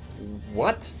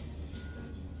 What?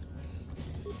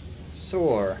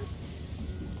 Soar.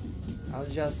 I'll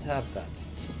just have that.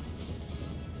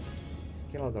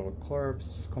 Skeletal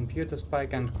corpse, computer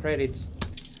spike and credits.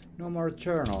 No more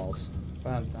journals,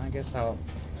 but I guess I'll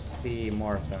see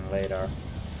more of them later.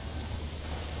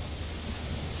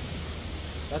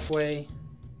 That way.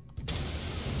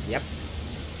 Yep.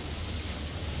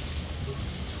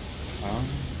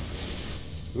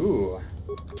 Ooh.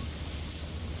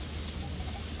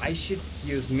 I should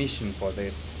use mission for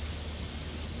this.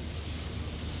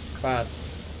 But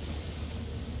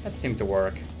that seemed to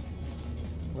work.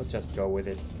 We'll just go with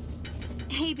it.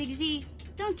 Hey, Big Z,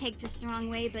 don't take this the wrong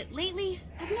way, but lately,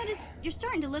 I've noticed you're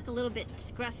starting to look a little bit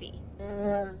scruffy.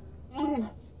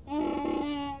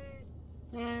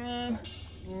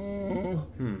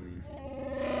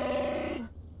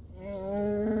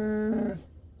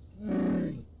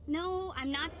 No,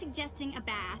 I'm not suggesting a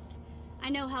bath. I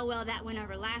know how well that went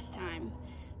over last time.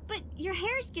 But your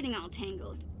hair's getting all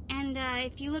tangled. And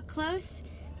if you look close,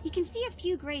 you can see a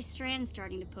few gray strands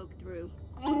starting to poke through.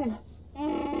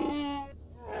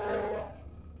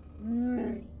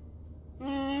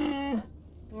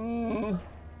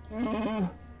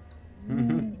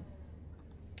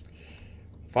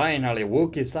 Finally,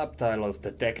 Wookiee subtitles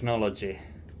the technology.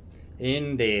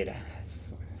 Indeed.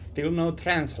 Still no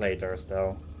translators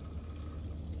though.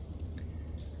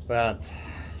 But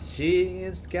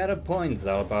she's got a point,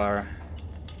 Zalbar.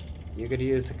 You could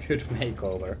use a good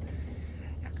makeover.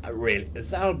 Really,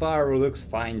 Zalbar looks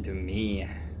fine to me.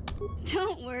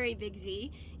 Don't worry, Big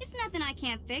Z. It's nothing I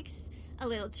can't fix. A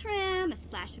little trim, a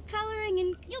splash of coloring,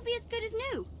 and you'll be as good as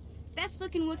new. Best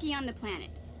looking Wookiee on the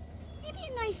planet. Maybe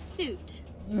a nice suit.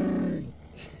 You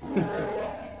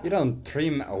don't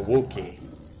trim a Wookiee.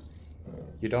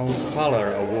 You don't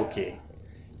color a Wookiee.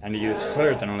 And you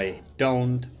certainly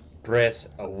don't dress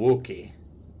a Wookiee.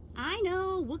 I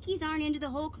know, Wookiees aren't into the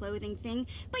whole clothing thing,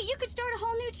 but you could start a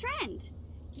whole new trend.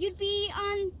 You'd be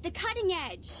on the cutting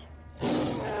edge.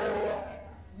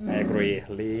 I agree.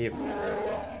 Leave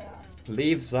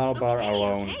Zalbar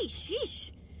alone. Okay,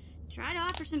 sheesh. Try to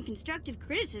offer some constructive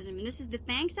criticism, and this is the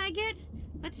thanks I get?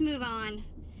 Let's move on.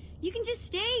 You can just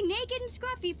stay naked and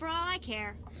scruffy for all I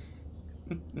care.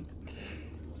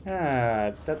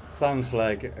 That sounds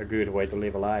like a good way to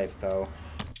live a life, though.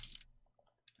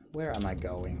 Where am I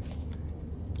going?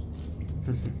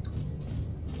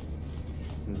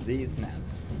 These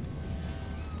snaps.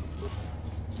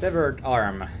 Severed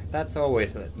arm. That's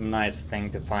always a nice thing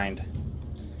to find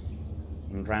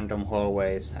in random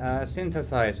hallways.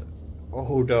 Synthesized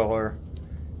KotOR.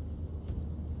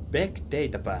 Beck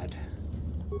datapad.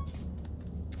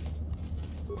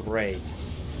 Great.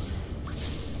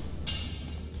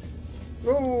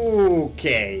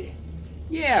 Okay.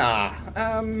 Yeah.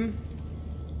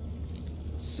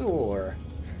 Sure.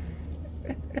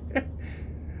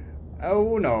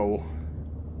 Oh no.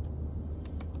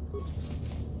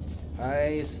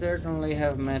 I certainly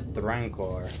have met the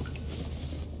Rancor.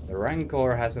 The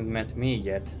Rancor hasn't met me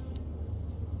yet.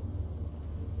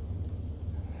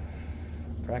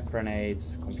 Frag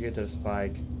grenades, computer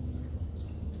spike.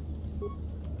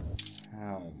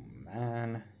 Oh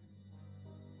man.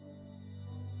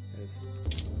 There's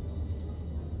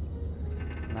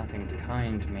nothing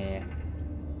behind me.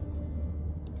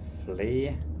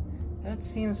 Flee? That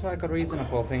seems like a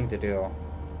reasonable thing to do.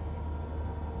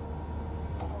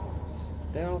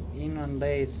 Stealth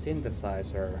inundate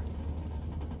synthesizer.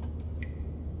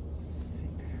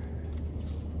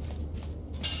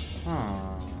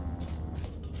 Huh.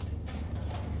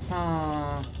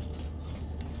 Huh.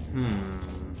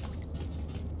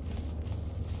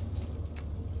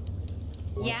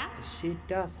 Yeah? She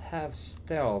does have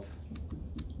stealth.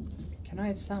 Can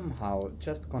I somehow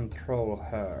just control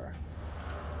her?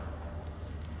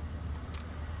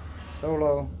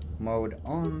 Solo mode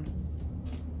on.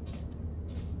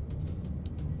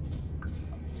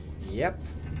 Yep.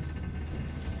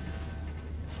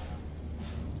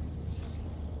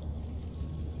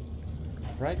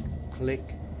 Right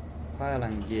click, pile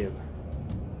and give.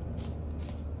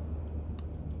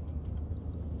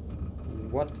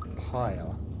 What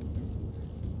pile?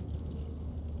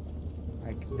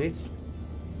 Like this?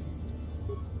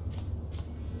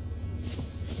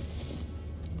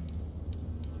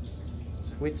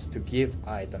 Switch to give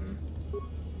item.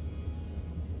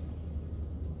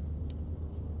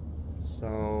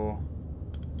 So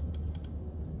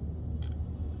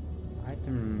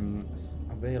items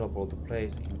available to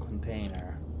place in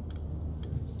container.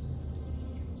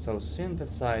 So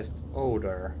synthesized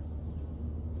odor.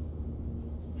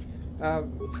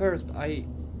 First I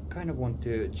kind of want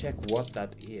to check what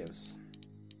that is.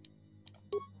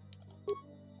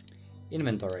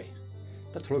 Inventory.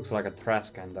 That looks like a trash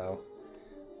can though.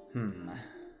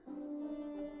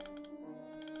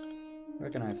 Where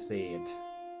can I see it?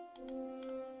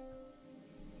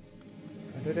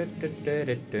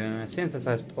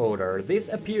 Synthesized odor. This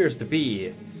appears to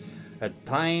be a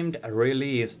timed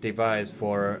release device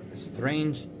for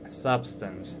strange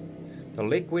substance. The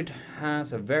liquid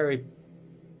has a very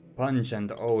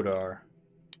pungent odor.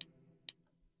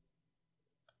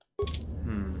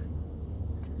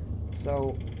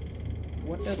 So,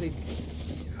 what does it...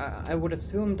 I would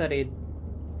assume that it...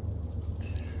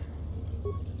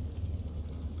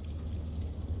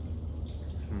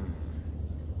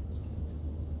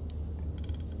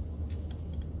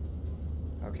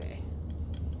 Okay.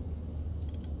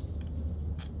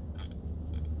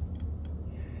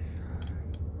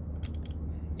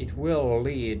 It will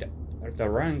lead the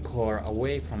Rancor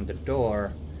away from the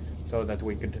door so that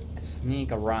we could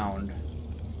sneak around.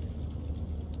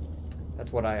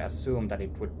 That's what I assumed that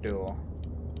it would do.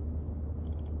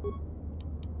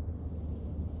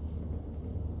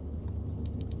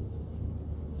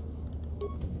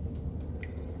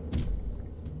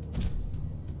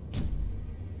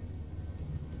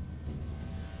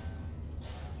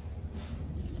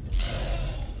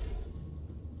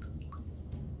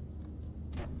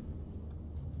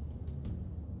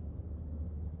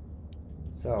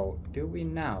 So, do we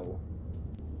now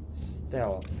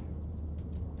stealth?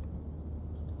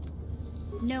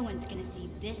 No one's gonna see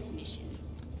this mission.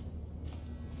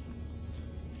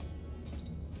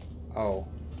 Oh.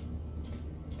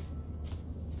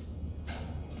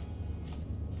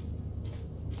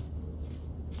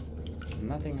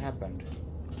 Nothing happened.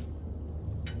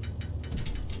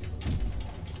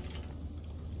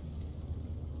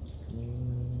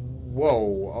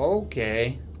 Whoa,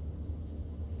 okay.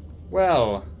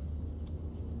 Well,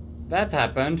 that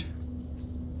happened.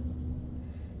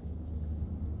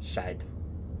 Shite.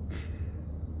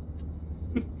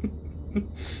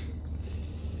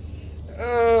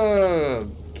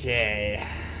 Okay.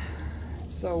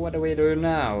 So what do we do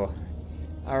now?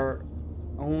 Our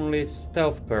only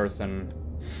stealth person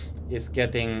is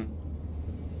getting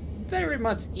very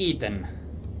much eaten.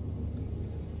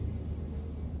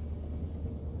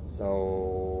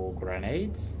 So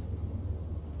grenades?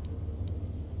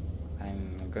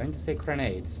 I'm going to say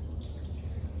grenades.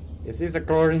 Is this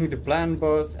according to plan,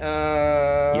 boss?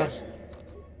 Yes.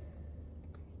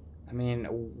 I mean,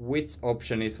 which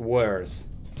option is worse?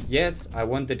 Yes, I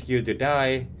wanted you to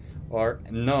die, or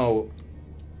no,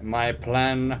 my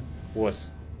plan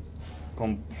was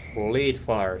complete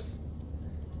farce.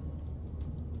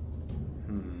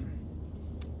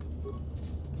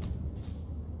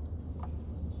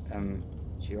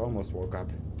 She almost woke up.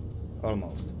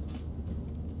 Almost.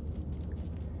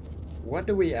 What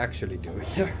do we actually do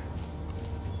here?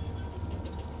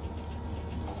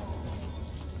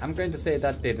 I'm going to say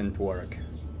that didn't work.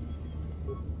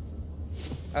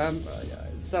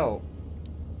 So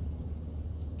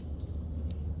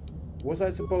was I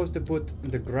supposed to put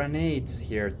the grenades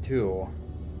here too?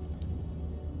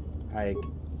 Like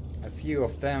a few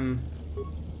of them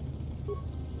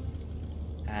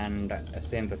and a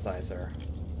synthesizer.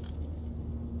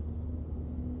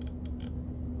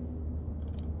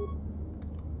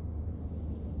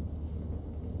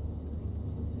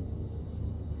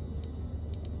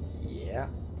 Yeah.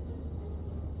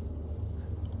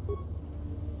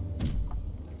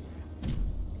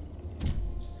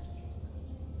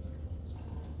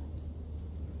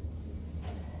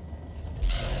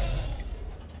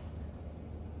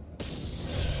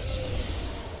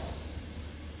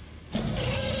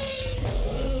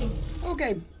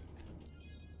 Okay.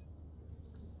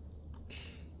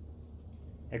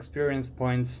 Experience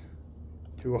points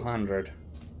 200.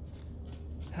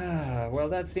 Well,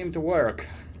 that seemed to work.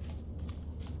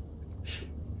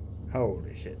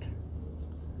 Holy shit.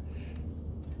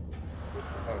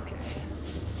 Okay.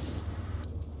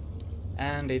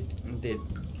 And it did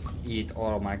eat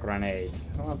all my grenades.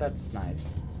 Well, that's nice.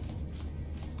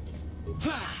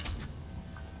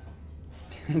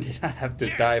 Did I have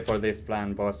to die for this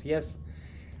plan, boss? Yes.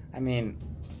 I mean,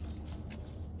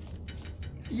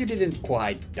 you didn't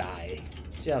quite die.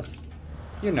 Just,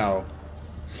 you know,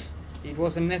 it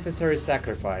was a necessary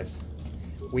sacrifice.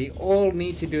 We all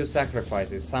need to do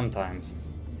sacrifices sometimes.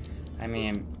 I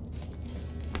mean,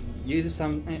 you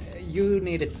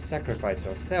needed to sacrifice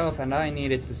yourself, and I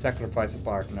needed to sacrifice a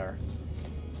partner.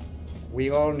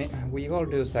 We all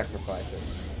do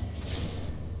sacrifices.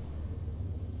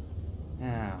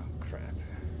 Oh, crap.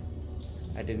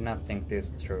 I did not think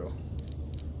this through.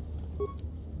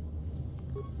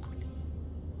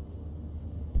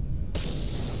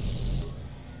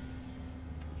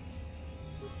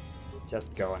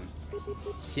 Just go and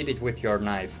hit it with your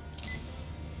knife.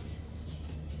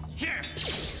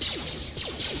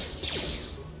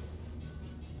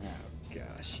 Oh,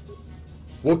 gosh.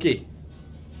 Wookie!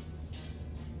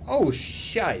 Oh,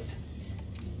 shite!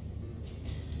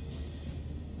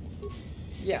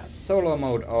 Yeah, solo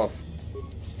mode off.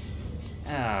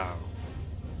 Oh.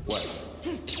 Well.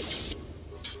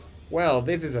 Well,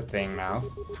 this is a thing now.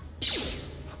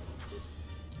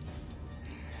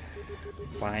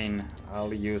 Fine,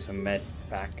 I'll use a med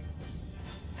pack.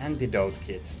 Antidote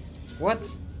kit.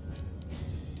 What?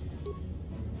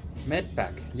 Med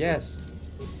pack, yes.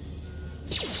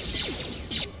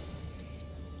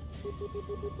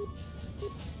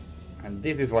 And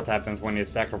this is what happens when you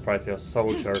sacrifice your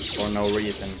soldiers for no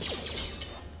reason.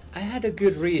 I had a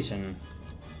good reason.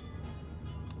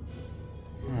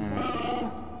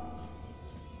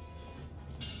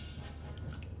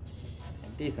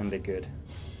 Decently good.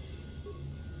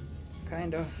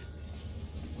 Kind of.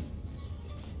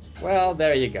 Well,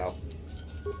 there you go.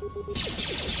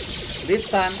 This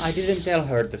time I didn't tell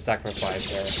her to sacrifice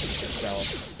herself.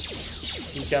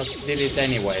 She just did it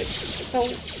anyway. So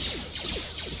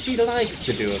she likes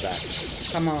to do that.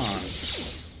 Come on.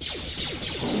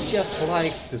 She just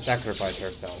likes to sacrifice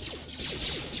herself.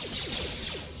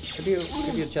 Could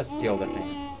you just kill the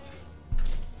thing?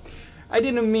 I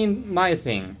didn't mean my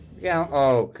thing. Yeah,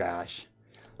 oh gosh.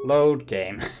 Load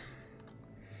game.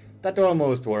 That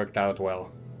almost worked out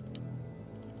well.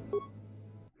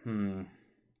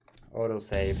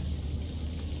 Autosave.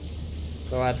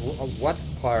 So at what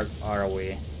part are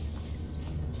we?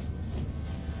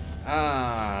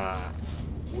 Ah,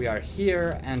 we are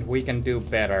here and we can do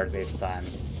better this time.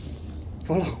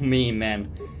 Follow me, man.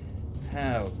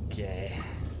 Okay.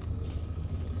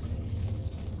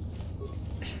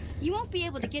 You won't be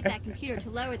able to get that computer to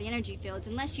lower the energy fields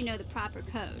unless you know the proper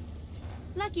codes.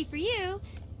 Lucky for you,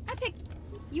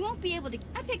 you won't be able to...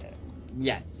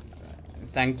 Yeah.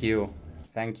 Thank you.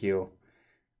 Thank you.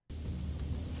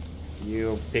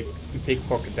 You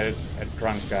pickpocketed a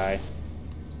drunk guy.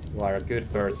 You are a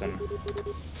good person.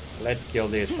 Let's kill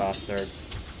these bastards.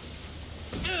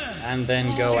 And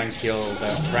then go and kill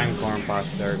the Rancorn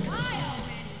bastard.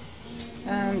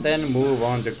 And then move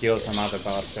on to kill some other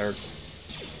bastards.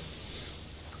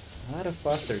 A lot of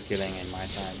bastard killing in my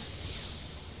time.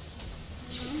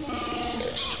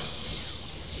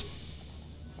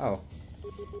 Oh.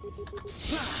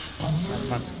 Not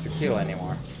much to kill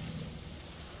anymore.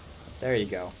 There you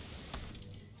go.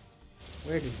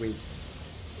 Where did we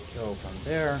go from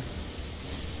there?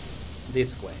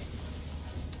 This way.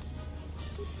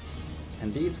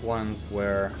 And these ones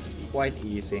were quite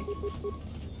easy.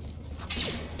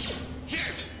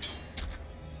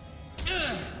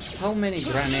 How many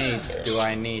grenades do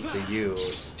I need to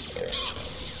use?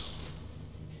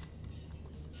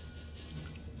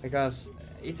 Because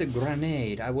it's a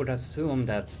grenade, I would assume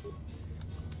that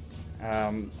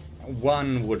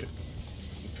one would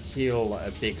kill a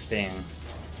big thing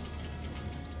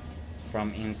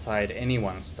from inside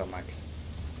anyone's stomach.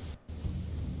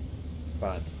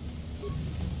 But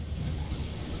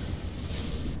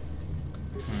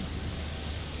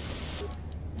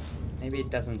maybe it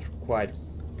doesn't quite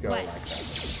go like that.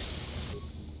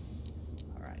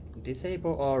 Alright,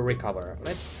 disable or recover.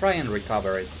 Let's try and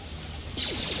recover it.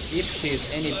 If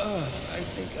she's any... I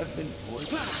think I've been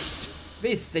poisoned.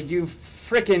 Visse, you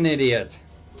frickin' idiot!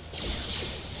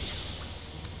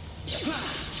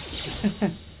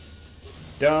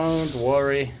 Don't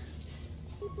worry.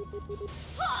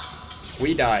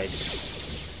 We died.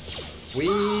 We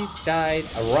died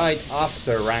right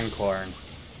after Rancorn.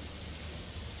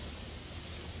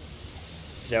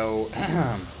 So...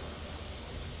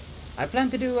 I plan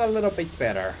to do a little bit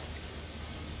better.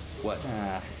 What?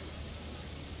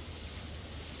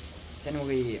 Can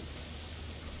we...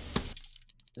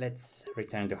 Let's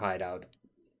return to hideout.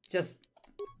 Just...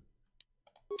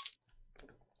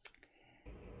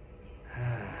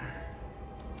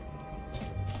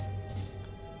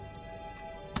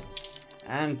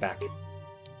 And back.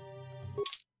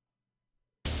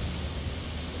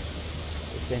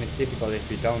 This game is difficult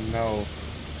if you don't know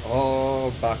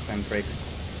all bugs and tricks.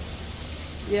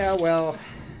 Yeah, well...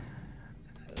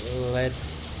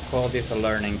 Let's call this a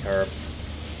learning curve.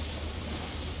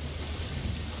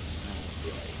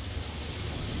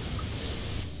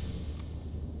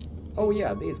 Oh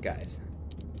yeah, these guys.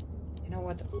 You know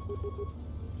what?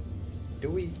 Do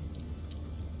we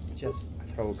just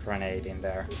throw a grenade in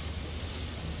there?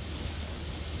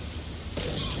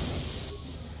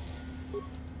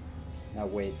 No,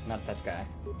 wait, not that guy.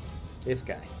 This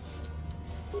guy.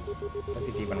 Does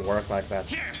it even work like that?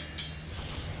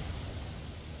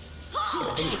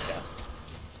 I think it does.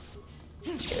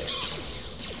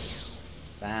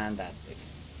 Fantastic.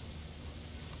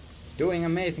 Doing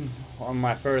amazing on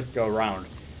my first go round.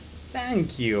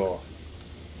 Thank you!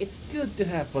 It's good to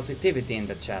have positivity in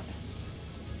the chat.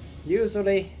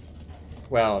 Usually,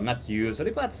 well, not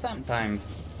usually, but sometimes,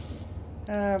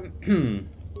 I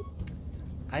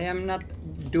am not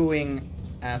doing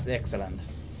as excellent.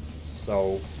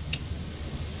 So,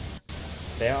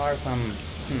 there are some,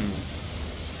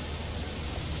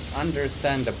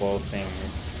 understandable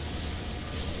things,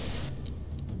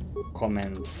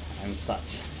 comments and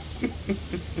such.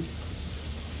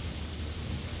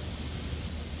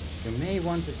 You may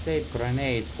want to save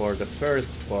grenades for the first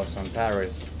boss on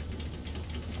Taris.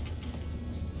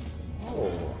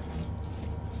 Oh.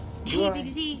 Hey, Big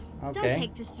Z, Okay. don't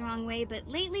take this the wrong way, but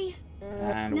lately...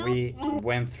 And no. we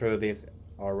went through this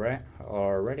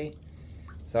already.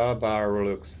 Salbar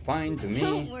looks fine to me.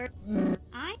 Don't worry.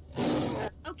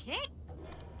 Okay.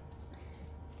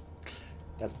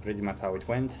 That's pretty much how it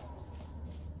went.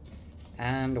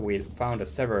 And we found a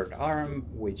severed arm,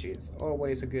 which is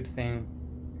always a good thing.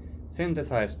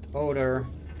 Synthesized odor.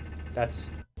 That's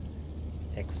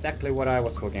exactly what I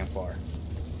was looking for.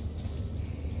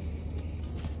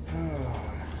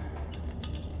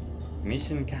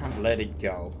 Mission can't let it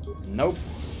go. Nope.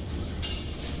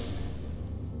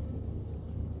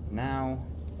 Now...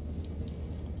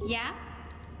 Yeah?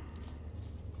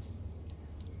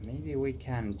 Maybe we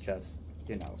can just,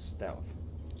 you know, stealth.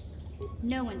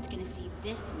 No one's gonna see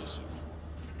this mission.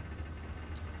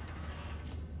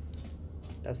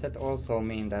 Does that also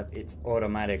mean that it's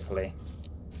automatically,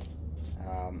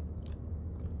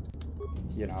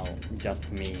 you know,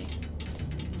 just me?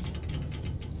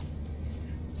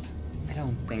 I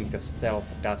don't think the stealth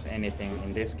does anything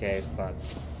in this case, but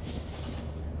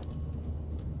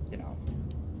you know,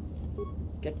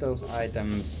 get those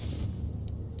items,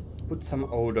 put some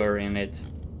odor in it,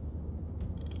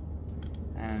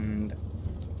 and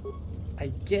I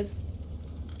guess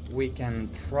we can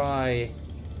try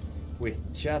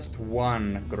with just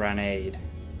one grenade.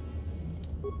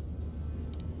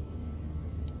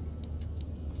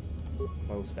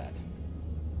 Close that.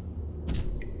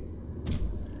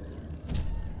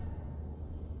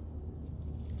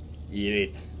 Eat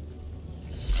it.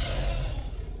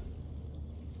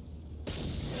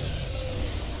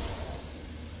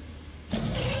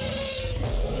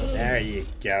 There you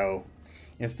go.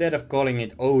 Instead of calling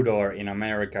it odor in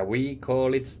America, we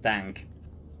call it stank.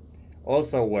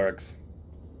 Also works.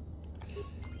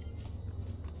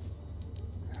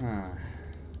 Huh.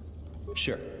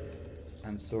 Sure.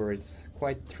 I'm sure it's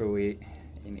quite true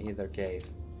in either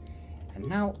case. And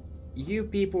now, you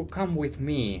people come with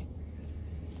me.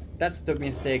 That's the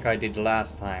mistake I did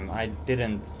last time. I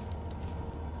didn't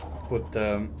put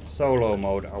the solo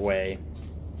mode away.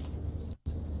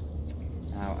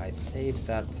 Now I save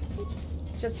that.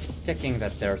 Just checking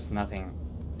that there's nothing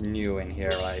new in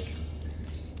here, like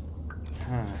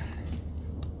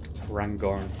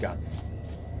Rangorn guts.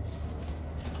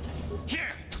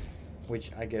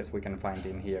 Which I guess we can find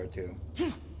in here too.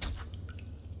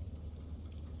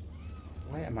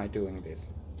 Why am I doing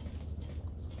this?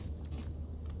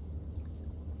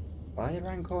 Buy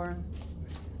Rancorn?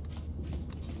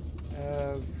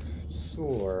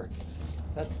 Sure.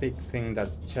 That big thing that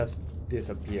just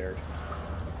disappeared.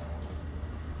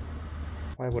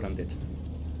 Why wouldn't it?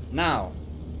 Now!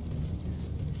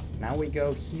 Now we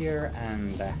go here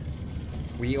and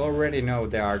we already know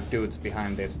there are dudes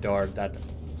behind this door that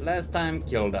last time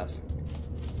killed us.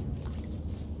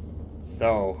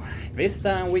 So, this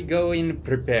time we go in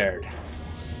prepared.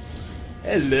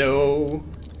 Hello!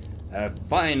 A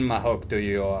fine mahok to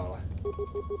you all.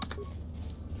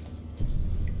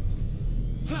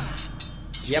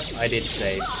 Yep, I did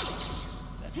save.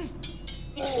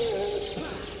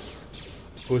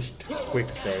 Pushed quick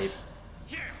save.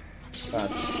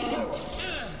 But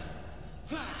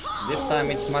this time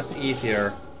it's much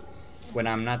easier when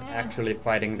I'm not actually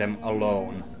fighting them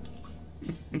alone.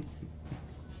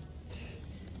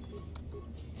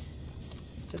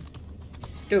 Just...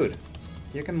 Dude,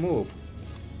 you can move.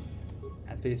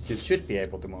 At least you should be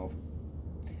able to move.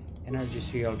 Energy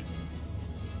shield.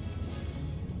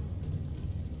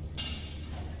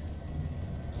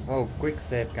 Oh, quick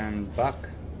save can buck.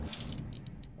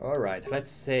 Alright,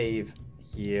 let's save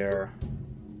here.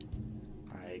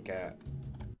 Like a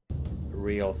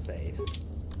real save.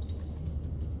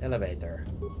 Elevator.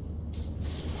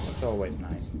 That's always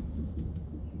nice.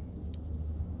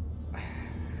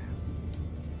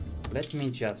 Let me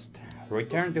just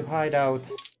return to hideout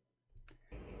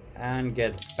and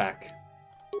get back.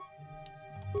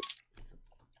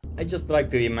 I just like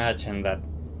to imagine that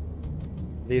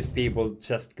these people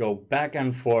just go back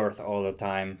and forth all the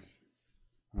time.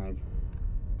 Like,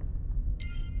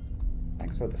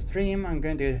 thanks for the stream. I'm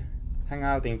going to hang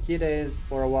out in Kide's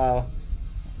for a while.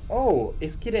 Oh,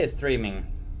 is Kide streaming?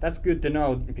 That's good to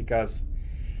know because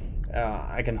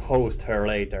I can host her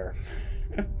later.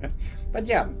 But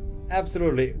yeah,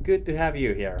 absolutely good to have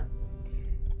you here.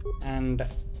 And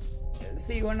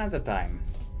see you another time.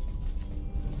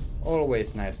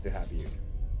 Always nice to have you.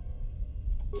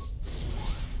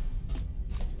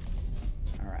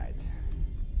 Alright.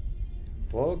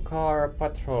 Volcar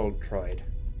patrol droid.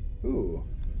 Ooh.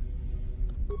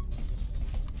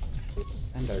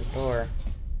 Standard door.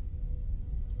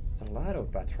 There's a lot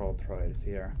of patrol droids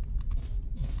here.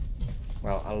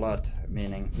 Well, a lot,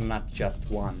 meaning not just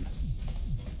one.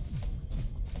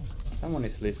 Someone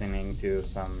is listening to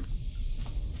some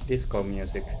disco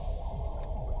music.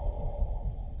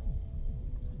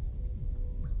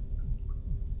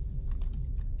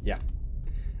 Yeah.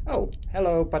 Oh,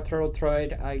 hello, patrol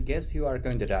droid. I guess you are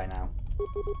going to die now.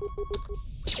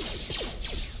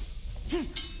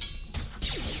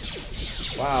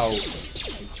 Wow,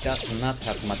 it does not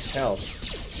have much health.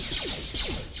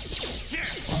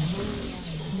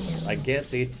 I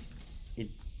guess his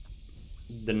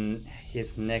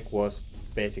neck was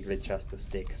basically just a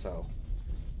stick, so.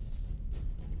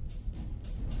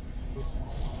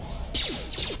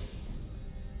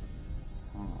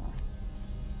 Oh.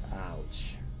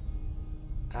 Ouch.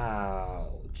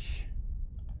 Ouch.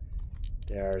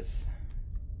 There's...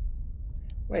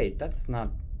 Wait, that's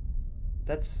not...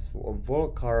 That's a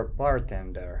Volcar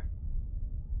bartender.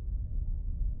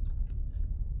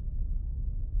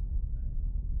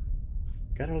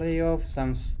 Gotta lay off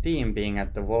some steam being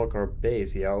at the Volker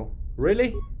base, yo.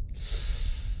 Really?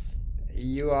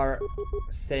 You are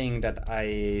saying that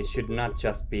I should not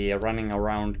just be running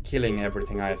around killing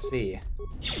everything I see.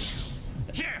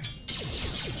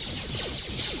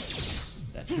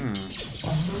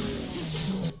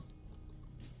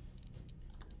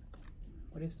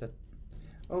 What is that?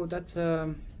 Oh, that's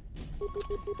I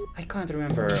can't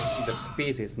remember the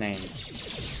species names.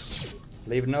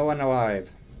 Leave no one alive.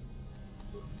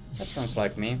 That sounds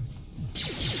like me.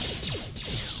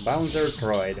 Bouncer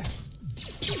droid.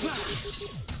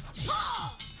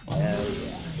 Hell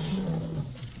yeah.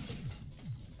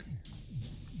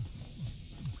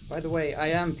 By the way, I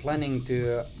am planning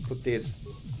to put this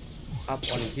up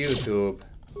on YouTube.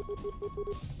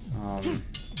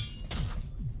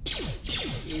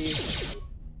 If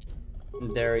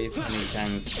there is any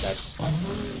chance that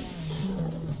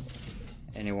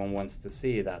anyone wants to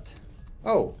see that.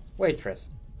 Oh,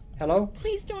 waitress. Hello?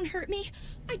 Please don't hurt me.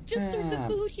 I just served the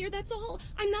food here, that's all.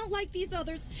 I'm not like these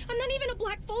others. I'm not even a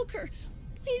Black Volker.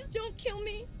 Please don't kill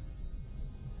me.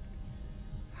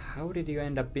 How did you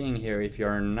end up being here if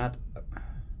you're not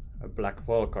a Black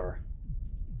Volker?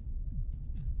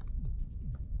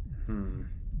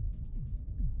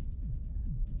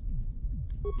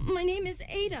 My name is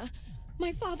Ada.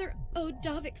 My father owed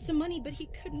Davik some money, but he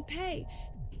couldn't pay.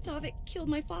 Davik killed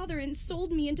my father and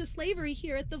sold me into slavery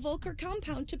here at the Volker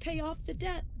compound to pay off the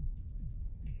debt.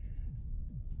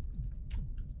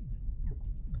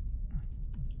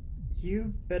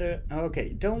 You better... Okay,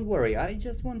 don't worry. I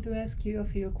just want to ask you a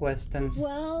few questions.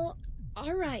 Well,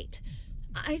 alright.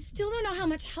 I still don't know how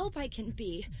much help I can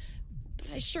be, but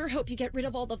I sure hope you get rid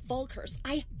of all the Volkers.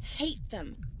 I hate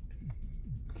them.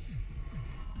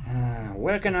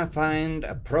 Where can I find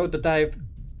a prototype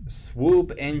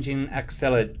swoop engine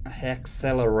accelerator?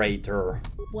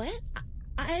 What?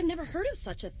 I've never heard of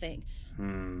such a thing.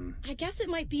 I guess it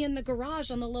might be in the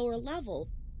garage on the lower level.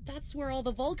 That's where all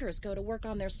the Volkers go to work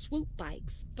on their swoop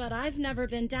bikes. But I've never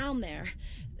been down there.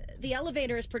 The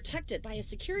elevator is protected by a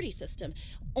security system.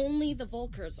 Only the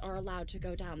Volkers are allowed to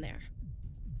go down there.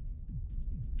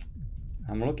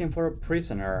 I'm looking for a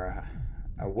prisoner.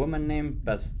 A woman named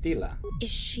Bastila.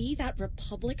 Is she that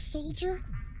Republic soldier?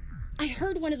 I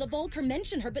heard one of the Volker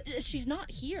mention her, but she's not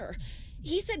here.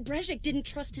 He said Brezhik didn't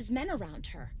trust his men around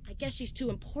her. I guess she's too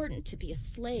important to be a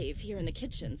slave here in the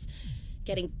kitchens.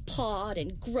 Getting pawed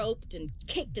and groped and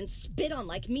kicked and spit on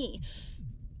like me.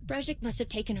 Brezhik must have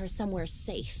taken her somewhere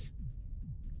safe.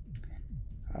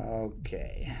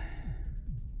 Okay.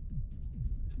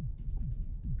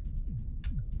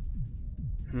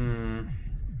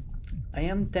 I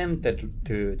am tempted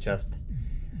to just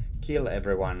kill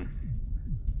everyone.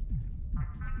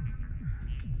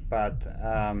 But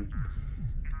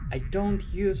I don't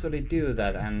usually do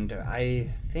that, and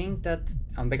I think that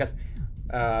because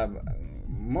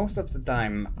most of the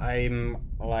time I'm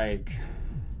like,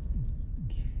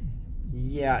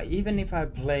 yeah, even if I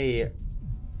play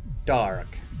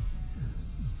dark,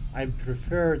 I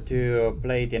prefer to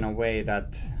play it in a way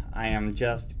that I am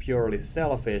just purely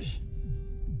selfish,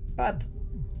 but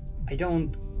I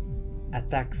don't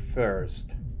attack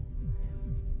first.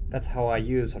 That's how I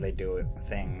usually do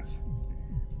things.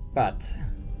 But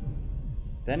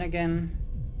then again,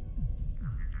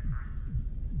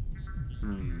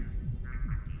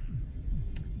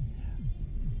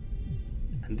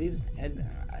 this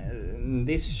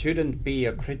shouldn't be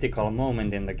a critical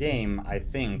moment in the game, I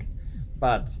think,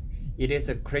 but it is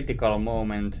a critical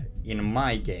moment in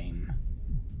my game.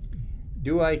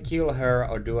 Do I kill her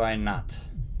or do I not?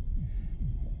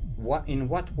 In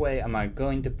what way am I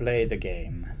going to play the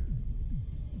game?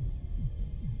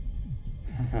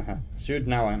 Shoot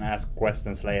now and ask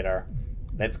questions later.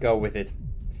 Let's go with it.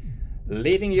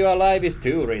 Leaving you alive is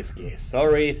too risky.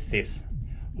 Sorry, sis.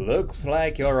 Looks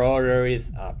like your order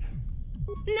is up.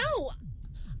 No!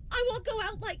 I won't go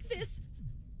out like this.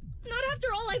 Not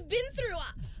after all I've been through.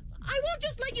 I won't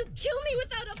just let you kill me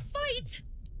without a fight.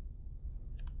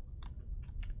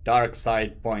 Dark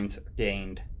side points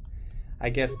gained. I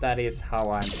guess that is how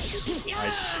I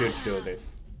should do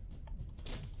this.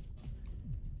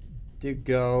 To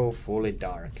go fully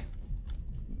dark.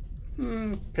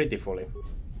 Pretty fully.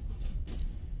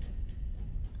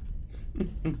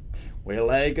 We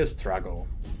like a struggle.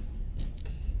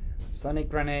 Sonic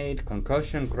grenade,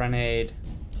 concussion grenade.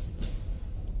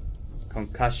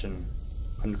 Concussion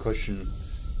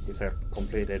is a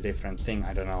completely different thing.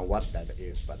 I don't know what that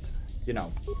is, but you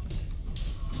know.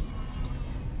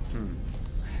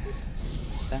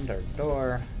 Standard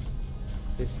door.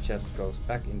 This just goes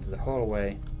back into the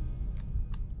hallway.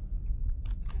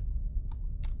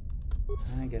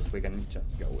 I guess we can just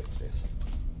go with this.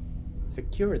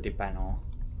 Security panel.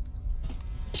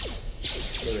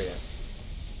 Curious.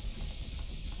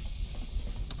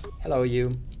 Hello,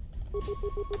 you.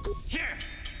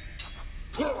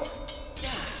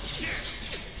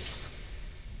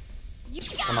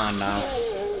 Come on now.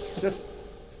 Just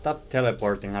stop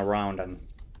teleporting around and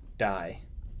die.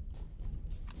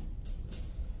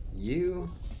 You.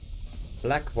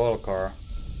 Black Volker.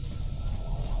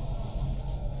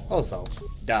 Also,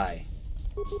 die.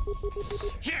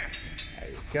 There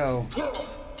you go. Oh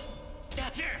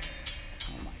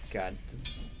my god.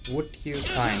 Would you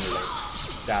kindly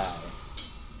die?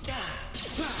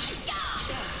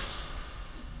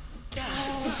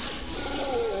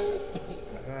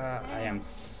 I am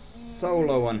so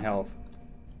low on health.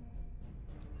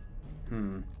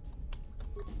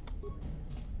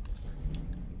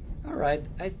 Alright,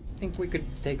 I think we could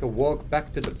take a walk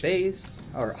back to the base,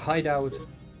 or hideout.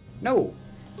 No!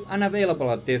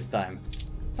 Unavailable at this time.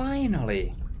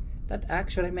 Finally! That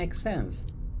actually makes sense.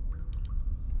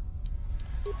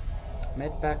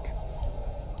 Medpack.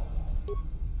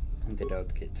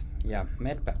 Antidote kit. Yeah,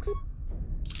 medpacks.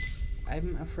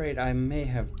 I'm afraid I may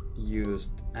have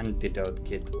used antidote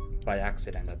kit by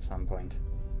accident at some point.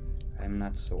 I'm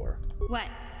not sure. What?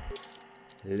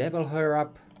 Level her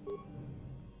up.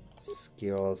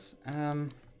 Skills.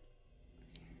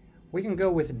 We can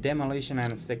go with demolition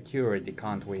and security,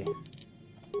 can't we?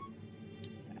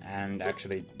 And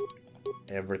actually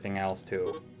everything else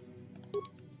too.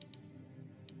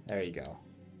 There you go.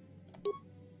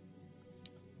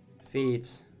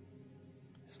 Feats.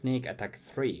 Sneak attack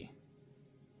 3.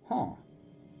 Huh.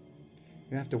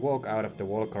 You have to walk out of the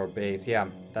Volker base. Yeah,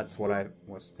 that's what I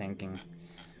was thinking.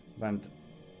 But...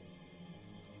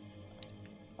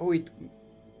 oh, it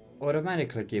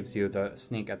automatically gives you the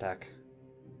sneak attack.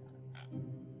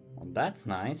 Well, that's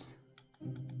nice.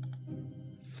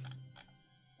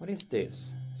 What is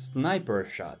this? Sniper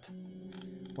shot.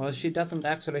 Well, she doesn't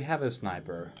actually have a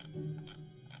sniper.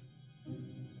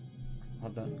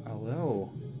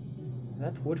 Although...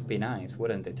 that would be nice,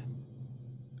 wouldn't it?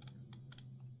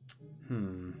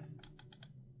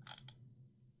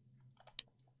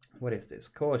 What is this?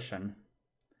 Caution.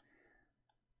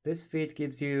 This feat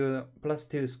gives you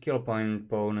 +2 skill point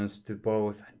bonus to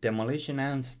both demolition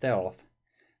and stealth.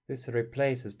 This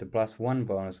replaces the +1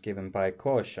 bonus given by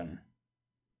caution.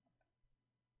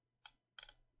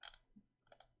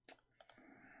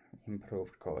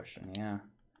 Improved caution, yeah.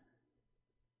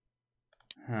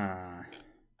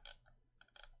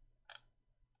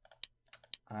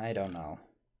 I don't know.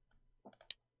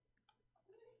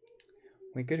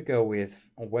 We could go with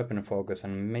weapon focus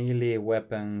on melee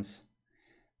weapons,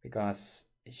 because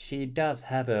she does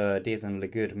have a decently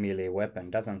good melee weapon,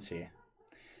 doesn't she?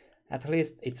 At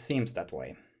least it seems that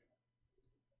way.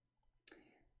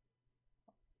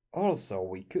 Also,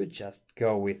 we could just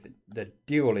go with the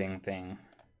dueling thing.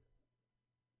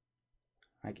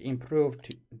 Like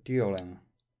improved dueling.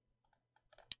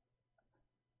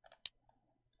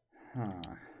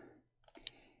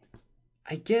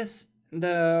 I guess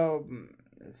the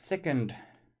second,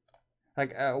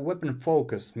 like weapon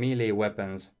focus melee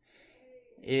weapons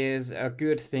is a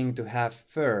good thing to have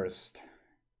first.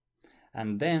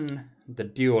 And then the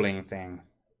dueling thing.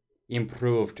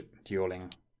 Improved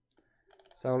dueling.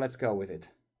 So let's go with it.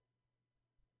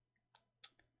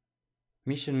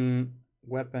 Mission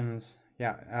weapons.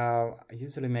 Yeah, I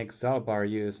usually make Zalbar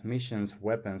use missions,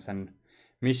 weapons, and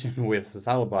mission with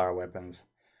Zalbar weapons.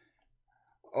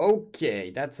 Okay,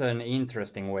 that's an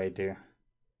interesting way to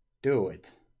do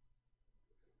it.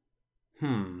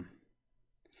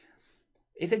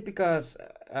 Is it because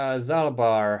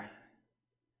Zalbar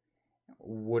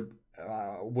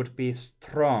would be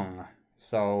strong,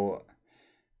 so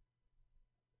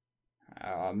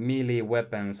melee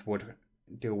weapons would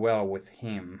do well with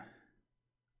him?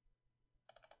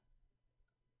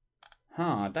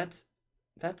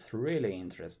 That's really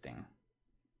interesting.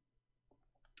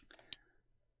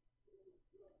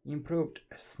 Improved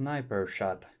sniper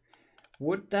shot.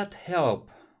 Would that help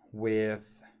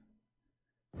with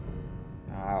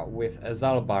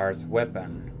Zalbar's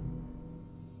weapon?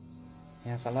 He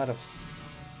has a lot of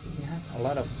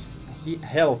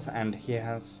health, and he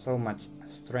has so much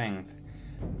strength.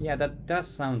 Yeah, that does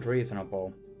sound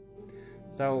reasonable.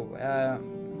 So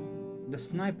the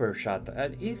sniper shot,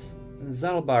 is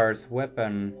Zalbar's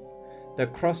weapon the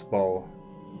crossbow?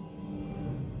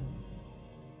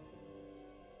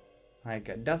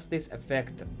 Like, does this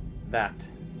affect that?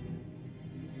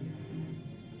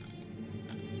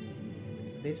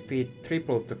 This feat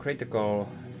triples the critical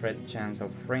threat chance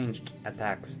of ranged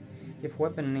attacks If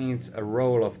weapon needs a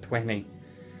roll of 20,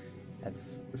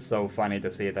 that's so funny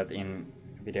to see that in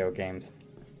video games.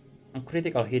 A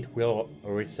critical hit will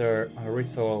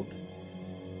result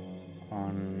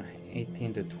on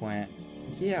 18 to 20.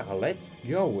 Yeah, let's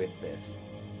go with this.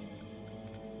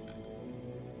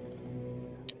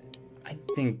 I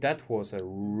think that was a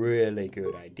really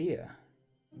good idea.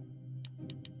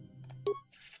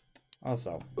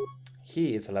 Also,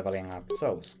 he is leveling up.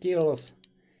 So, skills.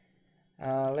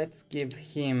 Let's give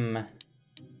him...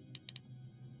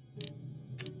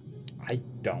 I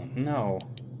don't know.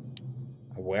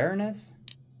 Awareness?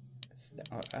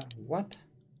 What?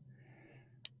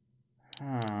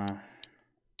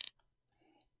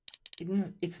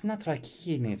 It's not like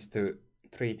he needs to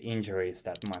treat injuries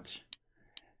that much.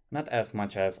 Not as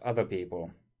much as other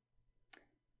people.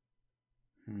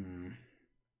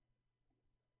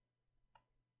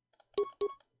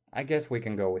 I guess we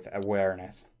can go with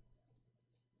awareness.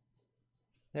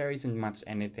 There isn't much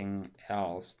anything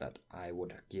else that I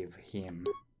would give him.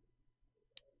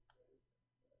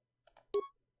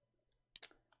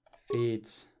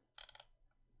 Feats.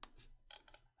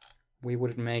 We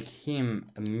would make him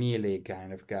a melee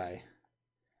kind of guy.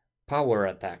 Power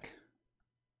attack.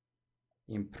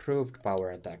 Improved power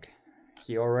attack.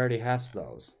 He already has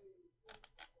those.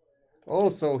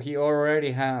 Also, he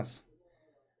already has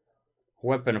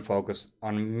weapon focus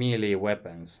on melee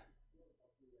weapons.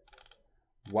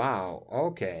 Wow,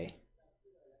 okay.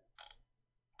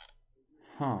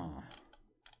 Huh.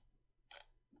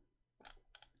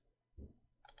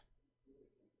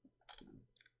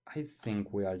 I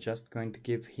think we are just going to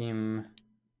give him...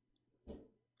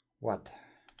 what?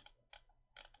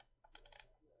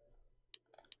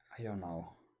 I don't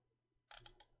know.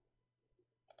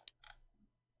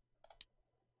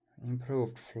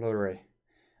 Improved flurry.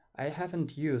 I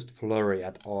haven't used flurry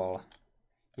at all,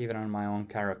 even on my own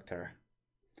character.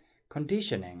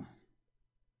 Conditioning.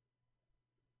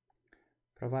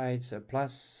 Provides a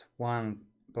 +1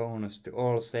 bonus to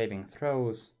all saving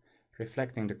throws,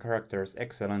 reflecting the character's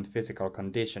excellent physical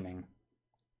conditioning.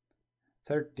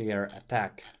 3rd tier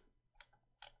attack.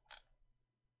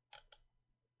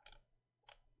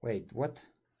 Wait, what?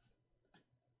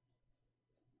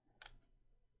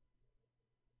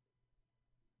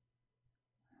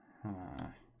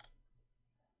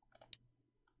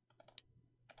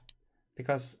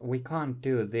 Because we can't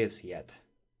do this yet.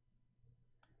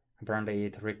 Apparently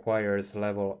it requires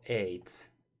level 8.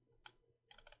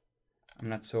 I'm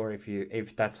not sure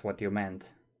if that's what you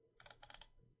meant.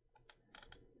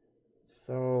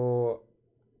 So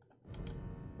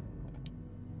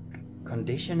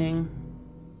conditioning,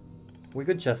 we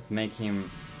could just make him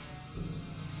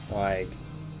like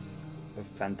a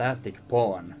fantastic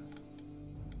pawn.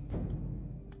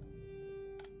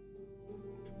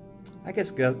 I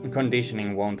guess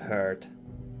conditioning won't hurt.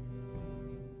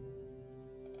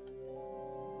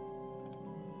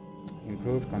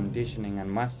 Improve conditioning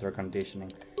and master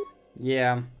conditioning.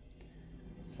 Yeah,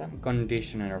 some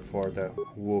conditioner for the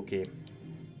Wookiee.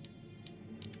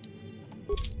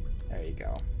 There you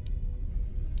go.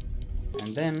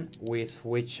 And then we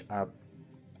switch up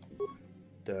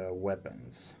the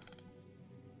weapons.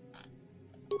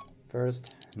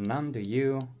 First, none to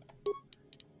you,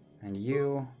 and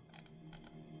you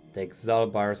take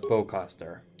Zalbar's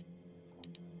bowcaster.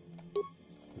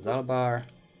 Zalbar,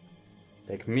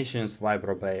 take Mission's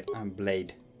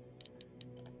vibroblade.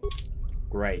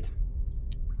 Great.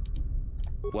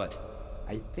 What?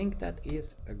 I think that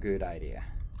is a good idea.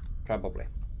 Probably.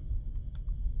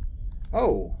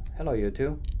 Oh, hello you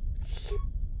two.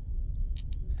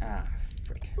 Ah,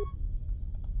 frick.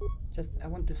 I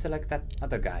want to select that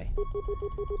other guy.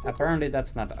 Apparently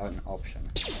that's not an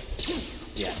option.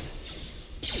 Yet.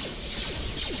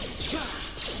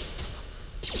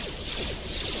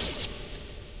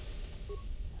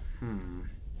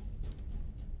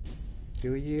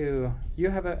 Do you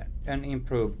have an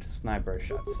improved sniper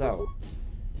shot, so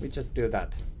we just do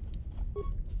that.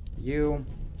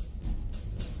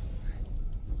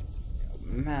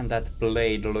 Man, that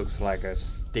blade looks like a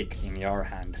stick in your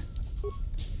hand.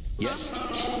 Yes.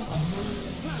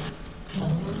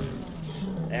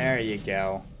 There you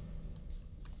go.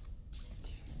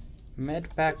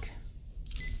 Medpack.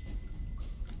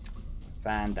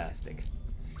 Fantastic.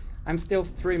 I'm still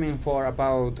streaming for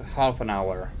about half an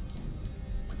hour.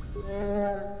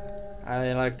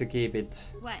 I like to keep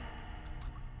it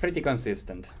pretty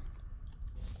consistent.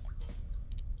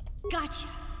 Gotcha.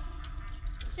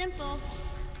 Simple.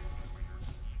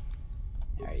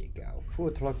 There you go.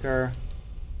 Footlocker,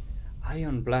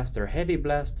 ion blaster, heavy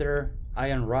blaster,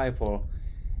 ion rifle.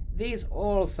 These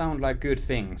all sound like good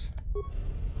things.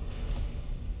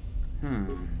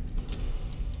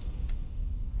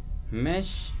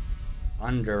 Mesh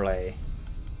underlay.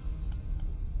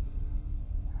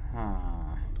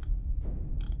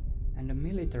 And a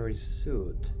military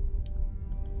suit.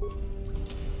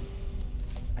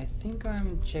 I think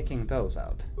I'm checking those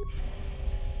out.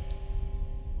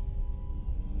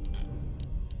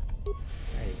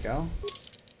 There you go.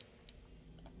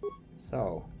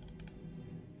 So,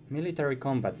 military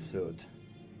combat suit.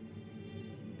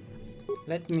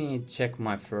 Let me check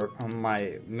my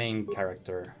main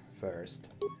character first.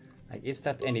 Like, is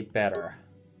that any better?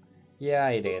 Yeah,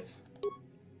 it is.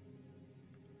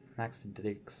 Max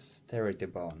dexterity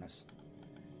bonus.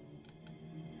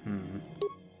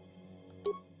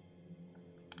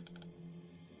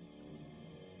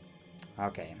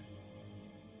 Okay.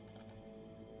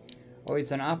 Oh,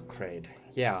 it's an upgrade.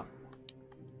 Yeah.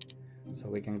 So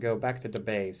we can go back to the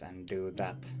base and do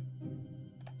that.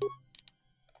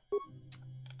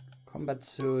 Combat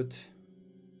suit.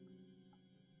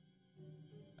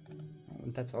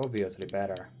 That's obviously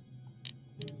better.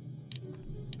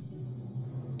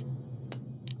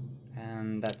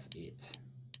 And that's it.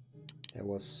 There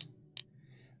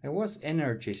was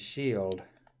energy shield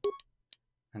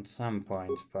at some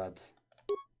point, but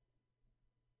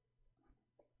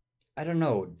I don't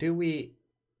know. Do we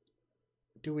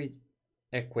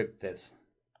equip this?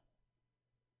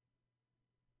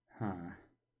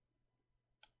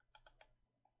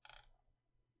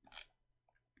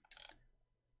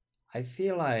 I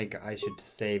feel like I should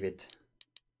save it.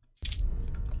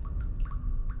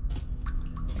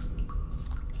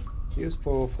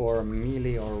 Useful for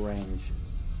melee or range.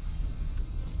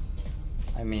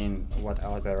 I mean, what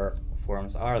other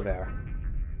forms are there?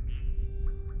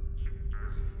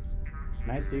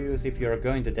 Nice to use if you're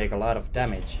going to take a lot of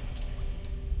damage.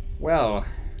 Well,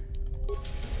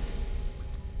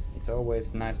 it's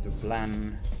always nice to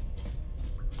plan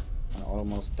on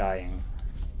almost dying.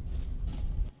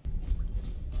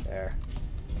 There.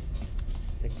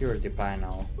 Security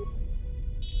panel.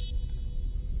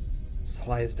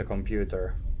 Slice the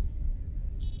computer.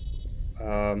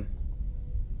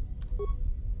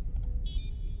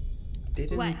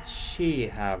 Didn't What? she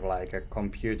have like a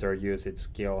computer usage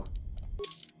skill?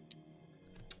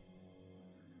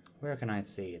 Where can I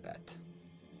see that?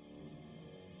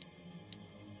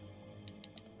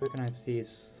 Where can I see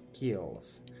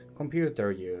skills?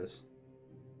 Computer use.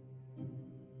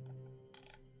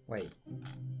 Wait.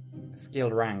 Skill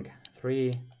rank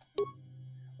 3.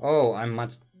 Oh, I'm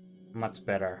much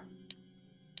better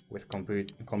with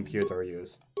computer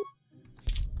use.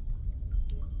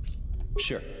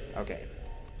 Sure. Okay.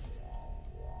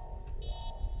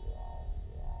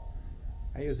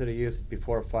 I usually use it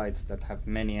before fights that have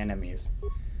many enemies.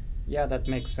 Yeah, that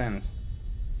makes sense.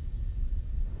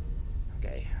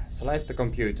 Okay, slice the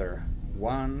computer.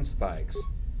 1 spikes.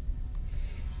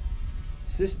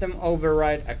 System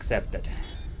override accepted.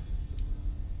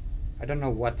 I don't know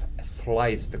what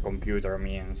slice the computer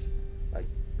means. Like,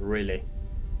 really.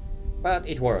 But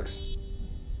it works.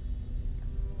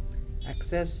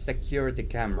 Access security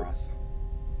cameras.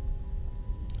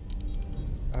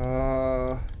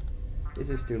 This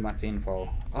is too much info.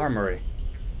 Armory.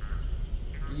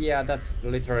 Yeah, that's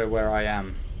literally where I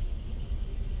am.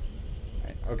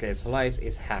 Okay, slice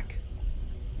is hack.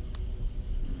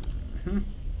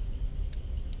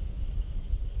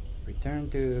 Return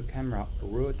to camera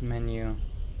root menu.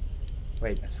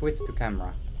 Wait, switch to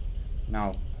camera.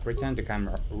 No, return to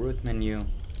camera root menu.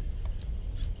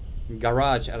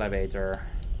 Garage elevator.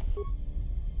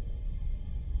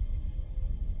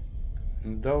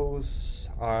 Those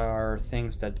are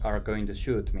things that are going to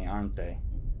shoot me, aren't they?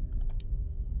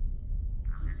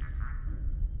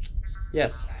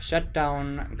 Yes, shut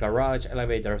down garage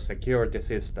elevator security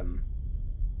system.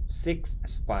 6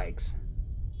 spikes.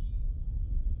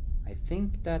 I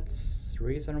think that's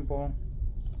reasonable.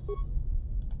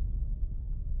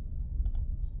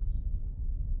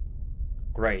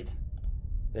 Great.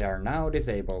 They are now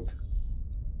disabled.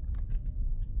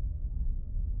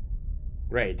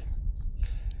 Great.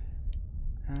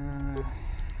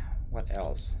 What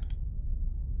else?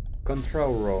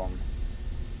 Control room.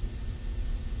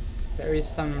 There is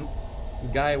some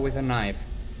guy with a knife.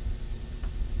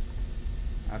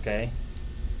 Okay.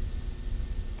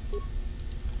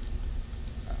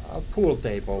 A pool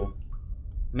table.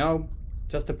 No,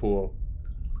 just a pool.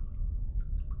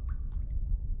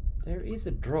 There is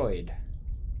a droid.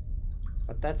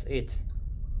 But that's it.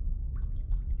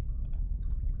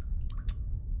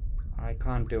 I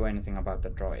can't do anything about the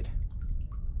droid.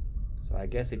 So I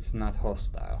guess it's not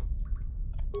hostile.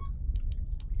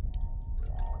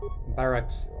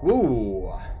 Barracks.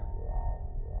 Woo!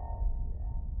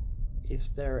 is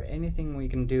there anything we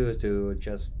can do to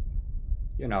just,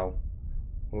 you know,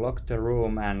 lock the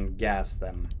room and gas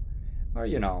them? Or,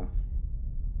 you know,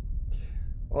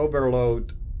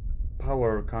 overload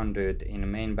power conduit in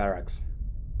main barracks.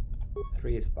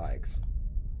 3 spikes.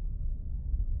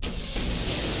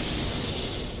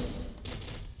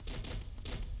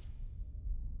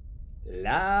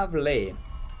 Lovely.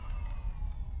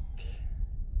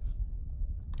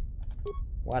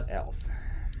 What else?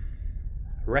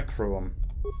 Rec room.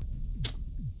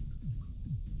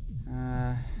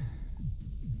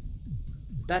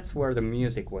 That's where the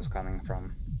music was coming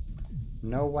from.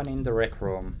 No one in the rec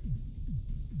room.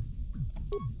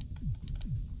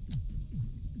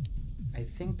 I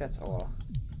think that's all.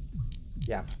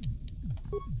 Yeah.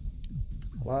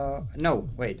 Well, no,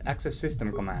 wait. Access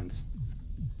system commands.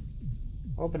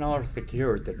 Open all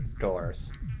security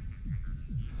doors.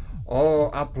 Oh,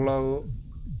 upload.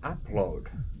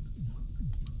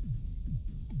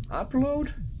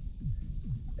 Upload?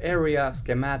 Area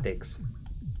schematics.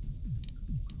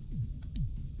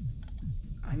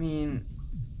 I mean...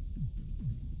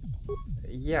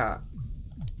 yeah.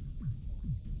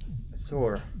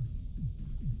 Sure.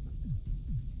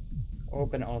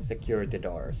 Open all security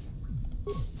doors.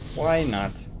 Why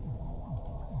not?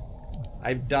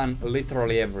 I've done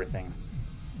literally everything.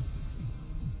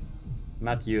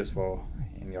 Not useful,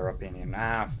 in your opinion.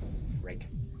 Ah, frick.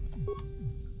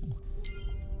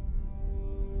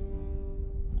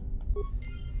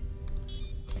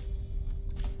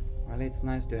 Well, it's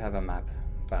nice to have a map,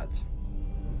 but...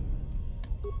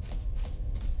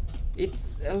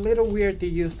 it's a little weird to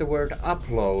use the word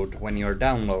upload when you're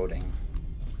downloading.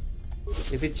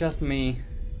 Is it just me?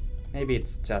 Maybe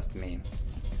it's just me.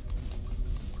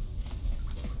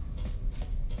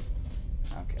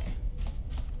 Okay.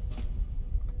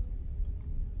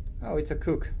 Oh, it's a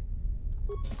cook.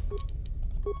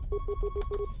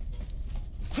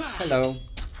 Hello.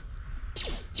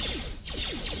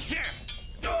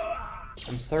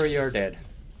 I'm sorry you're dead.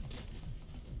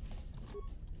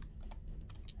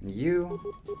 And you?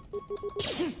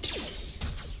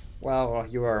 Well,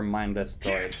 you are a mindless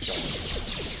droid, so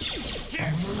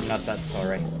I'm not that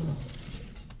sorry.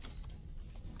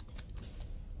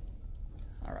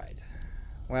 Alright.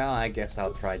 Well, I guess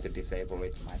I'll try to disable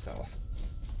it myself.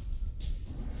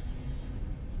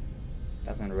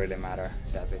 Doesn't really matter,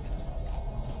 does it?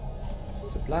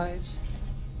 Supplies.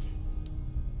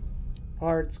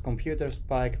 Parts, computer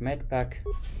spike, medpack.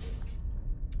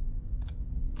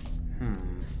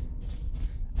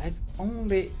 I've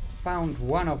only found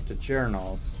one of the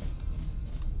journals.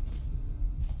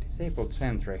 Disabled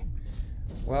sentry.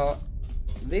 Well,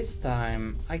 this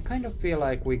time I kind of feel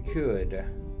like we could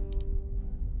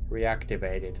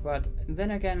reactivate it, but then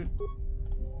again,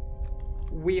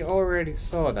 we already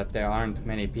saw that there aren't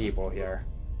many people here.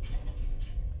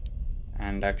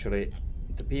 And actually,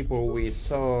 the people we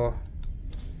saw,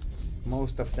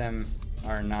 most of them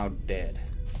are now dead.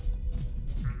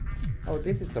 Oh,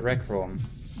 this is the rec room.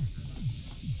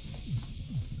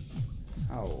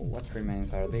 Oh, what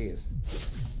remains are these?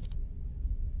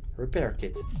 Repair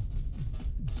kit.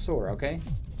 Sure, okay.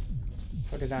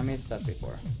 How did I miss that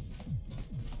before?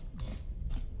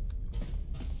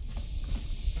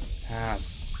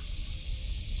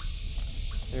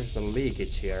 There's a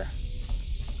leakage here.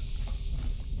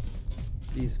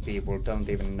 These people don't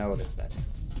even notice that.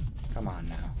 Come on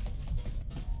now.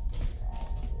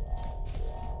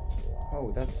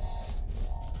 Oh, that's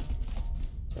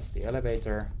just the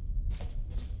elevator.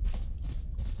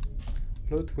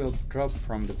 Loot will drop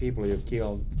from the people you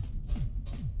killed.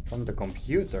 From the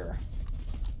computer.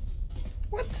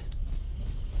 What?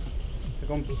 The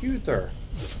computer.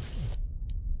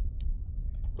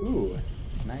 Ooh,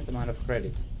 nice amount of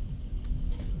credits.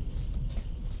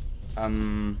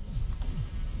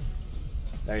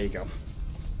 There you go.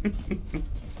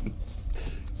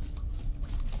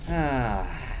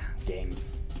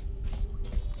 Games.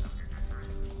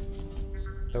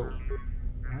 So,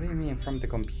 what do you mean from the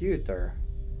computer?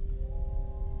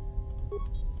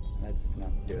 Let's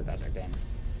not do that again.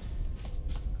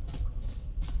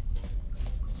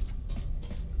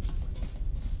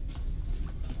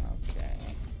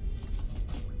 Okay.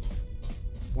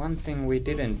 One thing we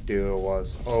didn't do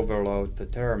was overload the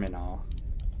terminal.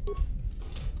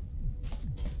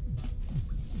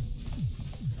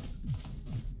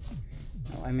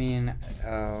 No, I mean,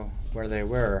 where they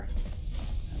were,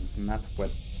 not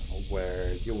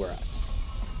where you were at.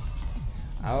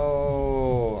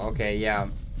 Oh, okay, yeah.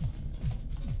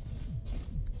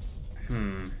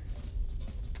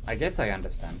 I guess I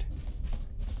understand.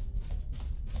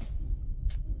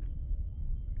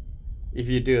 If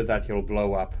you do that, you'll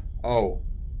blow up Oh.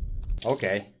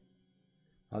 Okay.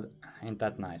 Well, ain't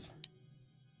that nice.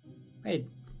 Wait.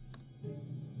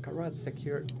 Garage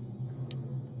secure.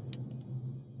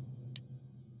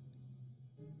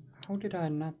 How did I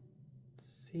not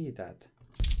see that?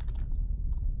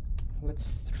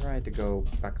 Let's try to go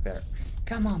back there.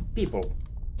 Come on, people!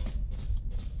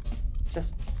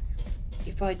 Just...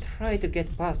 If I try to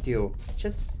get past you,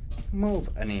 just move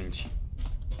an inch.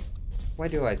 Why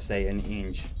do I say an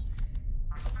inch?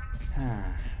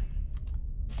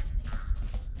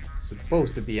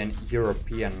 Supposed to be an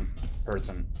European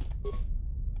person.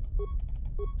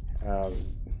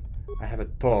 I have a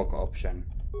talk option.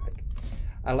 Like,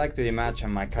 I like to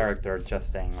imagine my character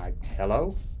just saying like,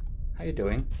 hello? How you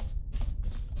doing?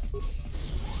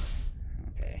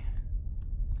 Okay.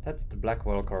 That's the Black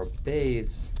Volker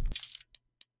base.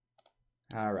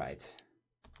 Alright.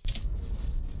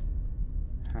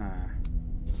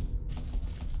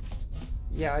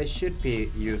 Yeah, I should be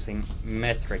using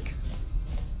metric.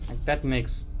 Like, that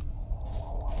makes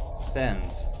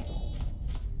sense.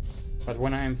 But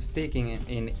when I'm speaking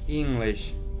in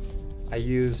English, I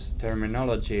use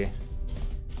terminology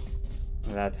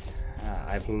that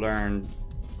I've learned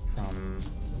from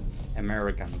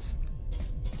Americans.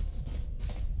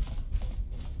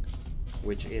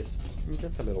 Which is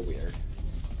just a little weird.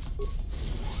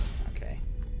 Okay.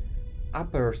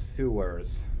 Upper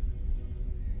sewers.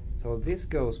 So this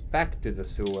goes back to the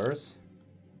sewers.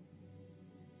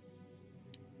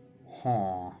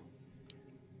 Huh.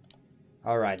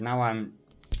 Alright, now I'm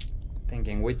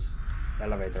thinking which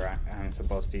elevator I'm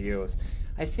supposed to use.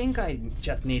 I think I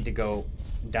just need to go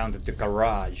down to the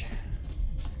garage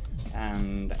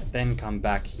and then come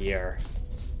back here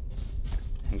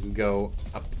and go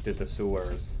up to the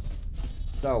sewers.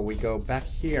 So we go back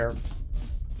here,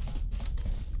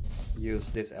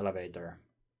 use this elevator.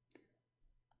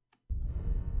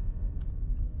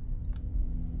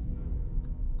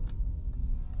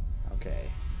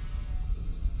 Okay.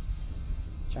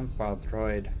 Jump out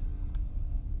droid.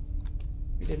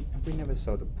 We never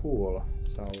saw the pool,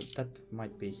 so that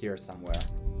might be here somewhere.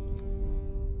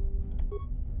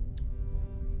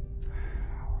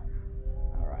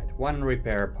 Alright, one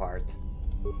repair part.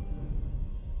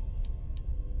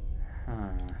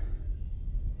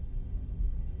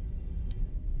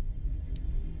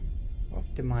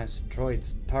 Optimize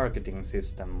droid's targeting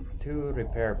system. 2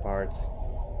 repair parts.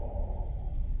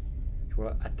 It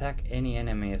will attack any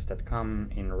enemies that come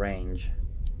in range.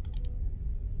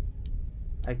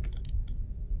 Like,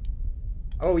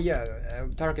 oh yeah,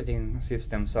 targeting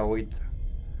system, so it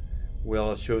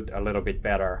will shoot a little bit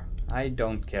better. I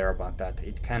don't care about that.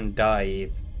 It can die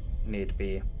if need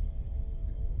be.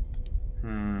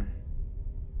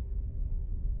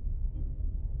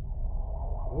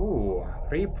 Ooh,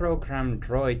 reprogram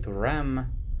droid to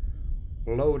ram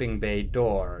loading bay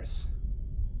doors.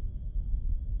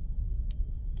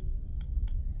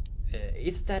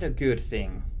 Is that a good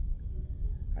thing?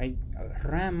 I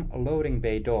ram loading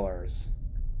bay doors.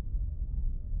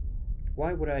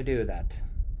 Why would I do that?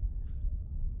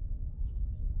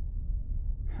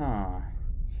 Huh.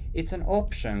 It's an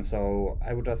option, so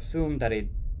I would assume that it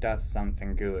does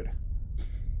something good.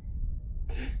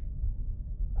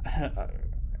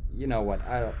 You know what?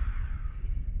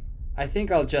 I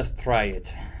think I'll just try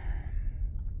it.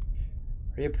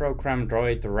 Reprogram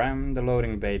droid to ram the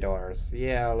loading bay doors.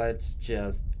 Yeah, let's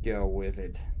just go with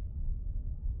it.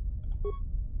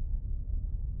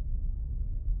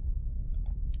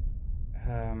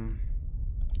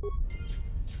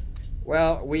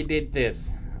 Well, we did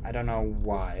this. I don't know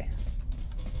why.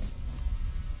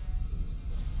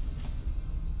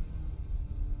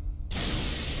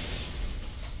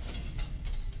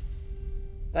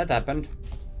 That happened.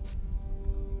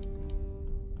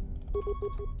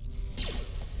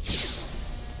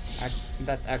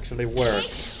 That actually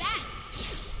worked.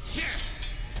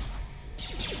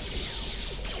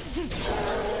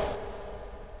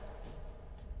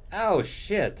 Oh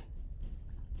shit!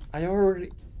 I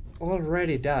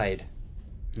already died.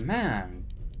 Man.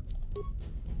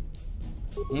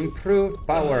 Improved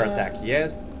power attack,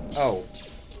 yes. Oh.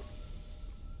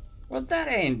 Well, that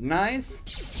ain't nice.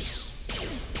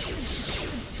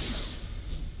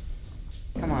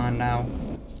 Come on now.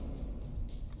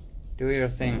 Do your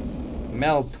thing.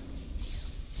 Melt.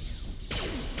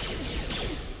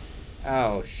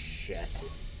 Oh shit.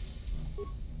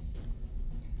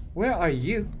 Where are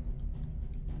you?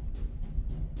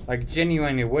 Like,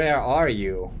 genuinely, where are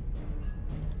you?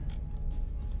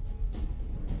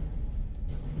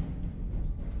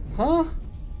 Huh?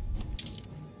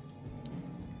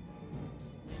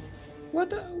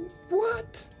 What?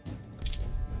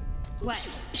 What?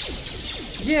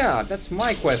 Yeah, that's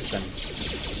my question.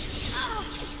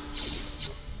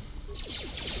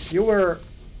 You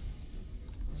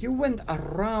went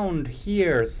around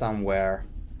here somewhere.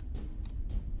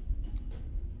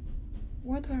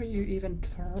 What are you even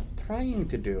trying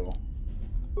to do?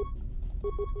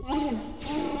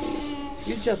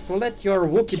 You just let your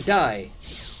Wookiee die.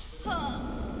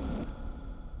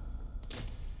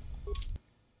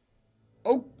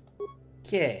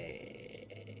 Okay.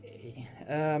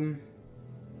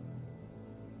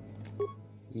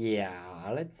 Yeah,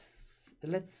 let's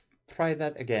try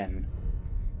that again.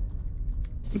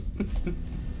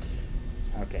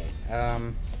 Okay.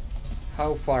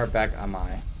 How far back am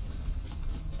I?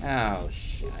 Oh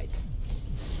shit.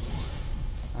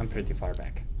 I'm pretty far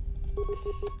back.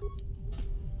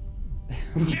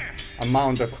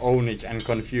 Amount of ownage and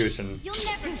confusion. You'll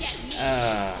never get me.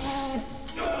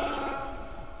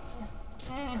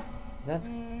 That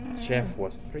chef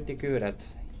was pretty good at,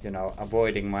 you know,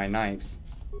 avoiding my knives.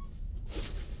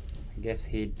 I guess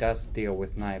he does deal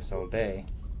with knives all day.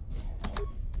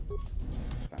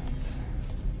 But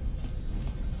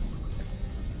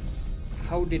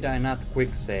how did I not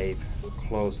quick save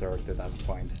closer to that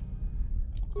point?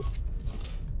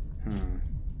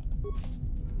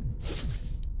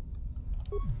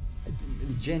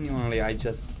 Genuinely, I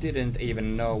just didn't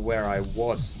even know where I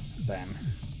was then.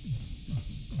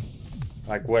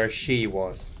 Like where she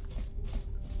was.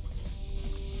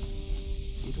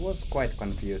 It was quite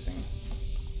confusing.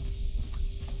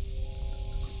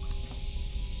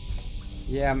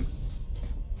 Yeah,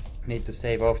 need to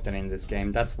save often in this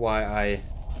game. That's why I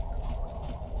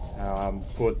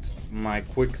put my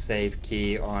quick save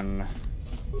key on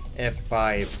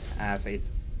F5 as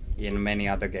it's in many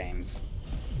other games.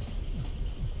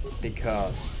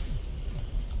 Because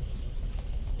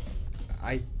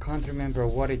I can't remember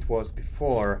what it was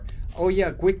before. Oh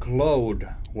yeah, quick load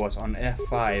was on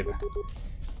F5,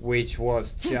 which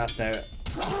was just a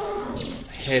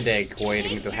headache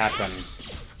waiting to happen.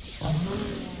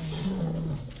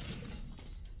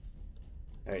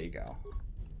 There you go.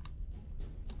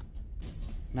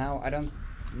 Now I don't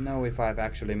know if I've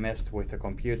actually messed with the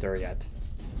computer yet,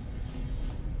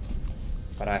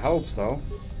 but I hope so.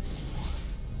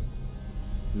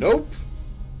 Nope!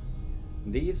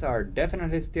 These are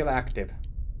definitely still active.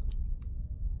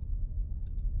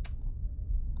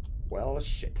 Well,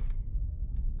 shit.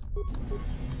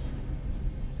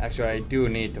 Actually, I do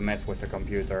need to mess with the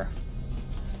computer.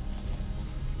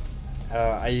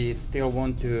 I still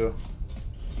want to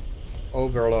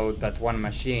overload that one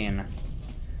machine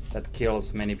that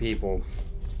kills many people.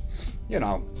 You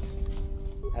know,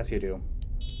 as you do.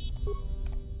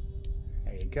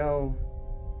 There you go.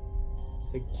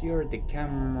 Security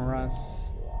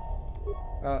cameras.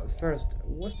 First,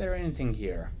 was there anything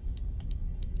here?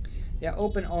 Yeah,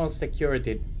 open all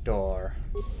security doors.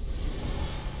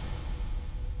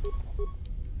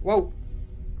 Whoa!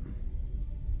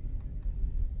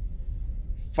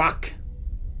 Fuck!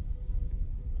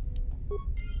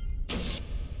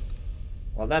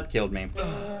 Well, that killed me.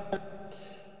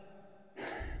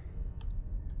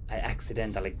 I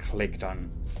accidentally clicked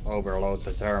on overload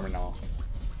the terminal.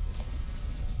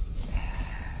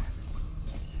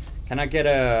 Can I get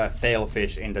a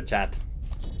failfish in the chat?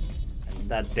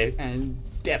 That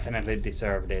definitely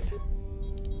deserved it.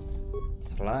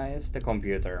 Slice the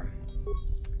computer.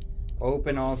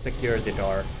 Open all security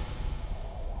doors.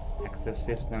 Access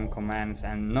system commands,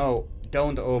 and no,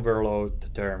 don't overload the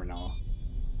terminal.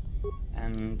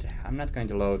 And I'm not going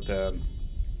to load the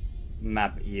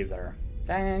map either.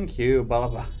 Thank you, blah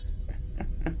blah.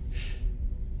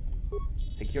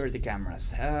 Security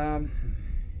cameras.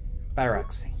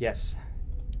 Barracks, yes.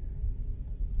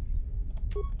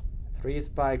 3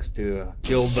 spikes to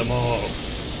kill them all.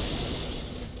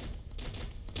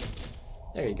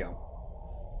 There you go.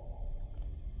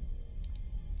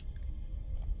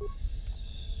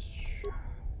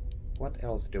 What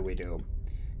else do we do?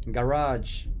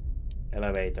 Garage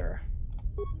elevator.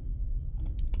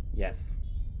 Yes.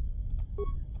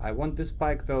 I want to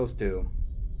spike those two.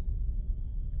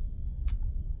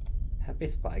 Happy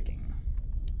spiking.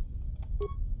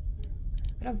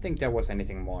 I don't think there was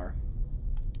anything more.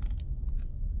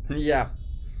 Yeah.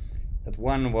 That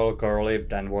one Volker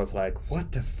lived and was like,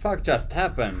 what the fuck just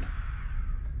happened?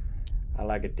 I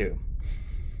like it too.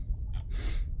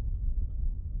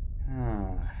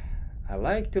 I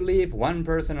like to leave one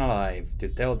person alive to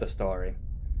tell the story.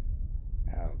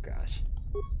 Oh gosh.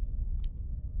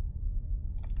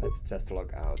 Let's just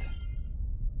log out.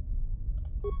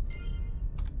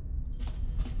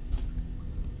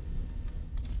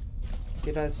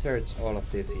 Did I search all of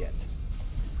this yet?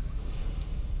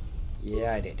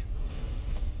 Yeah, I did.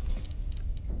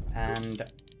 And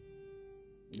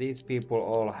these people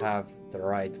all have the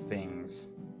right things.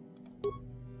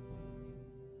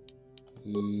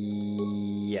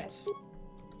 Yes.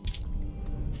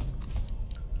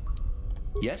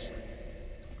 Yes?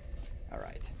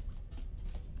 Alright.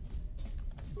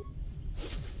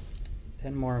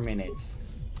 10 more minutes.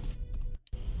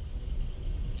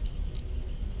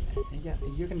 Yeah,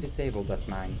 you can disable that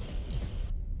mine.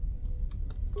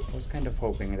 I was kind of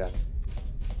hoping that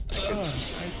I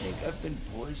think I've been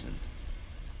poisoned.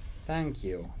 Thank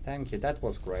you, that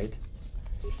was great.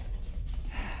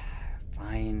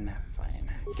 Fine.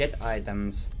 Get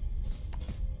items.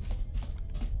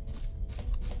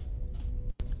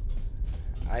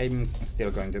 I'm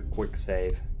still going to quick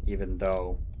save, even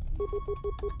though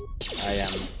I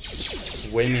am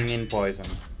swimming in poison.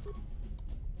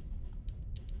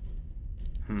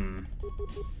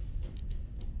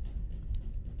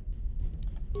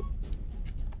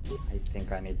 I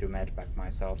think I need to medpack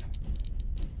myself.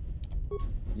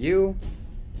 You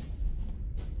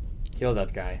kill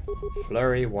that guy.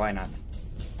 Flurry, why not?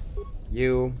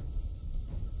 You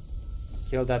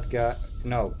kill that guy.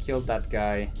 No, kill that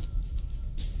guy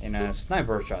in a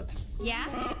sniper shot.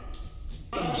 Yeah?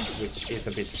 Which is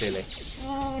a bit silly.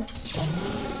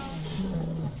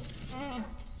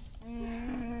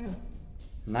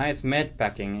 Nice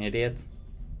medpacking, idiot.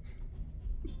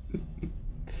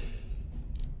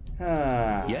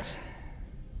 Yes?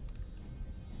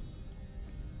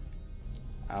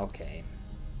 Okay.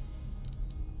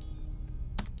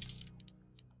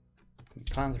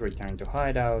 Can't return to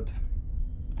hideout.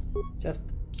 Just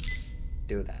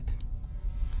do that.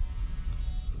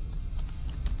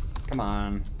 Come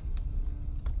on.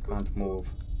 Can't move.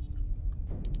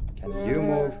 Can you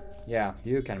move? Yeah,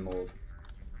 you can move.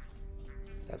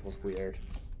 That was weird.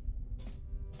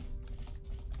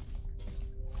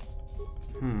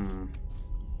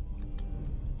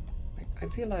 I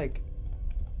feel like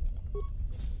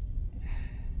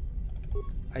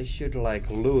I should like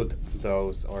loot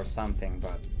those or something,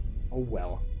 but oh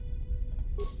well.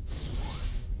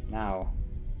 Now,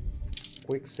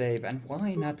 quick save, and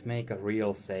why not make a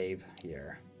real save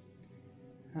here?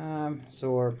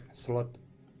 So slot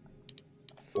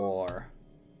 4.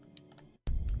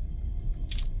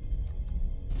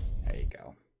 There you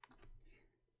go.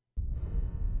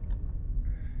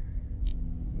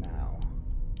 Now.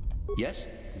 Yes?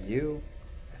 You.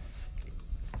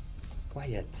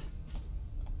 Quiet.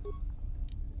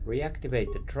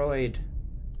 Reactivate the droid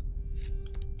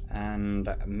and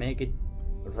make it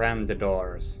ram the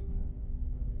doors.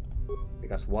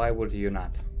 Because why would you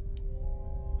not?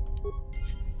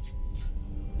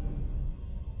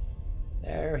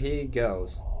 There he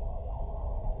goes.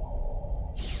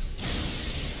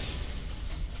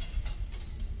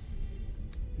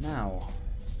 Now,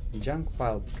 junk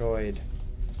pile droid.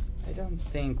 I don't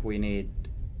think we need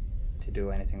to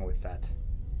do anything with that.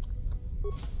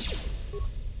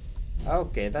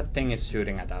 Okay, that thing is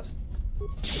shooting at us.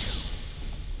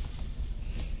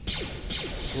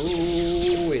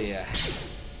 Ooh, yeah.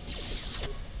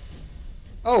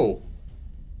 Oh!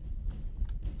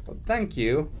 Well, thank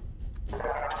you,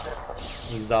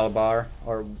 Zalbar,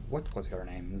 or what was your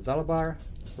name? Zalbar,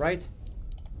 right?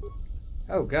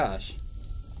 Oh gosh.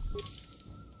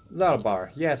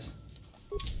 Zalbar, yes.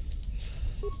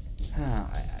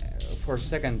 For a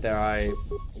second there I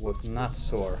was not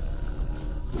sure.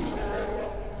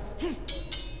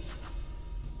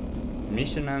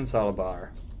 Mission and Zalbar.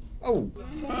 Oh!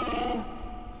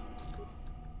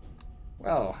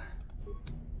 Well.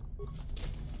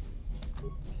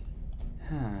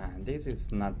 This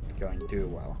is not going too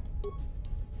well.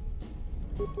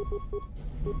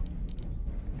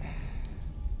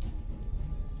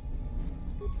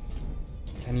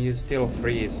 Can you still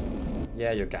freeze?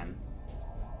 Yeah, you can.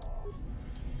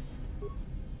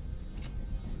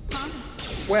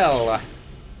 Well...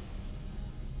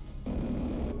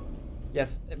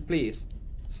 yes, please.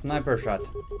 Sniper shot.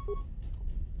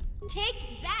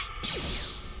 Take that!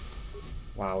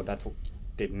 Wow, that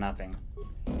did nothing.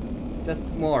 Just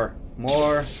more.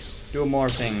 More. Do more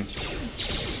things.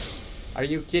 Are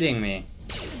you kidding me?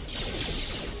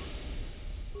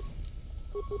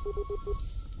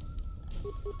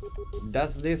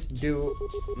 Does this do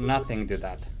nothing to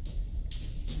that?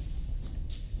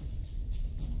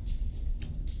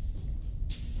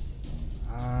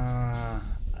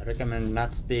 I recommend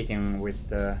not speaking with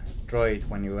the droid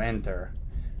when you enter.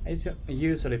 I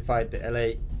usually fight the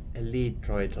elite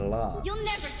droid last. You'll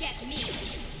never get me!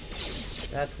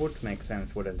 That would make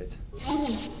sense, wouldn't it?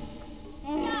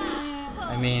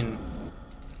 I mean,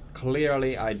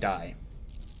 clearly I die.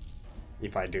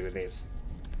 if I do this.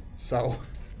 So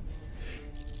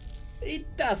it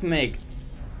does make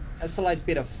a slight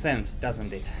bit of sense,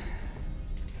 doesn't it?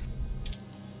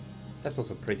 That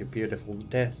was a pretty beautiful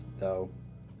death, though.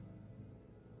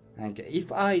 And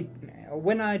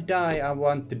when I die, I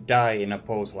want to die in a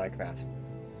pose like that.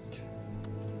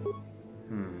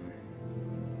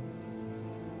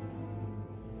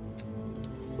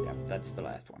 Yep, that's the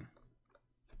last one.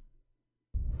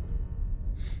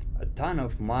 A ton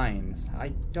of mines. I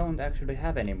don't actually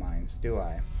have any mines, do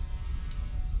I?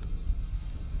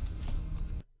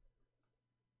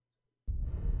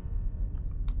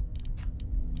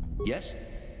 Yes?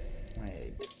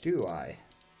 Wait, do I?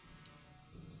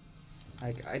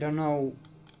 Like, I don't know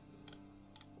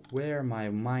where my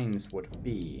mines would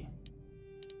be.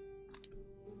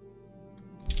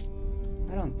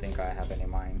 I don't think I have any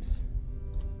mines.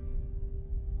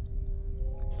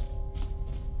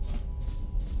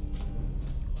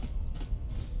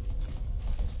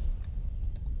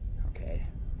 Okay.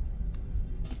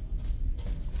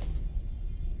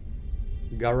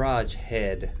 Garage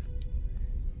head.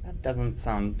 That doesn't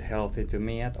sound healthy to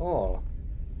me at all.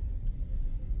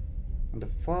 On the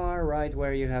far right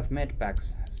where you have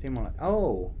medpacks, similar.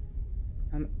 Oh!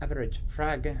 Average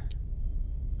frag.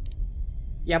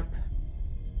 Yep.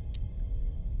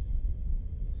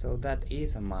 So that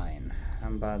is a mine.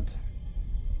 But...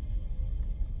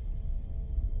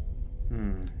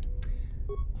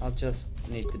 I'll just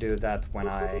need to do that when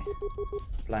I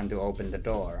plan to open the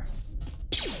door.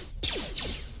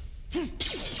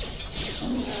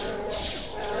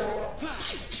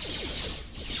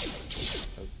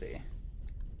 Let's see.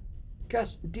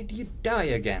 Gosh, did you die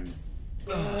again?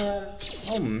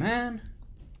 Oh man.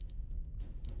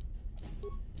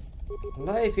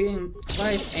 Life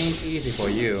ain't easy for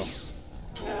you.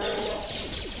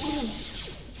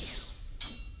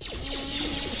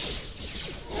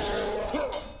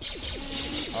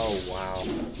 Oh wow.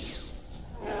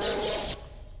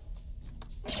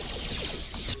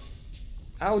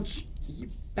 Ouch! You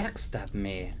backstabbed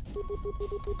me.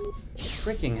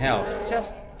 Freaking hell.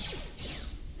 Just...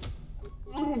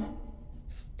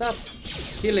 stop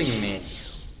killing me.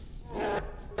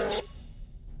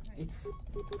 It's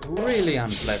really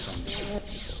unpleasant.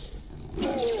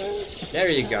 There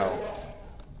you go.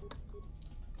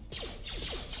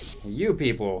 You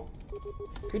people.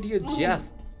 Could you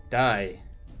just die?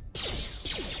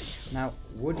 Now,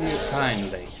 would you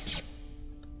kindly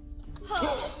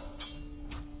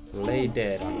lay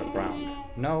dead on the ground?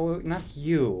 No, not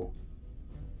you.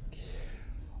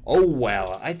 Oh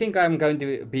well, I think I'm going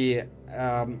to be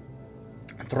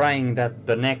trying that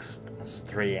the next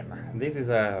stream. This is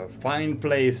a fine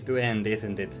place to end,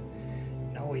 isn't it?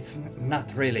 No, it's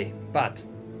not really, but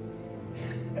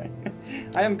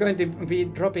I am going to be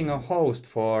dropping a host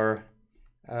for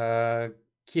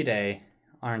Kide,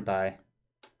 aren't I?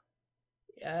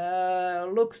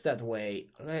 Looks that way.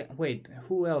 Wait,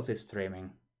 who else is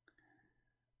streaming?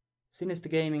 Sinister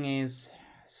Gaming is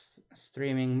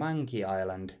streaming Monkey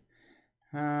Island.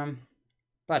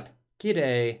 But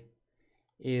Kide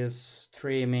is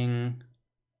streaming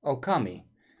Okami.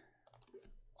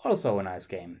 Also a nice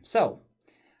game. So,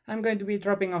 I'm going to be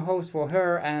dropping a host for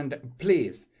her, and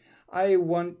please, I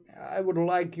would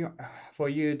like for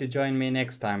you to join me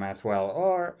next time as well,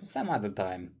 or some other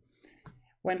time.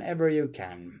 Whenever you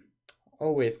can.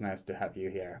 Always nice to have you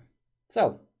here.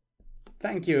 So,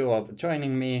 thank you all for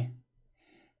joining me,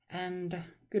 and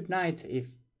good night if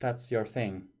that's your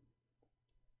thing.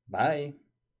 Bye.